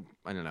 doesn't.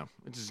 I don't know.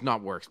 It just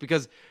not works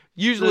because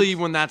usually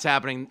when that's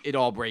happening, it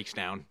all breaks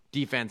down.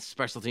 Defense,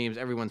 special teams,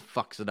 everyone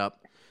fucks it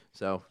up.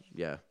 So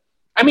yeah,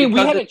 I mean, we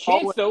Because had a it's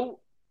chance, always- though.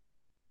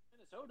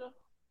 Minnesota.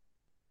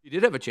 he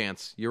did have a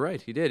chance. You're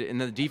right, he did,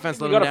 and the defense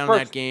we let him got a down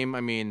first- in that game.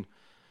 I mean,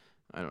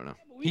 I don't know.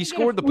 We He didn't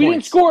scored the We didn't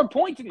points. score a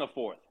point in the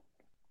fourth.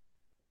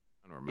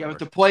 don't Yeah, remember. but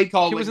the play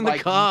calling. It was in like,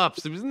 the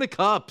cups. It was in the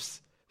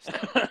cups.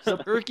 It's a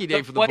turkey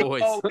day for the play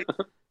boys.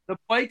 the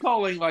play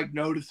calling like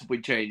noticeably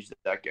changed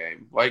that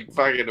game. Like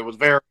fucking, it was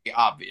very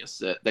obvious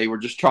that they were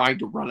just trying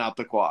to run out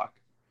the clock.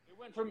 It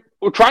went from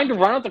trying to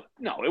run out the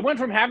It went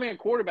from having a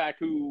quarterback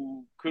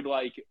who could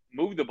like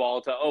move the ball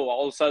to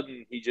all of a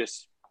sudden he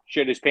just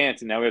shit his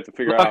pants and now we have to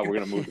figure out how we're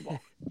gonna move the ball.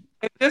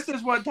 This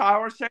is what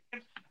Tyler's saying.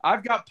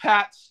 I've got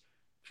Pat's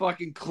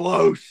fucking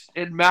close,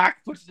 and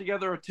Mac puts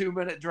together a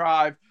 2-minute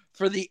drive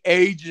for the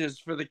ages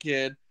for the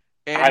kid.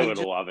 And I would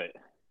love it.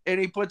 And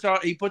he puts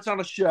on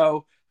a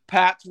show.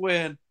 Pats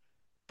win.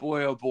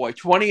 Boy, oh boy.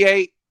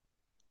 28-27.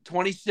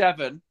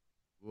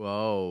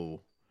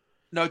 Whoa.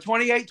 No,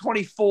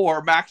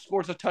 28-24. Max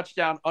scores a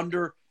touchdown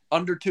under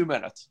 2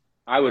 minutes.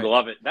 I would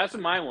love it. That's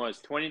what mine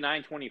was,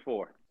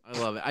 29-24. I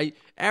love it.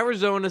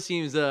 Arizona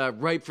seems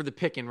ripe for the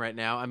picking right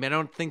now. I mean, I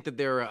don't think that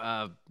they're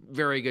a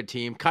very good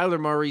team. Kyler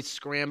Murray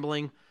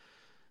scrambling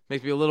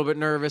makes me a little bit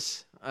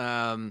nervous.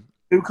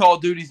 New Call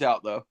of Duty's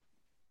out though.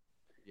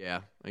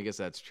 Yeah, I guess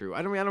that's true.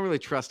 I don't really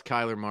trust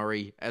Kyler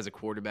Murray as a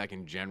quarterback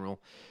in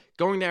general.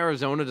 Going to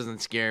Arizona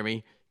doesn't scare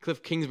me.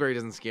 Cliff Kingsbury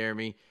doesn't scare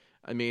me.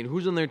 I mean,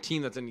 who's on their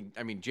team that's in?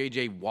 I mean,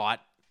 J.J. Watt,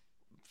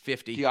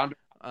 50.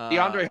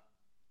 DeAndre,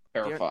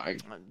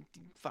 terrifying.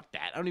 Fuck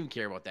that. I don't even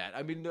care about that.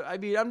 I mean,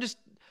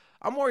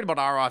 I'm worried about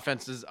our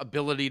offense's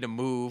ability to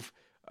move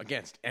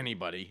against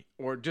anybody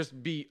or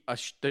just be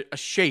a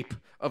shape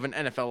of an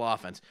NFL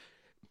offense.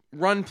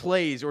 Run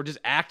plays or just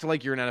act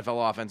like you're an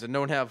NFL offense and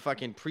don't have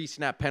fucking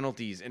pre-snap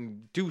penalties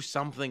and do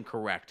something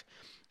correct.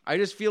 I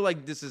just feel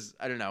like this is,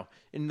 I don't know,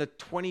 in the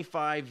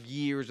 25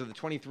 years or the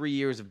 23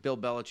 years of Bill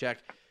Belichick,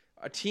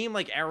 a team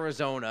like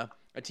Arizona,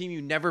 a team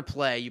you never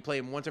play, you play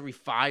them once every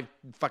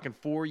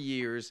 4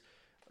 years,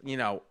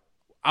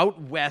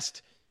 out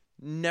west,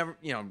 never,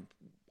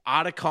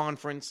 out of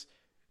conference,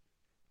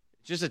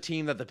 just a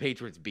team that the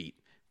Patriots beat.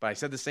 But I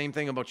said the same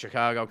thing about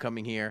Chicago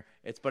coming here.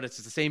 It's the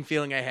same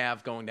feeling I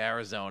have going to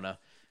Arizona.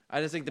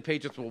 I just think the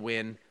Patriots will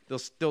win.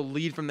 They'll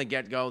lead from the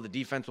get-go. The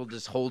defense will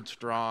just hold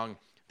strong.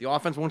 The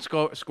offense won't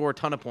score a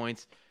ton of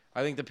points.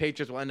 I think the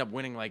Patriots will end up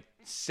winning like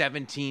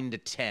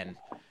 17-10,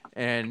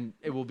 and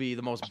it will be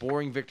the most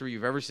boring victory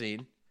you've ever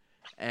seen.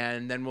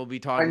 And then we'll be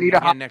talking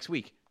again next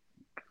week.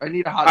 I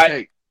need a hot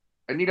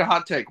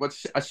take.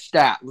 What's a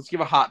stat? Let's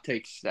give a hot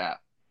take stat.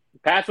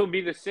 Pats will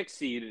be the 6th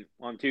seed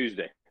on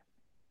Tuesday.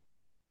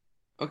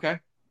 Okay. I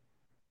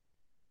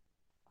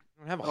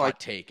don't have a hot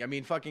take. I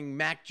mean, fucking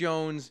Mac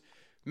Jones.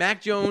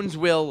 Mac Jones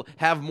will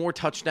have more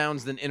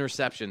touchdowns than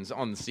interceptions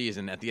on the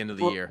season at the end of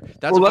the year.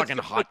 That's a fucking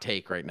hot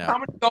take right now. How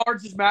many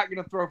yards is Mac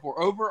going to throw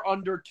for? Over,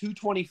 under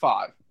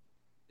 225?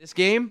 This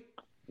game?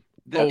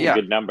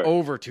 Good number.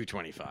 Over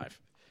 225.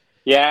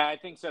 Yeah, I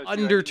think so. Too.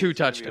 Under 2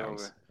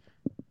 touchdowns.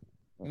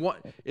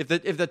 What if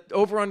the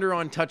over-under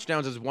on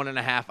touchdowns is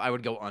 1.5? I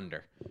would go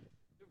under. The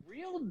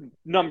real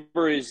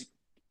number is,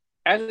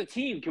 as a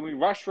team, can we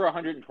rush for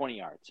 120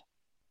 yards?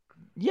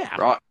 Yeah,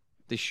 right.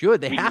 They should.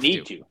 They we have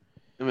need to.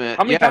 I mean,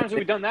 how many times have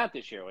we done that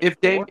this year?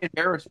 If Damian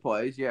Harris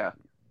plays, yeah.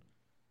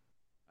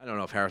 I don't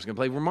know if Harris can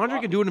play.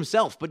 Ramondre can do it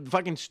himself, but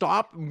fucking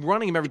stop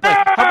running him every play.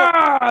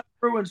 How about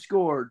Bruin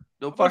scored?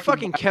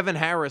 fucking Kevin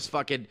Harris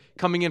fucking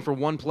coming in for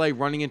one play,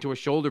 running into a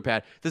shoulder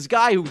pad? This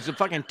guy who's a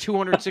fucking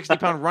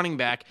 260-pound running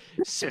back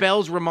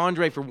spells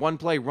Ramondre for one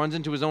play, runs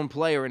into his own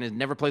player, and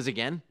never plays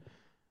again?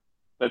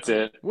 That's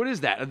it. What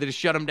is that? Did they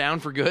shut him down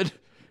for good?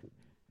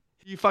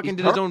 He fucking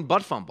did his own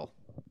butt fumble.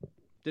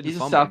 He's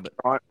a South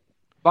Carolina.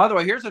 By the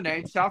way, here's a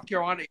name. South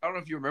Carolina. I don't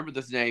know if you remember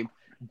this name.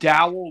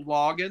 Dowell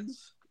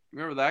Loggins.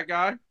 Remember that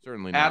guy?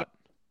 Certainly not.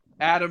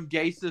 Adam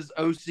Gase's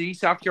OC.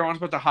 South Carolina's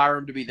about to hire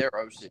him to be their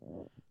OC.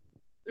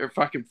 They're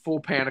fucking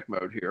full panic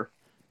mode here.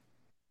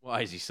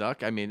 Why does he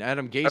suck? I mean,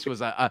 Adam Gase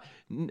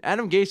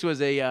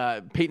was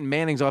a Peyton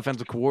Manning's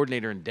offensive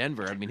coordinator in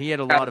Denver. I mean, he had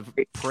a lot of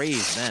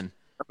praise then.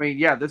 I mean,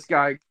 yeah, this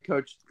guy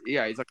coached.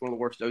 Yeah, he's like one of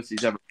the worst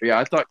OCs ever.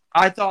 Yeah,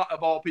 I thought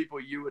of all people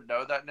you would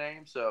know that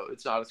name, so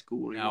it's not as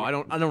cool anymore.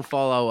 No, I don't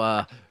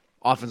follow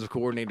offensive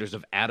coordinators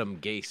of Adam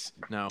Gase.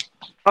 No.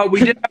 Oh,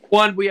 we did have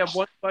one. We have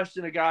one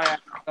question. A guy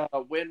asked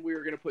when we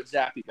were going to put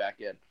Zappy back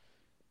in.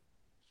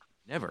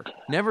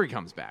 Never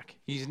comes back.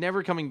 He's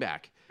never coming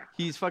back.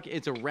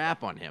 It's a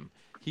wrap on him.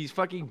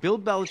 Bill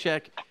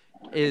Belichick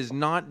is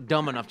not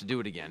dumb enough to do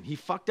it again. He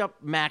fucked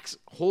up Mac's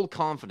whole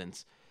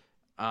confidence.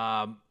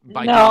 I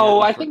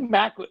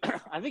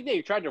think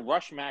they tried to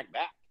rush Mac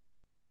back.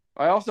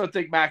 I also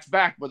think Mac's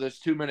back with his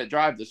 2-minute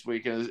drive this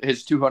week and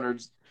his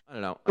 200s. I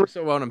don't know. I'm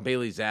so on him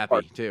Bailey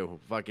Zappi too.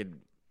 Fucking.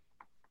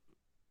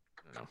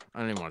 I don't know. I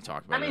don't even want to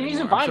talk about it. I mean, he's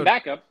a fine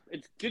backup.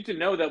 It's good to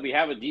know that we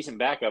have a decent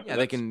backup. Yeah,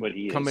 they can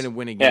come in and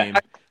win a game.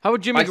 How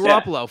about Jimmy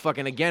Garoppolo?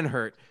 Fucking again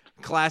hurt.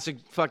 Classic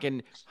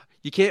fucking.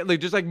 You can't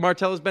just like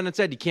Martellus Bennett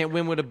said. You can't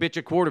win with a bitch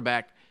at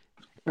quarterback.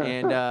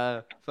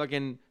 And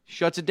fucking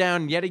shuts it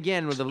down yet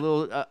again with a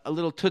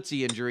little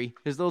tootsie injury.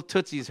 His little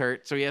tootsy's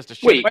hurt, so he has to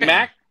shut it down.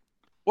 Mac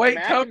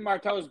and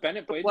Martellus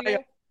Bennett played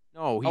together?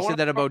 No, he said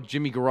that about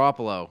Jimmy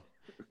Garoppolo.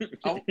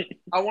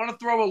 I want to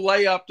throw a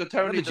layup to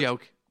Tony. That's a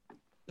joke.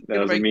 That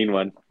was a mean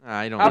one.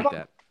 I don't like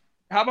that.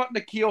 How about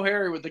N'Keal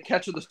Harry with the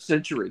catch of the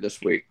century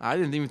this week? I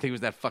didn't even think it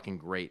was that fucking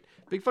great.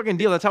 Big fucking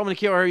deal. That's how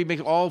N'Keal Harry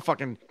makes all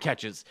fucking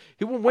catches.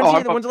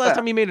 When's the last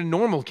time he made a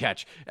normal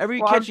catch?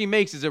 Every catch he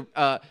makes is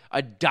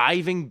a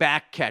diving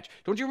back catch.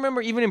 Don't you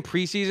remember even in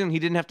preseason he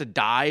didn't have to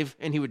dive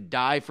and he would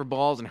dive for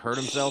balls and hurt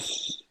himself?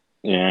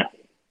 Yeah.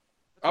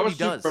 He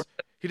does.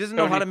 He doesn't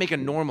know how to make a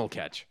normal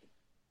catch.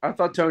 I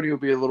thought Tony would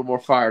be a little more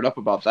fired up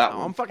about that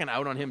one. I'm fucking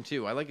out on him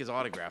too. I like his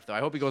autograph though. I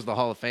hope he goes to the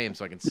Hall of Fame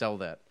so I can sell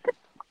that.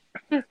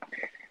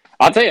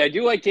 I'll tell you, I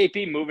do like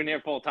KP moving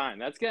here full time.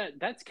 That's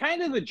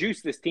kind of the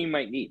juice this team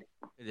might need.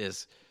 It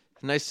is.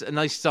 A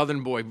nice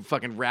Southern boy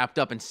fucking wrapped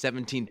up in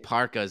 17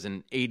 parkas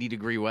and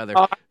 80-degree weather.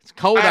 It's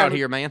cold out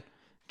here, man.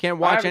 Can't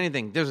watch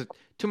anything. There's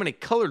too many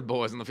colored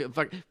boys in the field.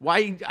 Fuck,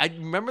 why? I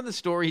remember the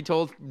story he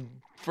told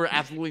for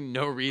absolutely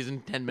no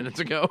reason 10 minutes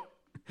ago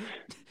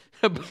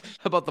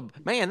about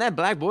that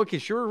black boy can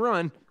sure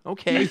run.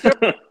 Okay.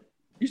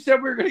 You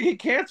said we were going to get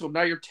canceled.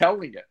 Now you're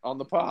telling it on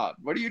the pod.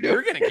 What are you doing?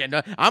 You're going to get.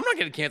 I'm not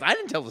going to cancel. I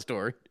didn't tell the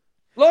story.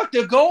 Look,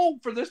 the goal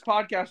for this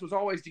podcast was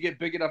always to get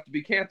big enough to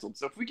be canceled.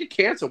 So if we get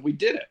canceled, we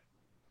did it.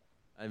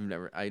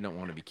 I don't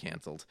want to be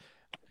canceled.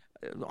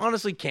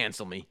 Honestly,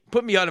 cancel me.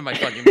 Put me out of my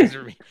fucking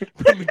misery.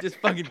 Just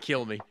fucking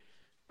kill me.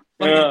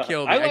 Fucking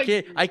kill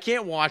me. I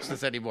can't watch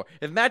this anymore.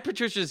 If Matt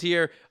Patricia's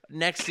here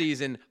next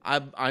season,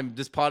 I'm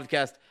this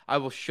podcast. I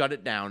will shut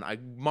it down. I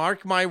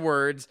mark my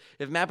words.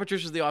 If Matt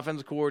Patricia's the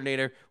offensive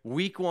coordinator,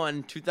 week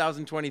 1,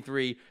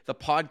 2023, the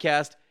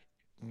podcast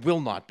will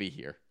not be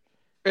here.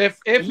 If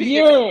he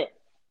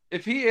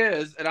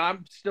is, and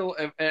I'm still,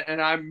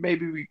 and I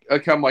maybe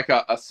become like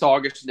a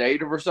Saugus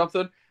native or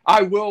something,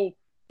 I will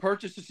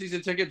purchase a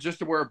season ticket just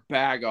to wear a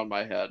bag on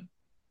my head.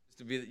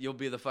 You'll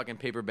be the fucking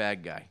paper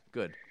bag guy.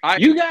 Good.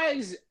 You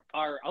guys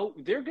are out.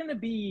 They're gonna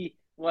be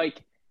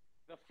like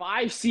the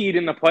 5 seed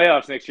in the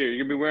playoffs next year.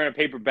 You're gonna be wearing a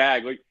paper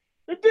bag. Like,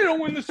 if they don't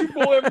win the Super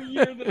Bowl every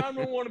year, then I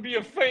don't want to be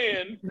a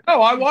fan.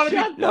 No, I want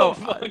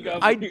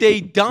to be.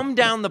 They dumb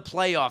down the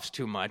playoffs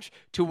too much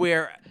to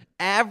where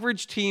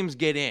average teams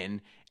get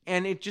in,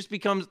 and it just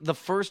becomes the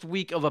first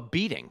week of a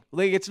beating.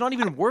 Like, it's not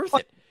even worth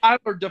it.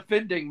 Tyler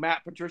defending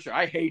Matt Patricia.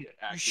 I hate it.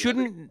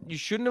 Actually. You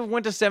shouldn't have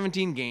went to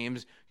 17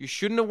 games. You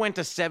shouldn't have went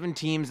to 7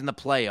 teams in the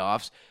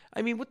playoffs.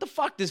 I mean, what the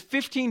fuck? There's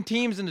 15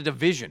 teams in the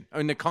division, or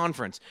in the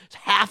conference.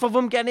 Half of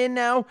them get in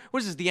now?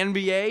 What is this, the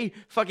NBA?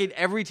 Fucking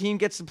every team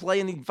gets to play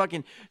in the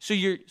fucking... So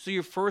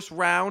your first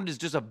round is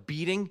just a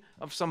beating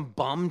of some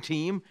bum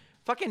team?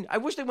 Fucking, I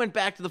wish they went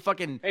back to the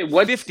fucking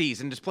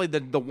 50s and just played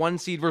the 1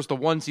 seed versus the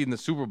 1 seed in the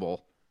Super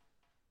Bowl.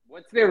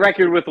 What's their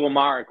record with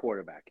Lamar at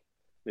quarterback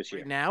this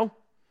year? Right now?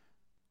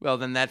 Well,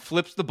 then that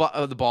flips the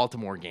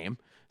Baltimore game,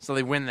 so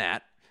they win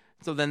that.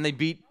 So then they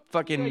beat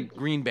fucking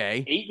Green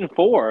Bay. 8-4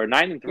 or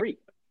 9-3.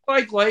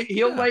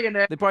 He'll lay an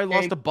egg. They probably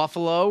lost to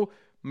Buffalo,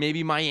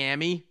 maybe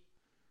Miami.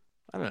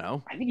 I don't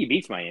know. I think he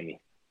beats Miami.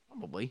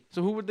 Probably.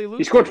 So who would they lose?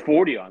 He scored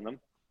 40 on them.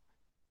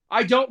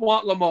 I don't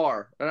want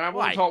Lamar, and I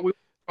want to talk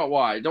about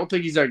why. I don't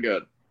think he's that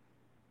good.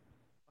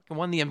 He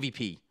won the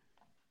MVP.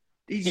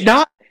 He's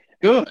not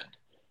good.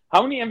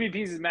 How many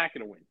MVPs is Matt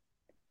going to win?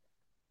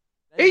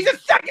 He's a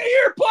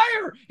second-year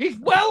player. He's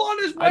well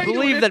on his way. I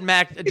believe that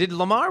Mac did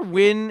Lamar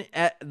win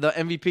at the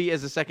MVP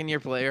as a second-year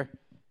player.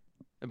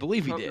 I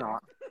believe he did.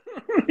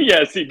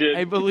 Yes, he did.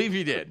 I believe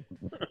he did.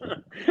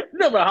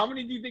 No, but how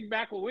many do you think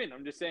Mac will win?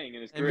 I'm just saying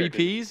in his career.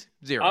 MVPs?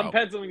 0. I'm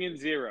penciling in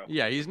 0.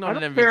 Yeah, he's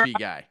not an MVP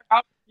guy.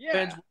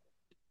 Yeah.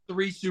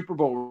 3 Super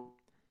Bowls.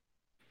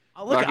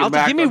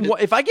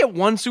 If I get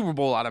 1 Super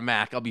Bowl out of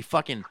Mac, I'll be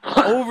fucking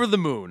over the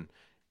moon.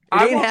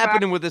 It ain't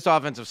happening with this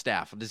offensive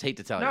staff. I just hate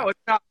to tell you. No, it's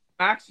not.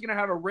 Mac's going to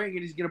have a ring,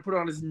 and he's going to put it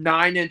on his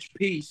 9-inch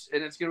piece,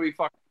 and it's going to be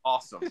fucking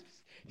awesome.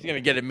 He's going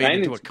to get it made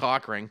into a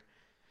cock ring.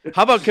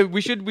 How about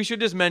we should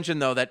just mention,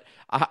 though, that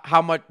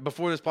how much,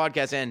 before this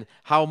podcast ends,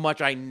 how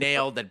much I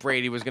nailed that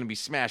Brady was going to be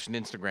smashing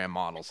Instagram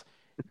models.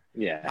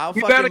 Yeah. How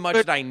fucking much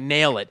did I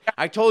nail it?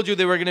 I told you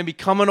they were going to be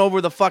coming over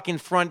the fucking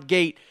front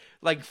gate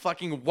like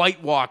fucking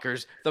White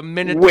Walkers the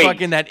minute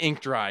fucking that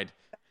ink dried.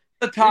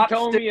 The top You're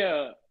telling me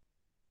a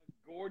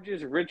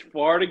gorgeous, rich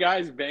Florida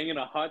guy's banging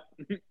a hot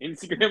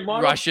Instagram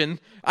model? Russian.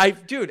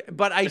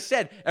 But I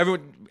said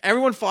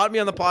everyone fought me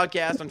on the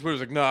podcast on Twitter.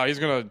 Was like, no, he's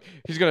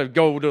gonna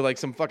go to like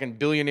some fucking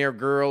billionaire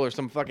girl or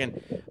some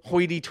fucking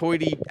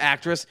hoity-toity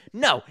actress.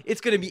 No,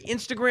 it's gonna be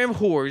Instagram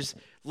whores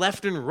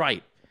left and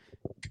right.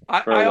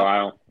 For a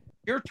while.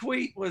 Your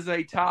tweet was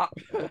a top.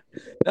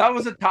 That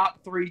was a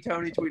top 3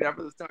 Tony tweet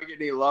ever that's not getting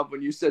any love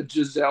when you said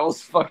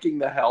Giselle's fucking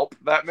the help.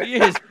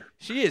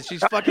 She is.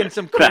 She's fucking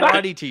some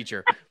karate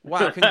teacher.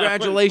 Wow!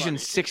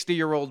 Congratulations,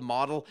 60-year-old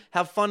model.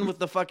 Have fun with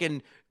the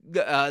fucking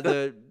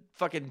the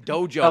fucking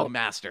dojo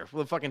master,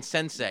 the fucking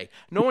sensei.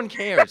 No one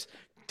cares.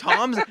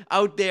 Tom's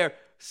out there.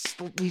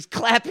 He's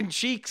clapping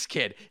cheeks,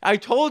 kid. I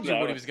told you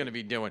what he was going to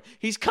be doing.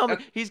 He's coming.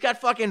 He's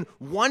got fucking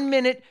 1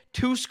 minute,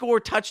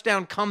 2-score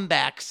touchdown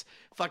comebacks.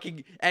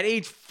 Fucking at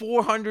age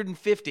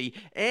 450,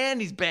 and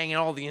he's banging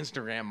all the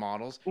Instagram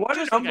models.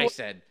 Just like I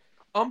said,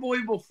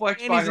 unbelievable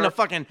flex. And he's in a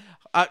fucking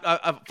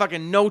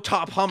no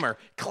top Hummer.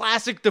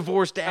 Classic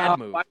divorced dad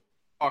move.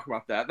 Talk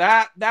about that.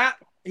 That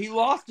he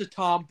lost a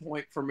Tom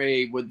point for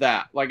me with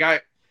that. Like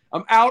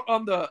I'm out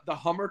on the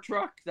Hummer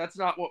truck. That's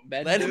not what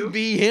men Let do. him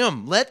be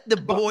him. Let the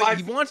boy. my-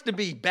 He wants to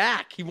be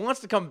back. He wants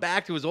to come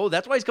back to his old.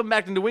 That's why he's coming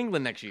back to New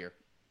England next year.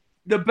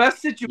 The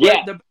best situation,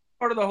 Yeah. the best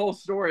part of the whole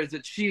story is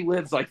that she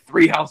lives like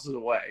 3 houses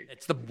away.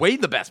 It's the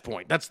best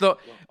point. That's the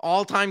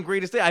all-time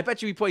greatest thing. I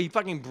bet you he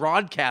fucking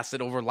broadcasts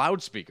it over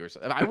loudspeakers.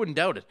 I wouldn't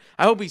doubt it.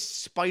 I hope he's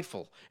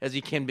spiteful as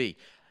he can be.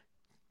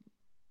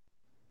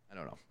 I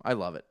don't know. I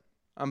love it.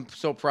 I'm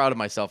so proud of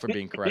myself for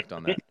being correct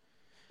on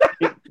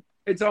that.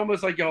 It's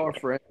almost like y'all are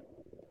friends.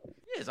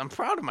 It is. I'm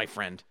proud of my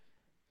friend.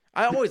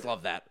 I always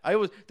love that. There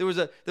was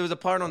a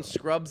part on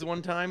Scrubs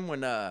one time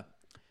when I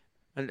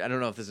don't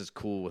know if this is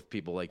cool with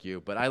people like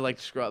you, but I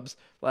liked Scrubs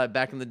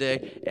back in the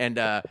day. And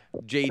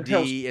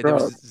JD, and it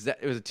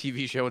was a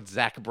TV show with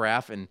Zach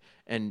Braff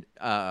and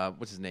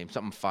what's his name?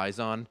 Something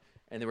Faison.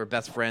 And they were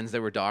best friends. They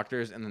were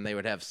doctors, and then they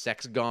would have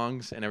sex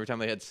gongs. And every time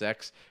they had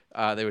sex,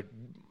 they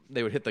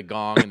would hit the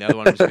gong, and the other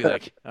one would just be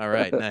like, "All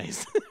right,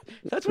 nice."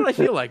 That's what I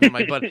feel like when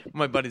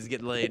my buddies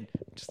get laid.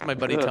 Just my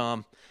buddy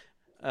Tom.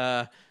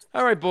 All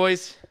right,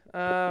 boys.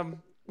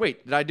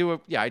 Wait, did I do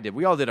it? Yeah, I did.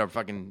 We all did our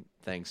fucking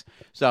things.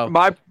 So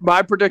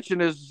My prediction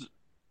is,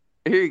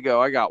 here you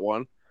go. I got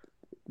one.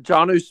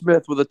 Jonnu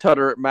Smith with a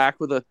tutter at Mac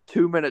with a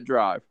 2-minute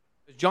drive.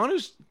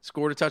 Jonnu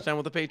scored a touchdown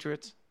with the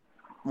Patriots.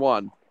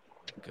 1.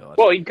 God.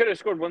 Well, he could have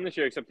scored one this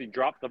year, except he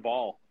dropped the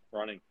ball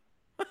running.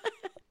 I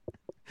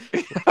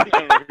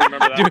don't know if you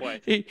remember that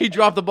play. He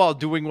dropped the ball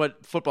doing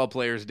what football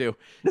players do.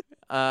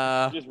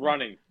 Just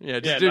running.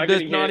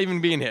 Not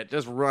even being hit,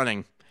 just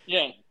running.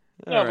 Yeah.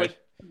 All No, right.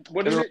 but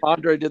what is it?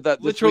 Andre did that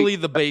this Literally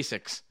week. the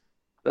basics.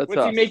 That's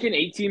What's us. he making?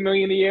 $18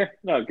 million a year?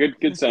 No,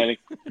 good signing.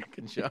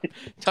 Good job.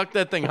 Tuck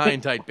that thing high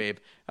and tight, babe.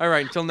 All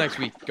right, until next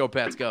week. Go,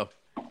 Pats, go.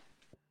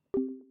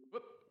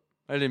 Whoop.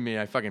 I didn't mean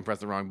I fucking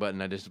pressed the wrong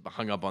button. I just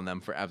hung up on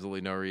them for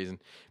absolutely no reason.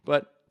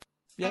 But,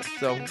 yeah,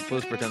 so we'll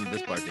just pretend that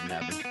this part didn't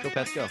happen. Go,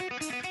 Pats, go.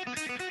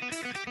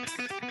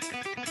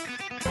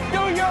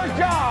 Do your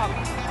job.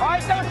 All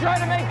right, don't try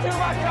to make too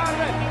much out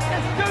of it.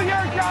 Just do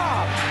your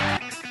job.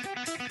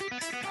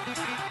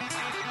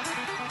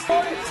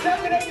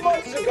 7-8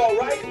 months ago,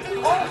 right?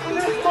 All for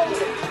this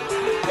moment.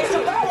 It's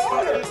about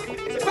honor.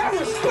 It's about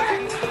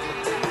respect.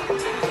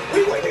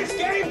 We win this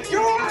game,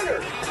 you're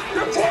honored.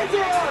 Your kids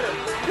are honored.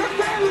 Your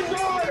families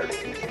are honored.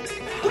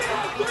 We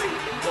are three.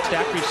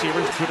 Stack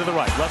receivers, two to the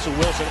right. Russell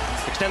Wilson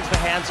extends the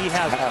hands he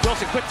has.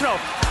 Wilson, quick throw.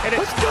 And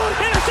it's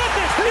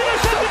intercepted.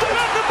 Intercepted by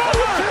Malcolm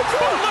Butler.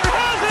 Butler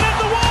has it at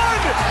the 1.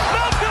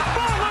 Malcolm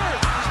Butler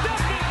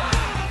stepping.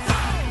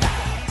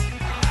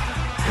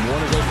 And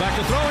Warner goes back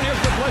to throw, and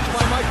here's the blitz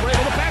by Mike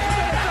Vrabel. The pass is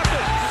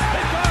intercepted.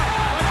 They got it.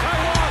 On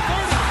Taiwan,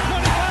 30,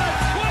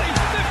 25, 20,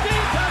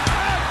 15,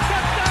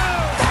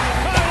 touchdown.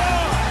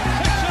 Taiwan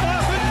picks it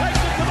up and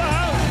takes it to the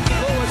house.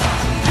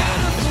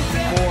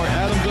 For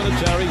Adam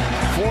Vinatieri,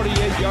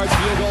 48-yard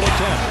field goal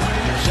attempt.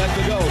 Set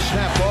to go,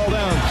 snap, ball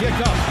down, kick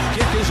up.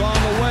 Kick is on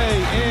the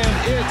way, and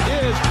it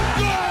is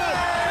good.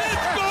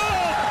 It's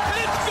good.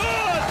 It's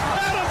good.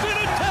 Adam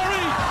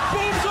Vinatieri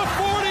booms a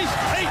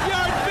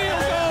 48-yard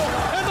field goal,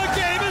 and the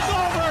game is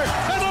over.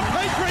 And the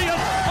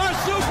Patriots are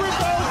Super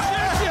Bowl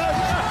champions.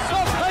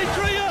 The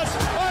Patriots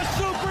are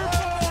Super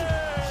Bowl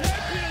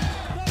champions.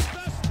 The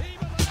best team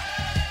in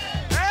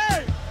the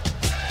Hey!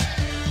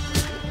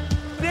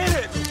 Did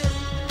it.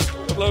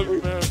 I love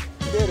you, man.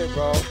 Did it,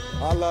 bro.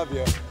 I love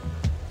you.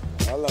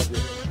 I love you.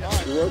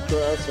 You worked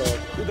your ass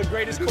off. You're the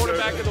greatest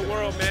quarterback in the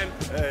world, man.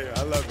 Hey,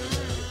 I love you,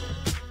 man.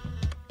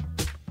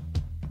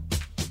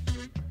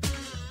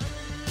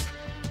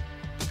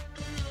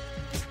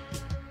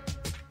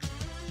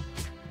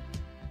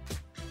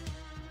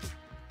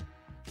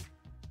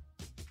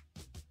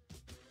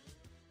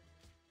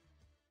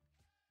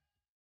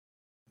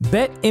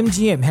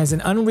 BetMGM has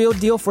an unreal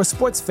deal for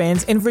sports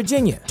fans in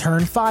Virginia.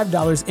 Turn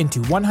 $5 into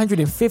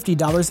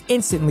 $150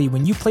 instantly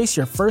when you place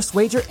your first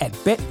wager at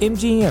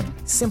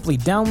BetMGM. Simply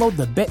download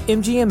the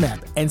BetMGM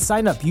app and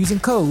sign up using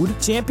code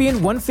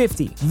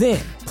Champion150. Then,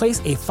 place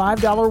a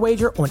 $5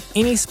 wager on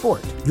any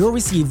sport. You'll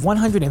receive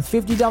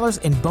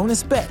 $150 in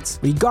bonus bets,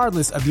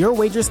 regardless of your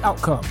wager's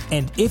outcome.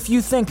 And if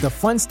you think the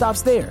fun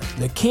stops there,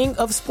 the king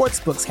of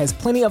sportsbooks has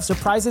plenty of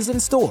surprises in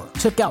store.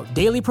 Check out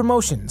daily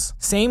promotions,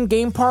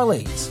 same-game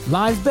parlays,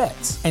 live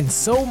bets, and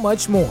so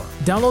much more.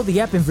 Download the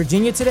app in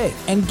Virginia today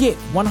and get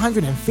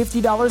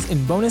 $150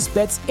 in bonus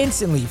bets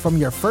instantly from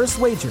your first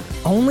wager.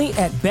 Only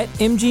at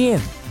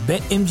BetMGM.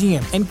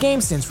 BetMGM and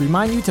GameSense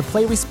remind you to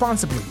play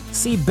responsibly.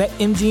 See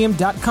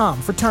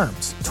BetMGM.com for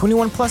terms.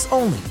 21 plus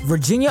only.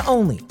 Virginia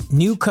only.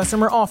 New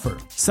customer offer.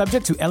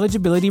 Subject to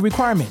eligibility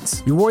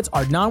requirements. Rewards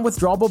are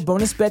non-withdrawable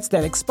bonus bets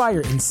that expire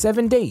in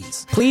 7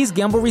 days. Please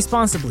gamble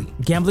responsibly.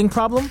 Gambling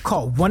problem?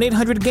 Call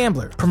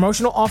 1-800-GAMBLER.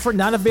 Promotional offer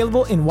not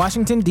available in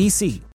Washington, D.C.